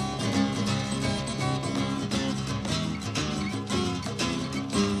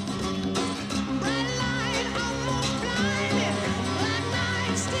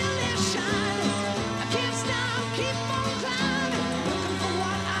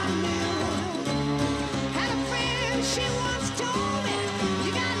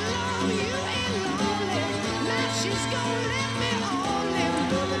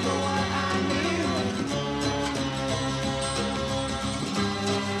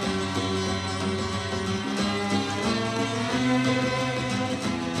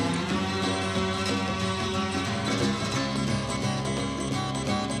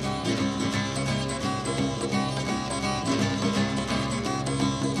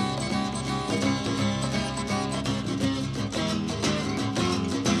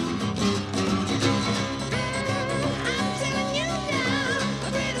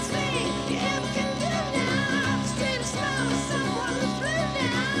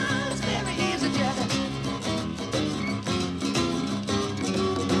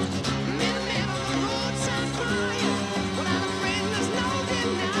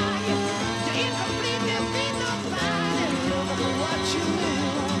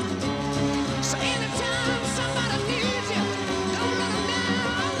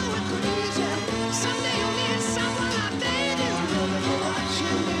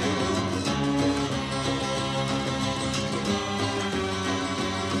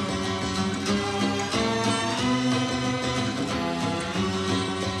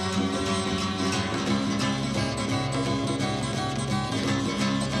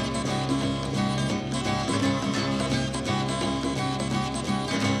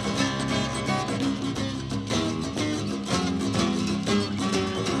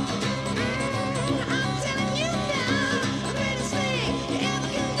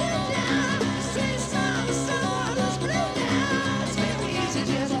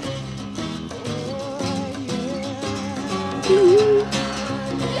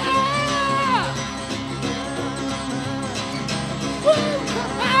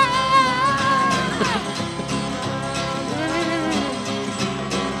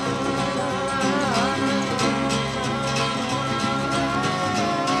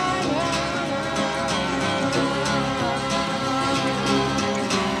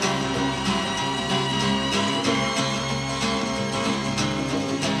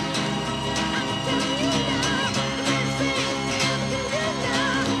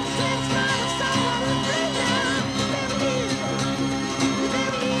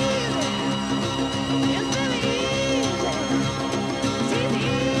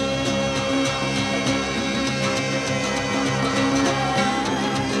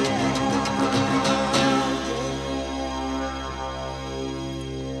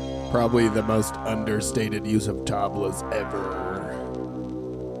 Probably the most understated use of tablas ever.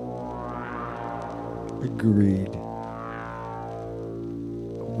 Agreed.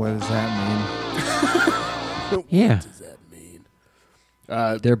 What does that mean? Yeah. What does that mean?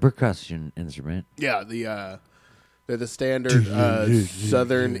 They're a percussion instrument. Yeah, they're the standard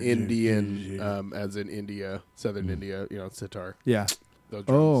Southern Indian, as in India, Southern India, sitar. Yeah. Those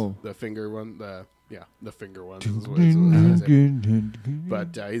drums, the finger one, the finger ones. Is what I say.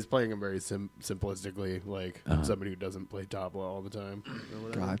 But he's playing them very simplistically, like somebody who doesn't play tabla all the time. Or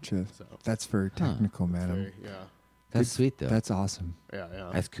whatever. Gotcha. So, That's very technical, man. very, That's sweet, though. That's awesome. yeah.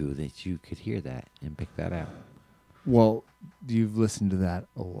 That's cool that you could hear that and pick that out. Well, you've listened to that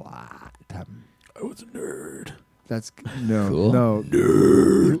a lot. I was a nerd. That's no, Cool. no.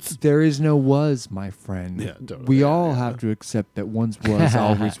 Nerds. There is no was, my friend. Yeah, totally. We all have to accept that once was,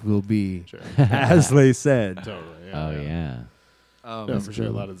 always will be, Sure. as they said. Totally. Oh, yeah. No, for sure. A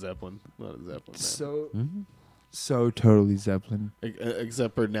lot of Zeppelin. Man. So totally Zeppelin.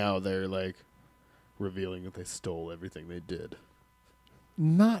 Except for now, they're like revealing that they stole everything they did.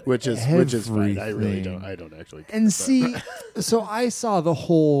 Not Which is fine. I really don't. I don't actually. Care And see, so I saw the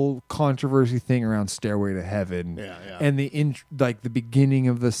whole controversy thing around "Stairway to Heaven," and the beginning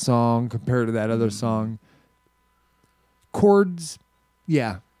of the song compared to that other song. Chords,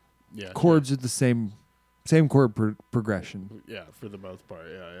 chords are the same chord progression. Yeah, for the most part.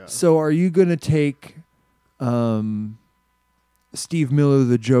 Yeah. So, are you gonna take Steve Miller,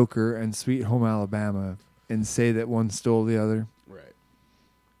 the Joker, and "Sweet Home Alabama" and say that one stole the other? Right.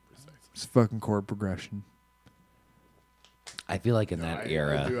 It's fucking chord progression. I feel like in that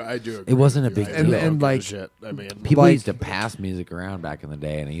era, I do agree it wasn't a with you. big I deal. don't And give a like, shit. I mean, people like- used to pass music around back in the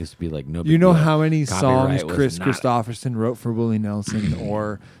day, and it used to be like no big You know deal. how many Copyright songs was Chris not- Christopherson wrote for Willie Nelson,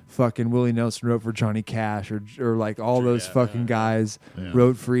 or fucking Willie Nelson wrote for Johnny Cash, or like all those fucking guys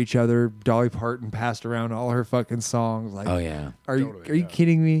wrote for each other. Dolly Parton passed around all her fucking songs. Like, Oh, yeah. are you Totally, are you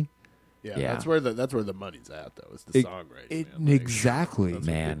kidding me? yeah, Yeah. that's where the money's at though. Is the It- songwriting. Man. Like, exactly. that's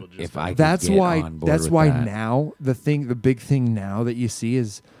what Man, people just if don't- I could That's get why. on board That's with why that. now the big thing now that you see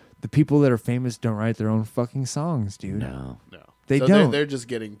is the people that are famous don't write their own fucking songs, dude. No. no, They so don't. They're just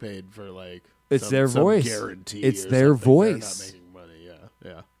getting paid for like It's their some voice. Guarantee It's or their something. voice. They're not making money.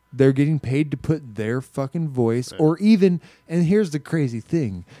 Yeah. They're getting paid to put their fucking voice, or even, and here's the crazy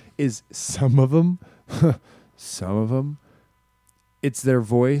thing, is some of them, it's their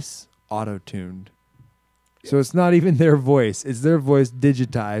voice auto-tuned. So it's not even their voice. It's their voice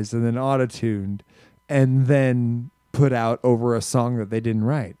digitized and then auto-tuned and then put out over a song that they didn't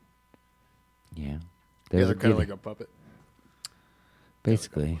write. Yeah. They're a kind of good- like a puppet.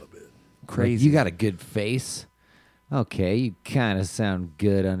 basically. Crazy. Like, you got a good face. Okay, you kind of sound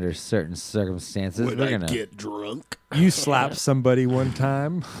good under certain circumstances. When We're I gonna get drunk, You slapped somebody one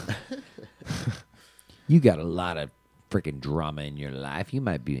time. You got a lot of freaking drama in your life. You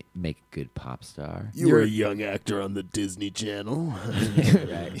might make a good pop star. you were a young actor on the Disney Channel.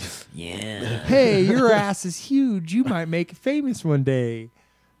 Right. Yeah. Hey, your ass is huge. You might make it famous one day.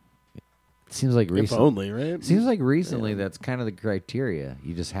 Seems like If recently. only, right? Seems like recently that's kind of the criteria.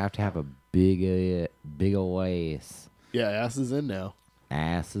 You just have to have a big ass. Yeah, ass is in now.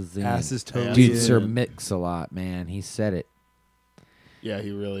 Ass is in. Ass is totally Dude, in. Sir Mix-a-Lot, man. He said it. Yeah,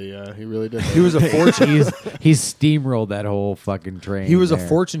 he really did. He was a fortune. He's steamrolled that whole fucking train. He was a there.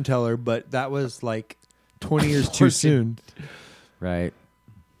 fortune teller, but that was like 20 years too soon. Right.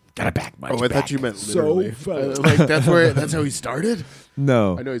 Gotta back my Oh, I thought you meant So literally. fun. Like that's how he started.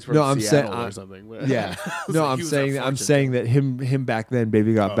 No, I know he's from no, I'm Seattle saying, or something. But yeah, I was no, like, I'm he was saying, a I'm fortune saying teller. that him back then,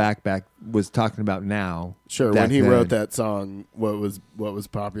 baby got Oh. back was talking about now. Sure, back when he then. wrote that song, what was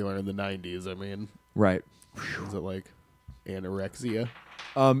popular in the '90s? I mean, right? was it like anorexia?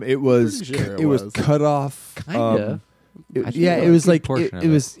 It was Pretty sure it was it was. cut off. Kinda. I think Yeah, a it was good like portion of it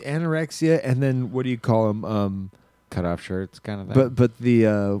was anorexia, and then what do you call them? Cut off shirts, kind of thing. But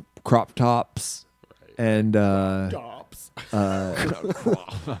the crop tops and Tops.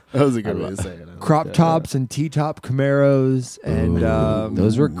 That was a good way to say it. crop tops and T-top Camaros and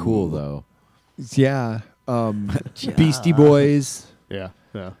those were cool though. yeah, Beastie Boys Yeah,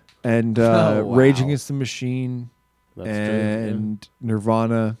 and Oh, wow. Rage Against the Machine that's and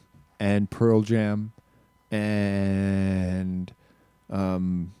Nirvana and Pearl Jam and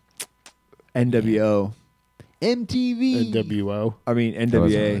NWO. MTV. true. NWO. I mean That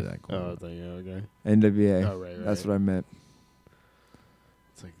wasn't really NWA. that cool. Oh, I thought, yeah, okay. NWA. Oh, right. That's what I meant.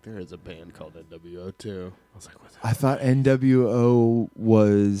 It's like there is a band called NWO too. I was like, what's that? I thought NWO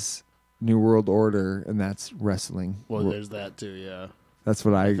was New World Order, and that's wrestling. Well, there's that too. Yeah. That's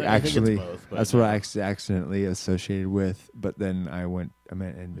what I I think it's actually. both, but That's what I yeah. accidentally associated with. But then I meant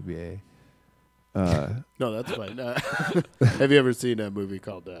NWA. No, that's fine. Have you ever seen a movie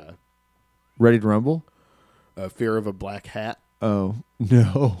called Ready to Rumble? Fear of a Black Hat? Oh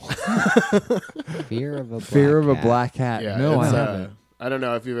No. Fear of a Black Fear of a Cat. Black Hat. Yeah, No, I it's, haven't. I don't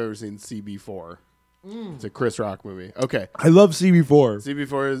know if you've ever seen CB4. It's a Chris Rock movie. Okay. I love CB4.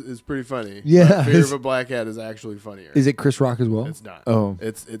 CB4 is pretty funny. Yeah, But Fear it's- of a Black Hat is actually funnier. Is it Chris Rock as well? It's not. Oh.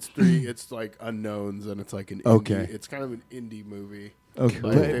 It's three. It's like unknowns, and it's like an Okay. indie. It's kind of an indie movie. Okay,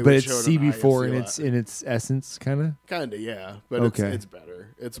 Like, they but would it's show it on CB4 in IFC its essence, kind of. Kind of, yeah, but Okay. it's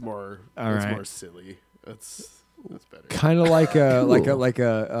better. It's more. All it's right. more silly. That's better. Kind of like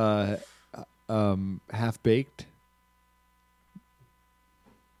a Half Baked.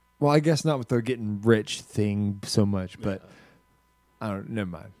 Well, I guess not with the getting rich thing so much, but I don't. Never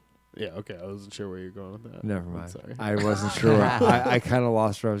mind. Yeah. Okay. I wasn't sure where you're going with that. Never I'm mind. Sorry. I wasn't sure. I kind of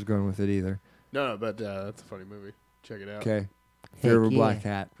lost where I was going with it either. No, but that's a funny movie. Check it out. Okay. Fear of a Heck Black yeah.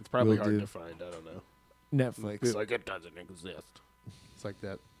 Hat. It's probably Will hard do. to find. I don't know. Netflix. Be like, it doesn't exist. It's like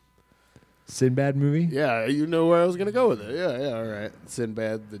that. Sinbad movie. Yeah, you know where I was gonna go with it. Yeah, all right.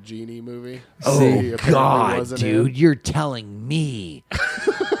 Sinbad the genie movie. Oh, See, apparently God, wasn't dude. in. You're telling me.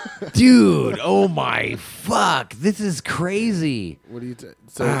 Dude, oh, my fuck. This is crazy. What do you?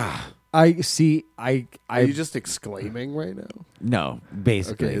 So I see. I are you just exclaiming right now? No,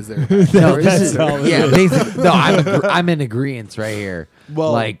 basically. Okay, is there? No, this is all it yeah. Basically, no, I'm in agreement right here.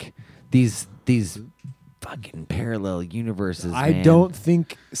 Well- like these fucking parallel universes. I man. don't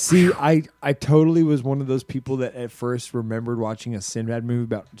think. See, I totally was one of those people that at first remembered watching a Sinbad movie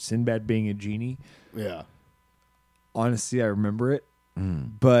about Sinbad being a genie. Yeah. Honestly, I remember it,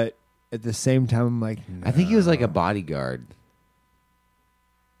 but at the same time, I'm like, I think he was like a bodyguard.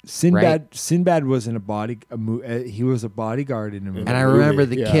 Sinbad wasn't a body. He was a bodyguard in a movie. And I remember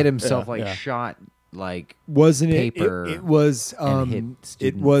the Yeah, kid himself yeah, like yeah. shot like Wasn't paper it? It was. and hit It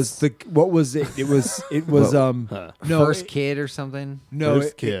students. was the. What was it? It was. It was. No. first it- kid or something. No. First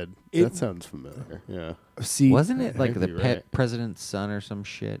it- kid. it- That sounds familiar. Yeah. See. Wasn't it like could the be pet right. president's son or some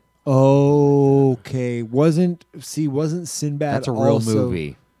shit? Okay. Wasn't Sinbad? That's a real also-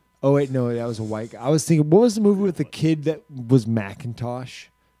 movie. Oh wait, no, that was a white guy. I was thinking, what was the movie with the kid that was Macintosh?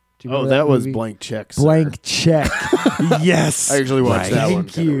 Do you Oh, remember that was movie? Blank Check. Sir. Blank Check. Yes, I actually watched Right. that one.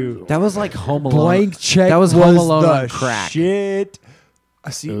 Thank you. That was like Home Alone. Blank Check. That was Home Alone the on crack. Shit. I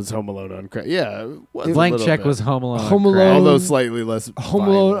It see. was Home Alone on crack. Yeah. It was a Blank little Check bit. was Home Alone. Home on crack. Alone. Although slightly less. Home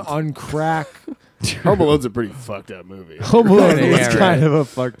Alone violent. on crack. Home Alone's a pretty fucked up movie. Home Alone Yeah, is right. kind of a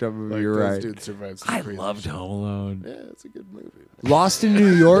fucked up movie. Like, You're those right. dudes survived some I crazy loved shit. Home Alone. Yeah, it's a good movie. Lost in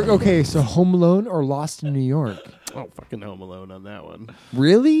New York. Okay, so Home Alone or Lost in New York? Oh, fucking Home Alone on that one.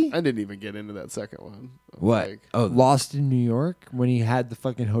 Really? I didn't even get into that second one. What? Like, Oh, Lost in New York when he had the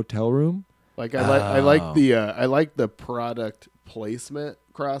fucking hotel room. like I like the product placement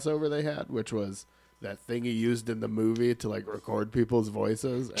crossover they had, which was that thing he used in the movie to like record people's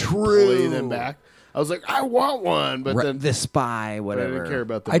voices and play them back. I was like, I want one, but then the spy, but I whatever. didn't care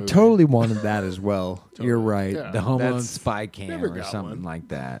about the I movie. totally wanted that as well. You're right. Yeah. the Home Alone That's- spy cam Never or got something one. like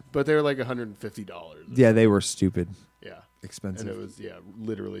that. But they were like $150. Yeah, they were stupid, Yeah. expensive. And it was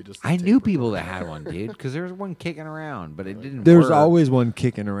literally just. a I knew tape people recorder. that had one, dude, because there was one kicking around, but it didn't. There's work. always one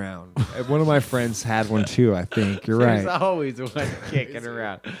kicking around. One of my friends had one too. I think you're There's right. always one kicking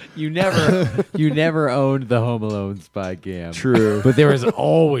around. You never owned the Home Alone spy cam. True. But there was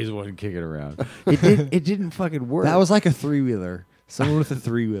always one kicking around. It didn't fucking work. That was like a 3-wheeler. Someone with a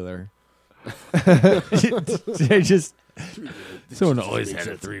 3-wheeler. They just someone always had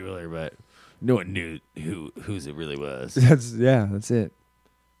a 3-wheeler, but no one knew whose it really was. that's it.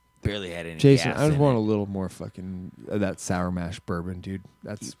 Barely had any. Jason, gas I just in want it. a little more fucking that sour mash bourbon, dude.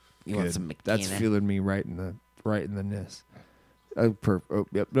 That's You want good. some That's McKenna? feeling me right in the nis. Oh,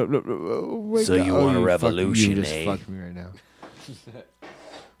 yep. No. Oh, my So God. you Oh, want a fuck- revolution, You just eh? fucked me right now.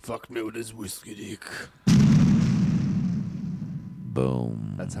 Fuck no, this whiskey dick.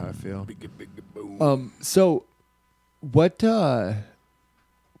 Boom. That's how I feel. Big, boom. So what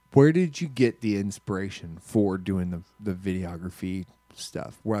where did you get the inspiration for doing the videography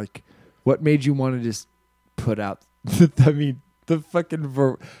stuff? Like what made you want to just put out the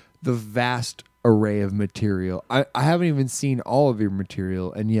vast array of material? I haven't even seen all of your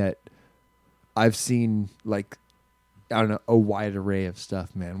material, and yet I've seen like I don't know, a wide array of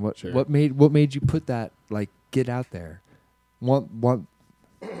stuff, man. What made you put that, like, get out there? Want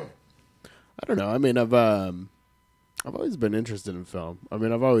I don't know. I mean, I've always been interested in film. I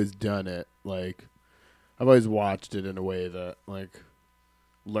mean, I've always done it. Like, I've always watched it in a way that, like,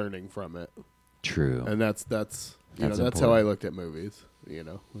 learning from it. True. And that's how I important. looked at movies.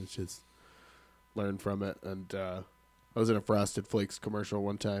 Which is learn from it. And I was in a Frosted Flakes commercial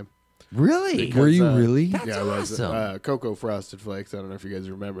one time. Really? Because, Were you really? That's yeah, I was. awesome. Cocoa Frosted Flakes. I don't know if you guys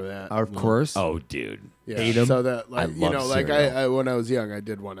remember that. Of course. Oh, dude. Yeah. Ate 'em. So that, I like, love like cereal. I when I was young, I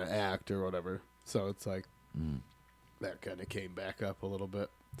did want to act or whatever. So it's like that kind of came back up a little bit.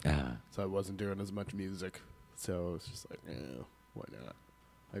 So I wasn't doing as much music. So it was just like, why not?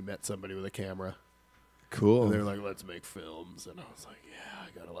 I met somebody with a camera. Cool. And they were like, let's make films. And I was like, yeah,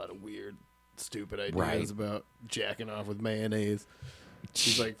 I got a lot of weird, stupid ideas about jacking off with mayonnaise.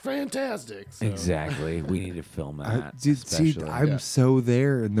 She's like, fantastic. So. Exactly. We need to film that. Dude, see, especially. I'm so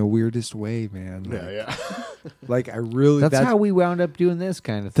there in the weirdest way, man. Like, Yeah. like I really. That's how we wound up doing this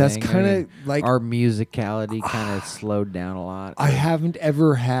kind of thing. That's kind of like our musicality kind of slowed down a lot. I haven't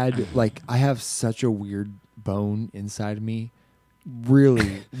ever had like I have such a weird bone inside of me.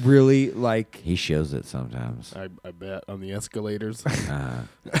 Really, really like. He shows it sometimes. I bet on the escalators.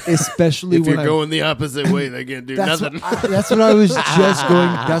 Especially if when you're going the opposite way, they can't do nothing. That's what I was just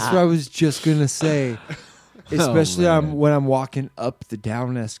going. That's what I was just gonna say. Especially when I'm walking up the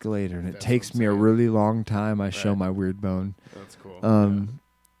down escalator and it takes me a really long time. I show my weird bone. That's cool.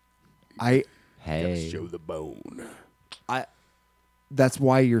 Hey. Show the bone. That's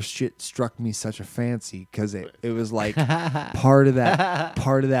why your shit struck me such a fancy because it was like part of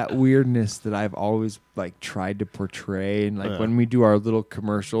that weirdness that I've always like tried to portray. And like when we do our little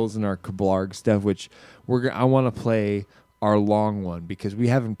commercials and our Kablarg stuff, which I want to play our long one because we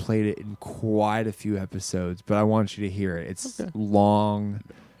haven't played it in quite a few episodes, but I want you to hear it. It's long.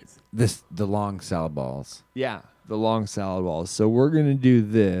 The long salad balls. Yeah, the long salad balls. So we're gonna do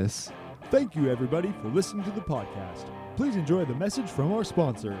this. Thank you, everybody, for listening to the podcast. Please enjoy the message from our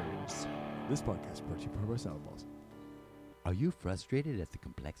sponsors. This podcast is brought to you by Salad Balls. Are you frustrated at the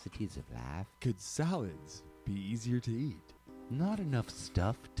complexities of life? Could salads be easier to eat? Not enough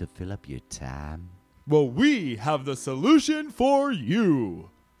stuff to fill up your time? Well, we have the solution for you.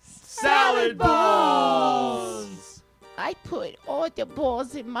 Salad balls! I put all the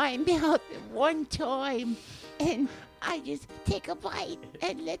balls in my mouth at one time, and I just take a bite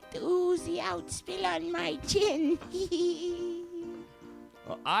and let the oozy out spill on my chin.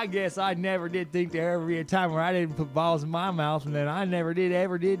 Well, I guess I never did think there ever be a time where I didn't put balls in my mouth, and then I never did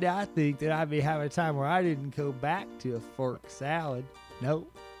I think that I'd be having a time where I didn't go back to a fork salad.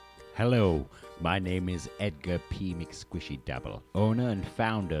 Nope. Hello, my name is Edgar P. McSquishy Double, owner and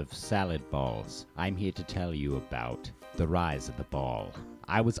founder of Salad Balls. I'm here to tell you about the rise of the ball.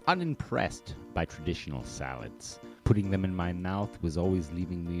 I was unimpressed by traditional salads. Putting them in my mouth was always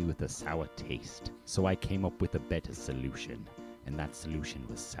leaving me with a sour taste. So I came up with a better solution, and that solution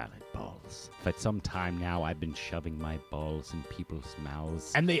was salad balls. For some time now, I've been shoving my balls in people's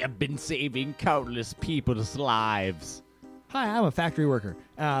mouths, and they have been saving countless people's lives. Hi, I'm a factory worker,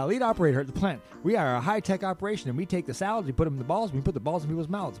 lead operator at the plant. We are a high-tech operation, and we take the salads, we put them in the balls, we put the balls in people's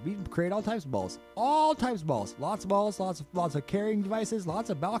mouths. We create all types of balls. All types of balls. Lots of balls, lots of carrying devices, lots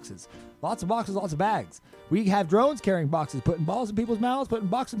of boxes. Lots of boxes, lots of bags. We have drones carrying boxes, putting balls in people's mouths, putting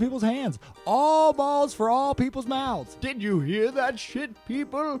boxes in people's hands. All balls for all people's mouths. Did you hear that shit,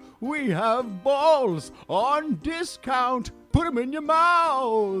 people? We have balls on discount. Put them in your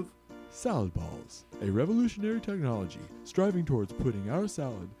mouth. Salad balls, a revolutionary technology striving towards putting our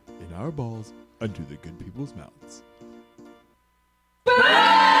salad in our balls unto the good people's mouths.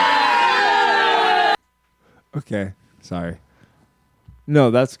 Okay, sorry.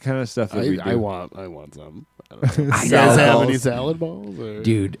 No, that's the kind of stuff that we do. I want some. I don't know. You guys have any salad balls? Or?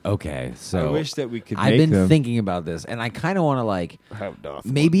 Dude, okay. So I wish that we could I've make been them. thinking about this, and I kind of want to like Have Duff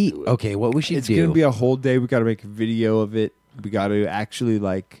maybe do it. okay. What we should It's do? gonna be a whole day. We got to make a video of it. We got to actually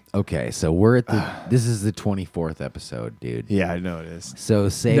like. Okay, so we're at the. This is the 24th episode, dude. Yeah, I know it is. So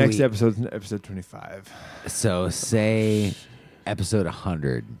say Next we, episode, episode 25. So say episode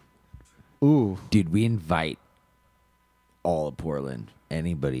 100. Ooh, Dude, we invite all of Portland.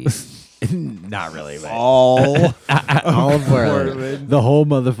 Anybody. Not really, but all all of Portland. Portland. The whole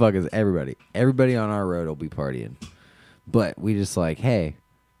motherfuckers. Everybody. Everybody on our road will be partying. But we just like, hey,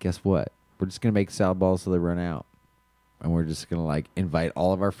 guess what? We're just going to make salad balls till they run out. And we're just going to like invite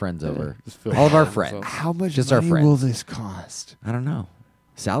all of our friends over. just fill All of our them friends. up. How much Just our money friends. will this cost? I don't know.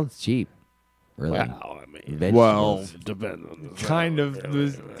 Salad's cheap. Really. Well, I mean, Vegetables. it depends on the Kind of.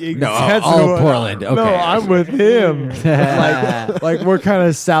 No, all of Portland. Okay. No, I'm with him. like what kind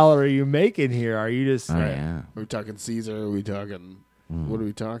of salary are you making here? Are you just? Oh, yeah. Are we talking Caesar? Are we talking? What are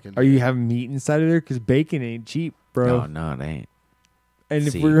we talking? Are you having meat inside of there? Because bacon ain't cheap, bro. No, it ain't. And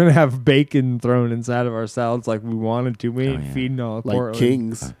if See. we're gonna have bacon thrown inside of our salads like we wanted to, we ain't yeah. feeding all of like Portland.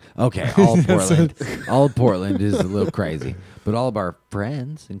 kings? Okay, all of Portland. All of Portland is a little crazy. But all of our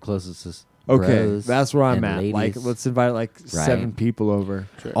friends and closest Okay, bros that's where I'm and at. ladies, Like, let's invite like 7 people over.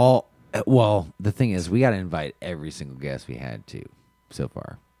 all Well, the thing is, we got to invite every single guest we had to so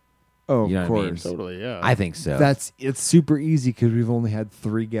far. Oh, You know of what I mean? course. Totally, yeah. I think so. It's super easy because we've only had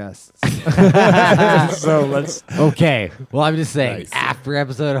 3 guests. So let's. Okay. Well, I'm just saying, Nice. after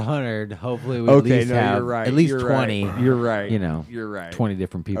episode 100, hopefully we Okay, at least no, have you're right. at least You're 20. Right. You're right. You know, You're right. 20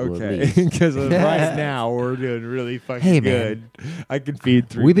 different people at Okay, least. because right now we're doing really fucking Hey, man. good. I can feed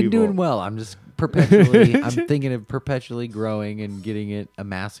 3 We've been people. doing well. I'm just perpetually, I'm thinking of perpetually growing and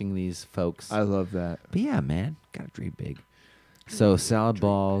amassing these folks. I love that. But yeah, man, gotta dream big. So salad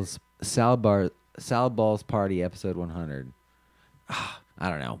balls party episode 100. I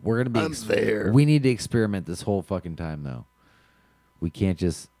don't know. We're gonna be. I'm there. We need to experiment this whole fucking time though. We can't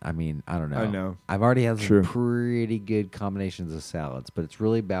just. I mean, I don't know. I know. I've already had some True. pretty good combinations of salads, but it's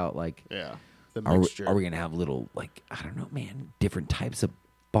really about like. Yeah. The Are we, mixture. are we gonna have little like I don't know, man, different types of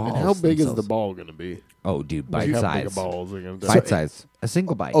balls? And how big is the themselves? ball going to be? Oh, dude, Like, bite how big size. a balls are going to Bite size. A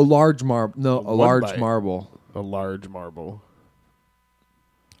single bite. A large marble. No, a One large bite. marble. A large marble.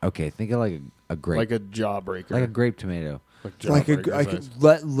 Okay, think of like a grape, Like a jawbreaker. like a grape tomato. Like jawbreaker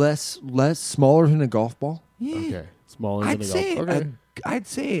size. less smaller than a golf ball. Yeah, Okay. Smaller I'd than a say golf. Okay. I'd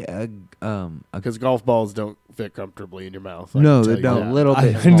say a Because golf balls don't fit comfortably in your mouth. No, can they tell you don't. that. A little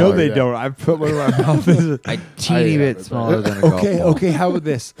bit I know smaller, they yeah. don't. I've put one in my mouth. a teeny I bit haven't, smaller than a golf Okay, ball. okay. How about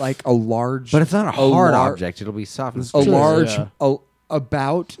this? Like a large, But it's not a hard object. It'll be soft and A squishy. large, yeah.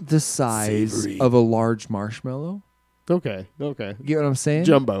 about the size Savory. of a large marshmallow. Okay. Okay. You get what I'm saying?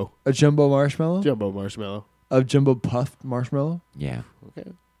 Jumbo. A jumbo marshmallow. Jumbo marshmallow. A jumbo puffed marshmallow. Yeah, Okay.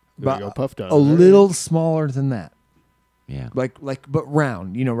 There But you go. Puffed on. A little smaller than that. yeah. But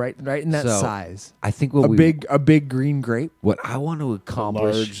round. You know, right in that So, size. I think what A big green grape. what I want to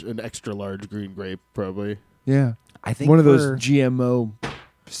accomplish. An extra large green grape, probably. Yeah. I think One of those for- GMO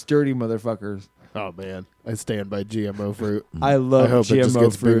sturdy motherfuckers. Oh man, I stand by GMO fruit. I love I hope GMO it just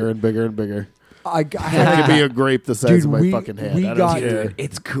gets fruit. bigger and bigger and bigger. I It could be a grape the size Dude, of my we- fucking head. we I don't got- care. Dude,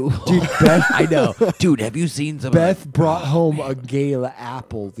 it's cool. Dude, Beth, I know. Dude, have you seen some Beth of brought home a Gala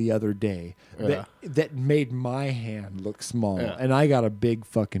apple the other day Yeah. that made my hand look small, Yeah. and I got a big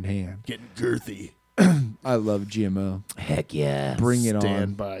fucking hand. Getting girthy. I love GMO. Heck yeah. Bring it Stand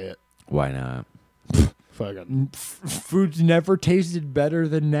on. by it. Why not? Fucking Food's never tasted better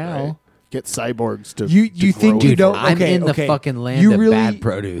than now. right. Get cyborgs to. You to think grow you it. don't? I'm okay, in the okay. fucking land You of really- bad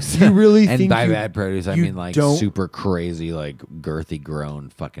produce. You really and think by you- bad produce, I you mean like don't- super crazy, like girthy grown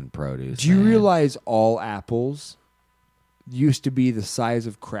fucking produce. Do you man. realize all apples used to be the size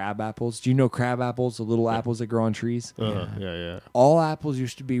of crab apples? Do you know crab apples, the little apples that grow on trees? Yeah. All apples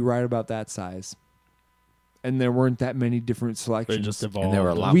used to be right about that size, and there weren't that many different They selections. just evolved. And they were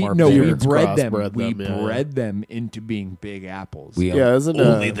a lot we more no, we bigger. bred them. Crossbred We them, yeah, bred them into being big apples. Yeah, isn't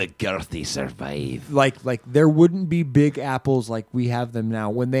only the girthy survive. like there wouldn't be big apples like we have them now.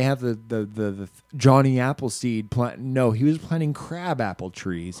 When they have the Johnny Appleseed plant, no, he was planting crab apple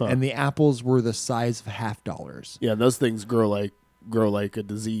trees, and the apples were the size of $50. Yeah, those things grow like a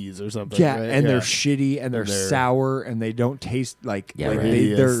disease or something. Yeah, right? and they're shitty and they're they're- sour and they don't taste like Yeah, like right. they,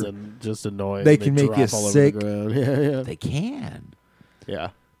 hideous they're and just annoying. they and can make you drop all over sick. the ground. Yeah. They can. Yeah.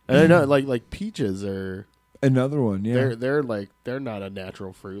 And I know like peaches are another one. Yeah, they're not a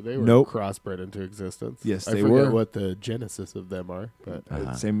natural fruit. They were Nope. crossbred into existence. Yes, I they forget were. what the genesis of them are,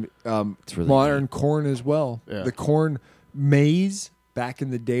 but Same It's really modern neat. corn as well. Yeah. The corn maize back in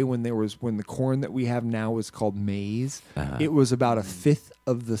the day when the corn that we have now was called maize. It was about a fifth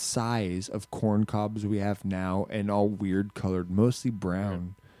of the size of corn cobs we have now, and all weird colored, mostly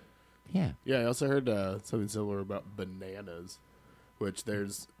brown. Yeah. yeah, I also heard something similar about bananas, which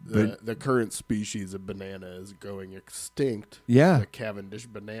there's the current species of banana is going extinct. Yeah. The Cavendish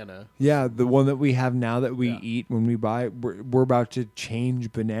banana. Yeah, the one that we have now that we Yeah. eat when we buy, we're about to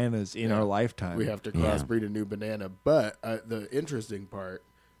change bananas in our lifetime. We have to crossbreed a new banana. But the interesting part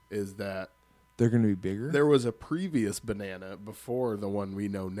is that They're going to be bigger. there was a previous banana before the one we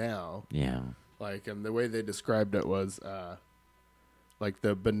know now. Yeah. Like, and the way they described it was like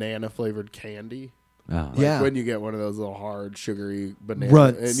the banana flavored candy. Oh. Like Yeah. when you get one of those little hard, sugary bananas,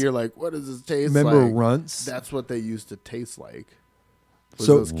 Runts. and you're like, "What does this taste Remember like?" Runts? That's what they used to taste like. was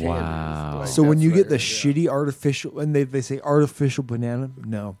So- those candies. Wow. Like, So when that's you get the their- shitty artificial, and they say artificial banana,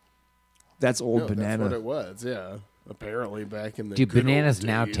 no, that's old No, banana. That's what it was. Yeah, apparently back in the Dude, good bananas old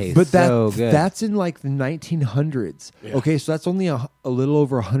now days. taste But so good. that's in like the 1900s. Yeah. Okay, so that's only a little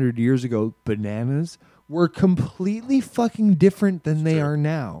over 100 years ago. Bananas were completely fucking different than they are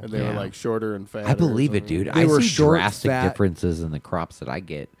now. and they were like shorter and fatter. I believe or it, dude. They I were see short, drastic fat- differences in the crops that I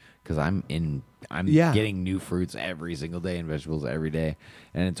get because I'm Yeah. getting new fruits every single day and vegetables every day,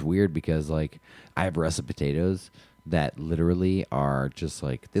 and it's weird because like I have russet potatoes that literally are just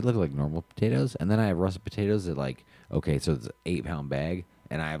like, they look like normal potatoes. And then I have russet potatoes that like, okay, so it's an 8-pound bag,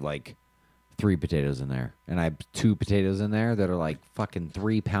 and I have like 3 potatoes in there, and I have 2 potatoes in there that are like fucking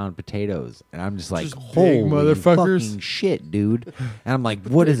 3-pound potatoes, and I'm just like, Just big holy motherfuckers. fucking shit, dude. And I'm like,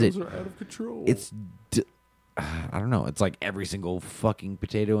 what is it? Potatoes are out of control. It's I don't know. It's like every single fucking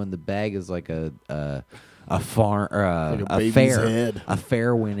potato in the bag is like a farm or Like a a baby's fair head. a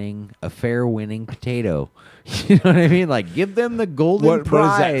fair winning potato. You know what I mean? Like, give them the golden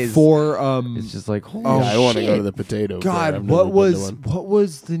prize. What is that for? It's just like, holy I want to go shit. to the potato. fair. God, I've what never been to was one. what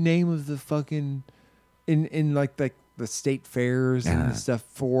was the name of the fucking in like the state fairs and the stuff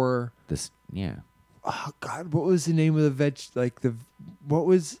for this? Yeah. Oh God, what was the name of the what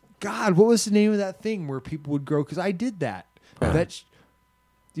was the name of that thing where people would grow? Because I did that.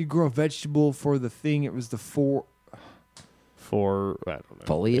 You grow a vegetable for the thing. It was the For I don't know.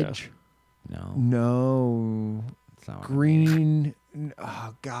 Foliage? No. It's not what I mean. Green.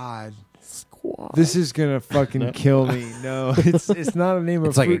 Oh God. This is gonna fucking kill me. No, it's not a name of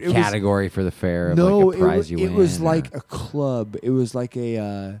It's like fruit. a category for the fair. Of No, like a prize it was like a club. It was like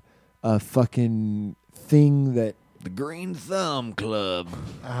a fucking thing that. the Green Thumb Club.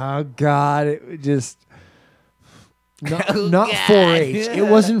 Oh God! It just not 4-H. It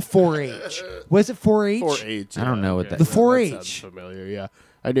wasn't 4-H. Was it 4-H? 4-H. I don't know what that- The That 4-H. sounds familiar. Yeah,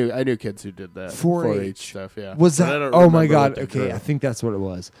 I knew kids who did that. 4-H stuff. Yeah. Was But I that? don't Oh my remember God! what they Okay, grew. I think that's what it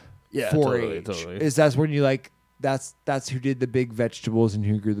was. Yeah, 4-H. totally. That's when you like. That's who did the big vegetables and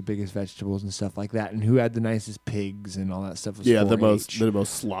who grew the biggest vegetables and stuff like that, and who had the nicest pigs and all that stuff. Was Yeah, 4-H. the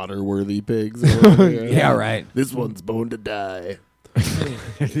most slaughter worthy pigs. Yeah, right. This one's born to die.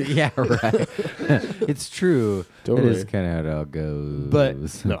 Yeah, right. It's true. Totally. It is kind of how it all goes.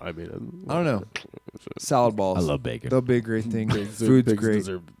 But- No, I mean, I don't know. Salad balls. I love bacon. They'll be a great thing. pigs Food's pigs great.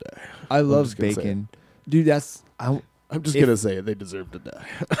 deserve to die. I love just gonna say bacon, dude. I'm just If- gonna say it. They deserve to die.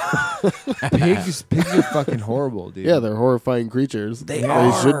 Pigs are fucking horrible, dude. Yeah, they're horrifying creatures. They should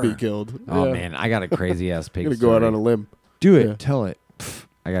are. be killed. Oh Yeah. man, I got a crazy ass pig I'm gonna story. go out on a limb. Do it. Yeah. Tell it.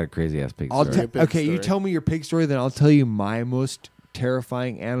 I got a crazy ass pig I'll story. te- okay, you tell me your pig story, then I'll tell you my most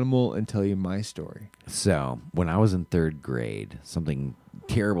terrifying animal and tell you my story. So, when I was in 3rd grade, something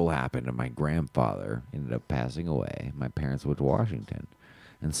terrible happened, and my grandfather ended up passing away. My parents went to Washington.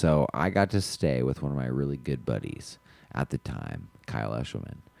 And so I got to stay with one of my really good buddies at the time, Kyle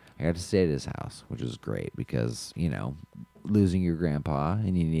Eshelman. I got to stay at his house, which was great because, you know, losing your grandpa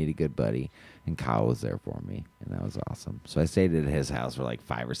and you need a good buddy. And Kyle was there for me, and that was awesome. So I stayed at his house for like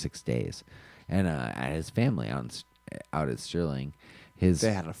 5 or 6 days. And at his family out at Sterling,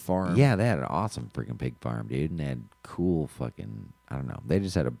 They had a farm. Yeah, they had an awesome freaking pig farm, dude. And they had cool fucking, I don't know. They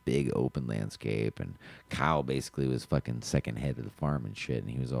just had a big open landscape. And Kyle basically was fucking second head of the farm and shit. And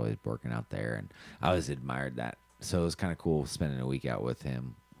he was always working out there. And I always admired that. So it was kind of cool spending a week out with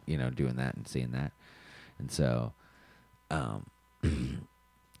him, you know, doing that and seeing that. And so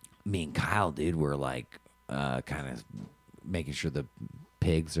me and Kyle, dude, were like kind of making sure the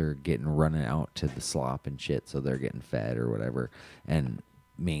pigs are running out to the slop and shit, so they're getting fed or whatever. And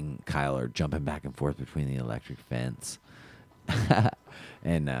me and Kyle are jumping back and forth between the electric fence.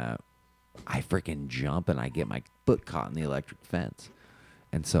 And I freaking jump and I get my foot caught in the electric fence.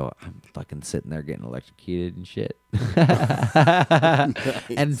 And so I'm fucking sitting there getting electrocuted and shit.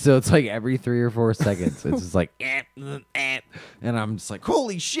 And so it's like every 3 or 4 seconds, it's just like, and I'm just like,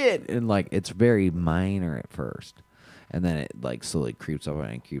 holy shit. And like, it's very minor at first. And then it like slowly creeps up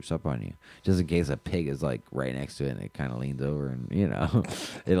on you, just in case a pig is like right next to it and it kind of leans over and, you know,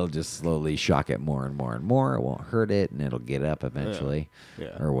 it'll just slowly shock it more and more and more. It won't hurt it and it'll get up eventually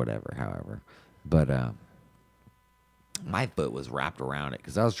or whatever, however. But my foot was wrapped around it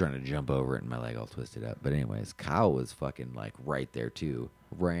because I was trying to jump over it and my leg all twisted up. But anyways, Kyle was fucking like right there too.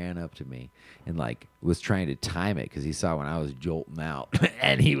 Ran up to me and like was trying to time it because he saw when I was jolting out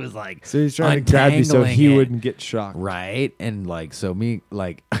and he was like, So he's trying to grab you so he untangling it. wouldn't get shocked. Right. And like, so me,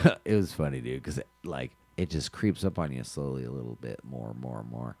 like, it was funny, dude, because like it just creeps up on you slowly a little bit more.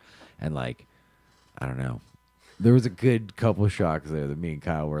 And like, I don't know. There was a good couple shocks there that me and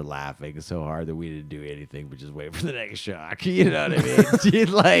Kyle were laughing so hard that we didn't do anything but just wait for the next shock. You know what I mean? Dude,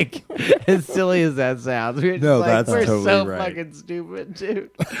 like, as silly as that sounds, we're just No, like, that's we're totally so right. fucking stupid, dude.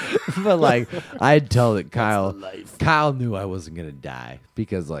 But like, I'd tell that Kyle knew I wasn't gonna die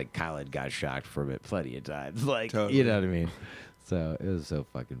because like Kyle had got shocked from it plenty of times. Like, you know what I mean? So it was so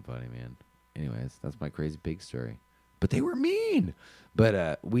fucking funny, man. Anyways, that's my crazy pig story. But they were mean.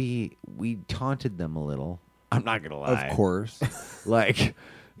 But we taunted them a little. I'm not gonna lie. Of course. Like,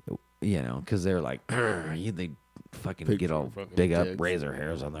 you know, because they're like, they fucking Pigs get are all fucking big up, dicks. razor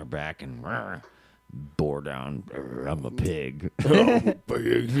hairs on their back, and bore down. I'm a pig.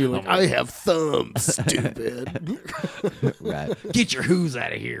 You're like, I have thumbs, stupid. Right. Get your who's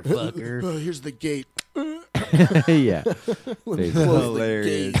out of here, fucker. Oh, here's the gate. Yeah.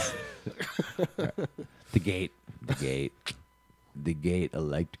 Hilarious. The gate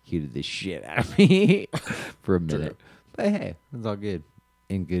electrocuted the shit out of me for a minute. But hey, it's all good.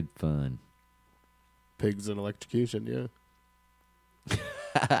 And good fun. Pigs and electrocution, yeah.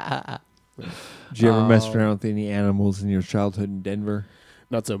 Did you ever mess around with any animals in your childhood in Denver?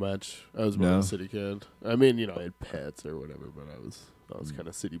 Not so much. I was more of a city kid. I mean, you know, I had pets or whatever, but I was kind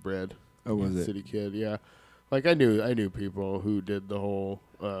of city bred. Oh, was it? City kid, yeah. Like I knew people who did the whole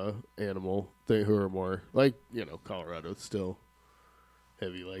animal thing, who are more like, you know, Colorado's still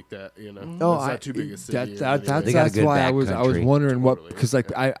heavy like that, you know. Oh, it's not too big a city. That's why I was wondering what, Totally. because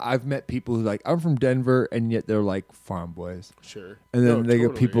like I've met people who like, I'm from Denver, and yet they're like farm boys. Sure. And then No,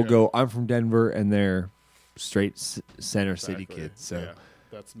 get people yeah. go, I'm from Denver, and they're straight center city kids. So yeah,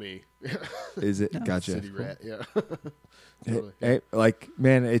 that's me. is it? Gotcha. City rat, yeah. Totally. Like,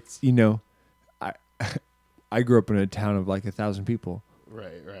 man, it's, you know, I grew up in a town of like 1,000 people.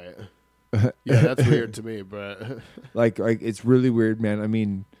 Right. Yeah, that's weird to me, but like it's really weird, man. I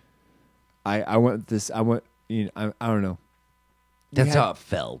mean, I you know, I don't know. That's how it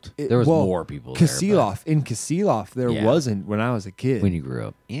felt. There was more people there. In Kasilof, there wasn't when I was a kid. When you grew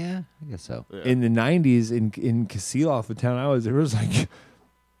up. Yeah, I guess so. Yeah. In the 90s, in Kasilof, the town I was, there was like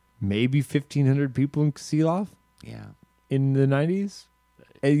maybe 1,500 people in Kasilof. Yeah. In the 90s.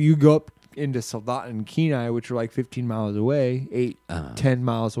 And you go up into Soldat and Kenai, which are like 15 miles away, 10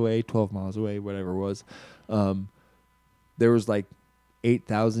 miles away, 12 miles away, whatever it was. There was like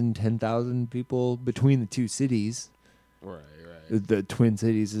 8,000, 10,000 people between the two cities. Right. The Twin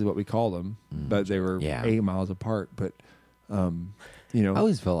Cities is what we call them, but they were 8 miles apart. But you know, I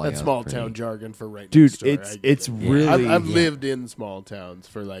always felt like that's small town jargon for right dude. next door. It's really. I've lived in small towns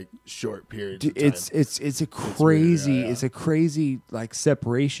for like short periods. Of time. It's a crazy. Weird, yeah. It's a crazy like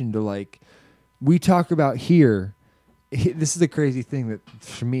separation to like. We talk about here. This is the crazy thing that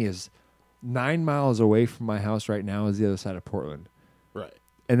for me is 9 miles away from my house right now is the other side of Portland. Right.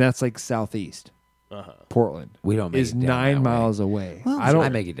 And that's like southeast. Portland. We don't make is it down 9 that miles away. Well, I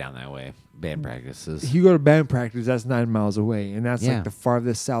make it down that way. Band practices. If you go to band practice, that's 9 miles away, and that's Yeah. like the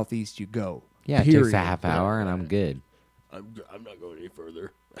farthest southeast you go. Yeah, it period. takes a half hour, and I'm good. I'm not going any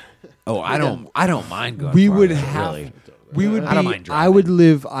further. Oh, I don't mind going. We farther, would have. really. We would. I don't be, mind I would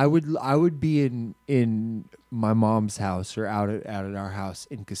live. I would be in my mom's house or out at our house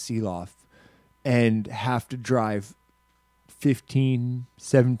in Kasilof, and have to drive 15,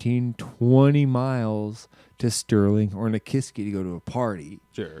 17, 20 miles to Sterling or Nikiski to go to a party.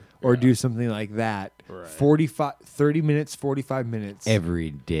 Sure. Or do something like that. Right. 30 minutes, 45 minutes.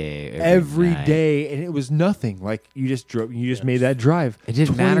 Every day. Every night. day, and it was nothing. Like you just drove, you just made that drive. It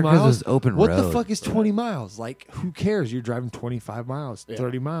didn't 20 matter because it miles? was open What road. the fuck is 20 miles? Like, who cares? You're driving 25 miles,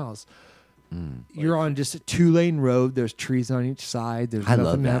 30 miles. You're on just a 2-lane road. There's trees on each side. There's I love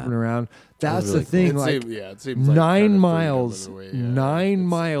nothing that. happening around. That's really the thing. cool. Like, It seems like 9 kind of miles. freedom in a way, yeah. 9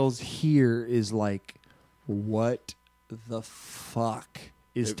 miles here is like, what the fuck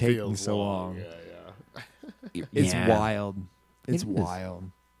is It taking feels so long? Yeah. It's Yeah. wild. It's It is.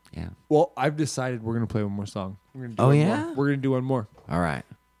 wild. Yeah. Well, I've decided we're gonna play one more song. We're gonna do Oh, one yeah? more. We're gonna do one more. All right.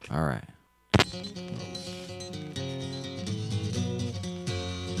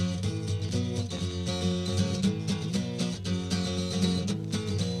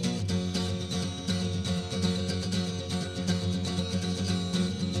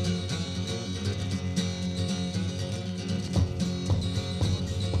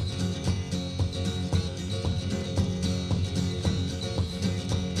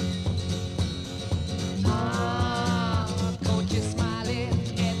 Don't you smiling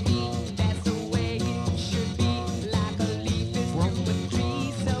at me? That's the way it should be. Like a leaf is through a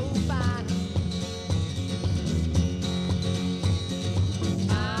tree so fine.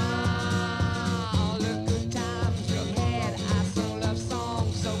 All the good times we had. I so love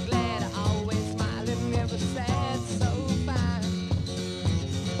songs, so glad. Always smiling, never sad, so fine.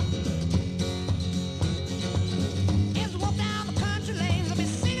 As I walk down the country lanes, I'll be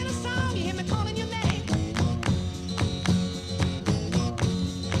singing a song. You hear me calling your name.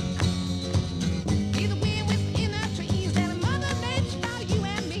 Hear the wind within the trees that a mother nature about you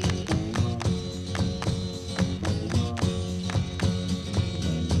and me.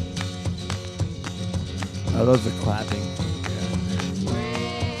 I love the clapping. Well,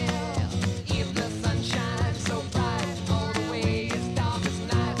 if the sun shines so bright, all the way is dark as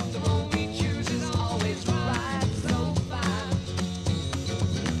night. The road we choose is always right, so fine.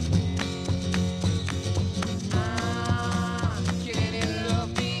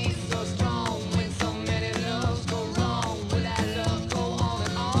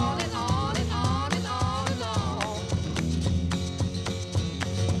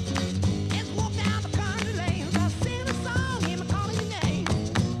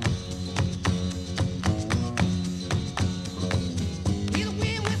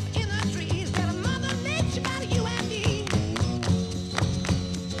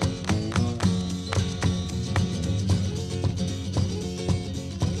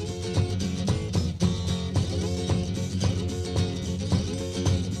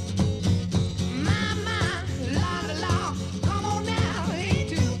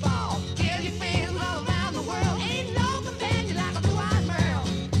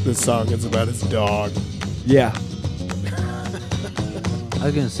 This song is about his dog. Yeah. I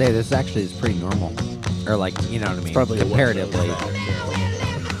was gonna say this actually is pretty normal, or like you know what I mean, probably a comparatively.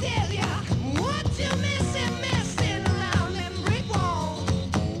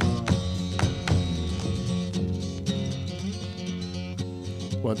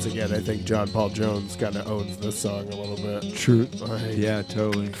 Once again, I think John Paul Jones kind of owns this song a little bit. True. Like, Yeah,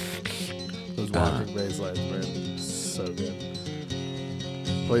 totally. Those walking bass lines, man, so good.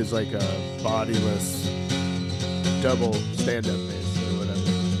 Plays like a bodiless double stand-up bass or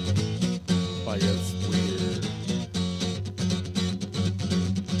whatever. Like it's weird.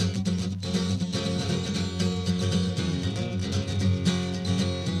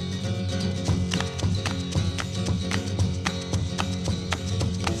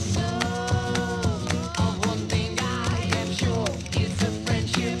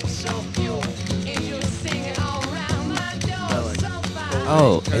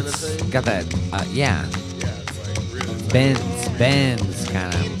 Oh, it's got that, yeah. Yeah, it's like really Bends,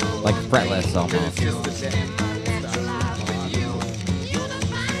 kind of like fretless almost.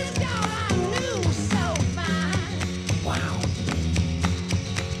 Wow.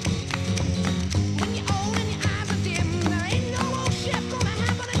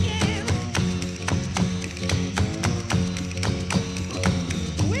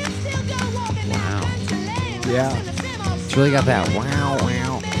 Yeah. It's really got that wow.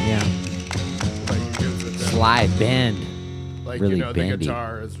 Yeah. Slide, bend. Like, really you know, bendy. the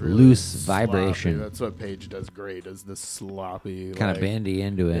guitar is really Loose sloppy. vibration. That's what Paige does great, is this sloppy. Kind of like, bendy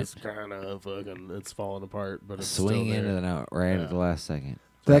into it. It's kind of fucking, it's falling apart, but it's Swing still into there. the note right Yeah. at the last second.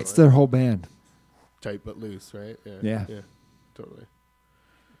 That's their whole band. Tight but loose, right? Yeah. Yeah, totally.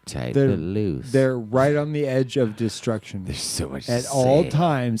 Tight They're- but loose. They're right on the edge of destruction. There's so much At to all say.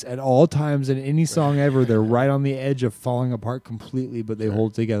 times, in any song ever, they're right on the edge of falling apart completely, but they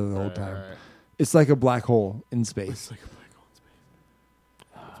hold together the whole Right, time. right. It's like a black hole in It's space. like a black hole in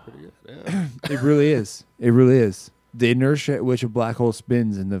space. That's pretty good. Yeah. It really is. It really is. The inertia at which a black hole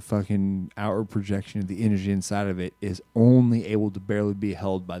spins and the fucking outward projection of the energy inside of it is only able to barely be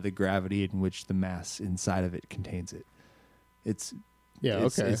held by the gravity in which the mass inside of it contains it. It's Yeah,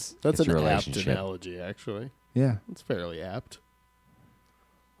 It's- okay. it's- That's it's an a apt relationship. analogy, actually. yeah. It's fairly apt.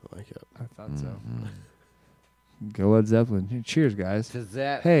 I like it. I thought so. Mm-hmm. Go Led Zeppelin. Cheers, guys. Does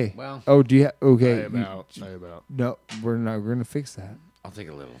that? Hey. Well, Oh, do you? Okay. I am you- out. I am out. No, we're not. We're gonna fix that. I'll take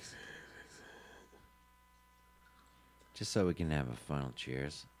a little. Just so we can have a final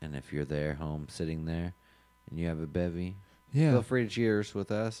cheers. And if you're there, home, sitting there, and you have a bevy, Yeah. feel free to cheers with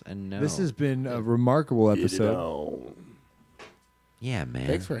us. And no. This has been a remarkable episode. Yeah, man.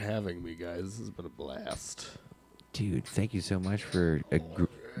 Thanks for having me, guys. This has been a blast. Dude, thank you so much for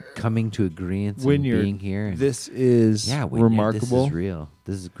coming to agreement and Winnyard, being here. And this is Winnyard, remarkable. This is real.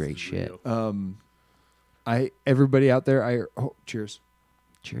 This is great shit. real. Everybody out there, cheers.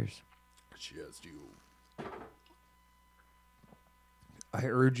 Cheers. Cheers, you. I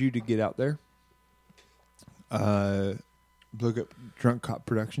urge you to get out there. Look up Drunk Cop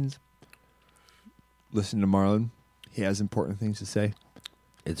Productions. Listen to Marlon. He has important things to say.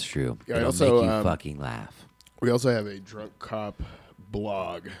 It's true. Yeah, I It'll also, make you fucking laugh. We also have a Drunk Cop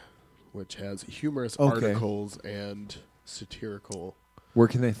blog, which has humorous Okay. articles and satirical. Where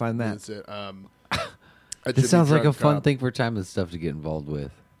can they find that? Is it, it This should be sounds like a Drunk fun Cop. thing for Timeless Stuff to get involved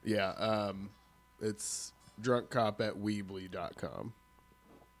with. Yeah, it's drunkcop@weebly.com.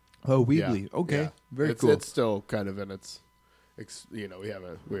 Oh, Yeah, Weebly. Okay, yeah. very It's- cool. It's still kind of in its, we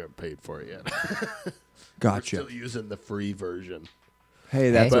haven't paid for it yet. Gotcha. We're still using the free version.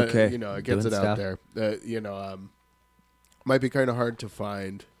 Hey, that's But, okay. it gets Doing it out stuff. there. Might be kind of hard to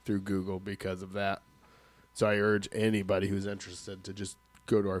find through Google because of that. So I urge anybody who's interested to just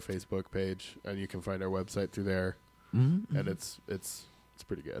go to our Facebook page, and you can find our website through there. Mm-hmm. And it's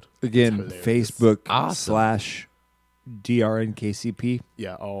pretty good. Again, It's hilarious. Facebook Awesome. /DRNKCP,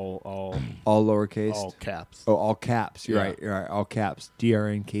 Yeah, all all lowercase. all caps. Oh, all caps. You're Yeah. right. You're right. All caps.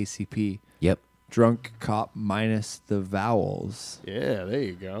 DRNKCP. Yep. Drunk Cop minus the vowels. Yeah, there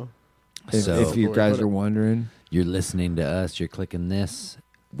you go. If you Where guys put are it. wondering, You're listening to us. You're clicking this.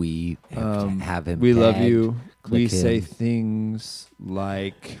 We have him. we love tagged. you. We Click say him. things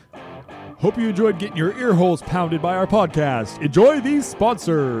like, Hope you enjoyed getting your ear holes pounded by our podcast. Enjoy these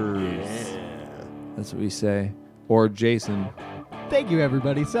sponsors. that's what we say. Or Jason. Thank you,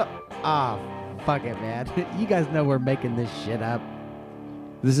 everybody. So, fuck it, man. You guys know we're making this shit up.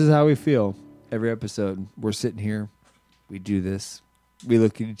 This is how we feel every episode. We're sitting here. We do this. We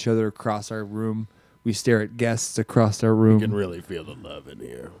look at each other across our room. We stare at guests across our room. You can really feel the love in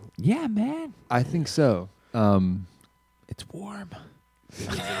here. Yeah, man. I think so. It's warm. It's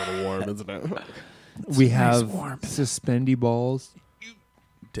a little warm, isn't it? We have suspendy balls.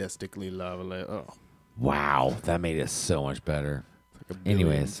 Testically lava lamp. Oh, Wow, that made it so much better. like a billion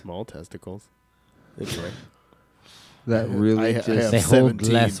Anyways. small testicles. Anyway, That really I just. have They hold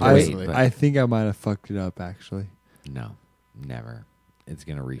 17 less personally. weight, I think I might have fucked it up actually. No, never. It's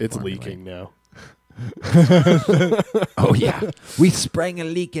gonna reformulate. It's leaking now. Oh yeah, we sprang a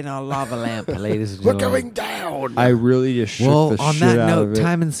leak in our lava lamp, ladies and We're gentlemen. going down. I really just shook Well, the on shit that out note, of it.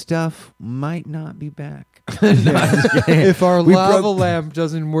 time and stuff might not be back. If our We lava broke- lamp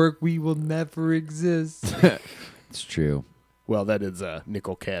doesn't work, we will never exist. It's true. Well, that is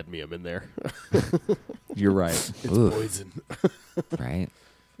nickel cadmium in there. You're right. It's Oof. poison. Right?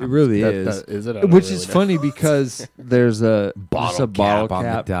 It really is. Is it? I don't Which really is know. funny because there's a Bottle bottle cap on the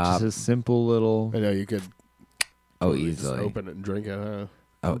cap, top. just a simple little I know you could Oh, totally just easily. open it and drink it. Huh?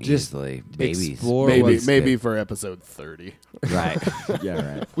 Oh, just easily. Babies. explore Maybe what's maybe good. for episode 30 Right.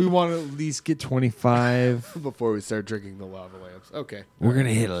 Yeah, right. We want to at least get 25. before we start drinking the lava lamps. Okay. We're going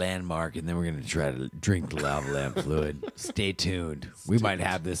to hit a landmark, and then we're going to try to drink the lava lamp fluid. Stay tuned. We might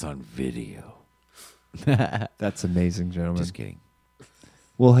have this on video. That's amazing, gentlemen. Just kidding.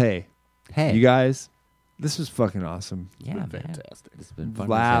 Well, hey, Hey. you guys, this was fucking awesome. Yeah, man. Fantastic. It's been fun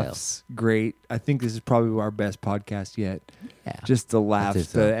Laughs, great. I think this is probably our best podcast yet. Yeah. Just the laughs, say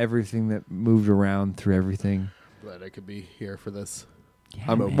so. everything that moved around through everything. Glad I could be here for this. Yeah,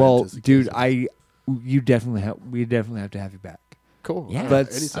 I'm a man. Well, Just in dude, case. we definitely have to have you back. Cool. Yeah,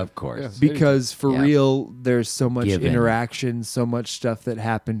 Let's- Anytime. of course. Yeah, Because for Yeah. real, there's so much Given. interaction, so much stuff that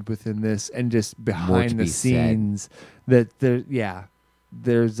happened within this, and just to behind the be said. scenes that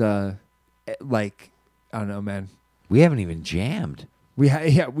there's like, I don't know, man. We haven't even jammed. We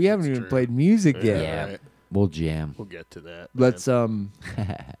haven't That's even true. played music yet. Yeah. Right. We'll jam. We'll get to that. Let's sooner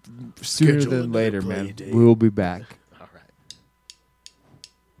Schedule than another later, play man. date. We will be back. All right.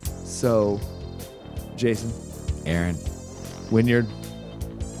 So, Jason, Aaron. Winnyard,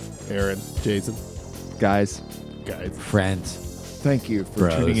 Aaron, Jason, guys, guys. Friends. thank you for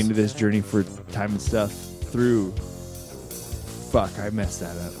Bros. tuning into this journey for time and stuff through. Fuck, I messed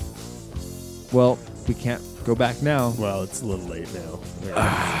that up. Well, we can't go back now. Well, it's a little late now.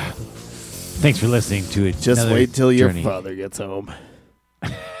 Thanks for listening to it. Just wait till your journey. father gets home.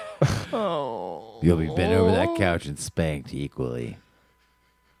 You'll be bent over that couch and spanked equally.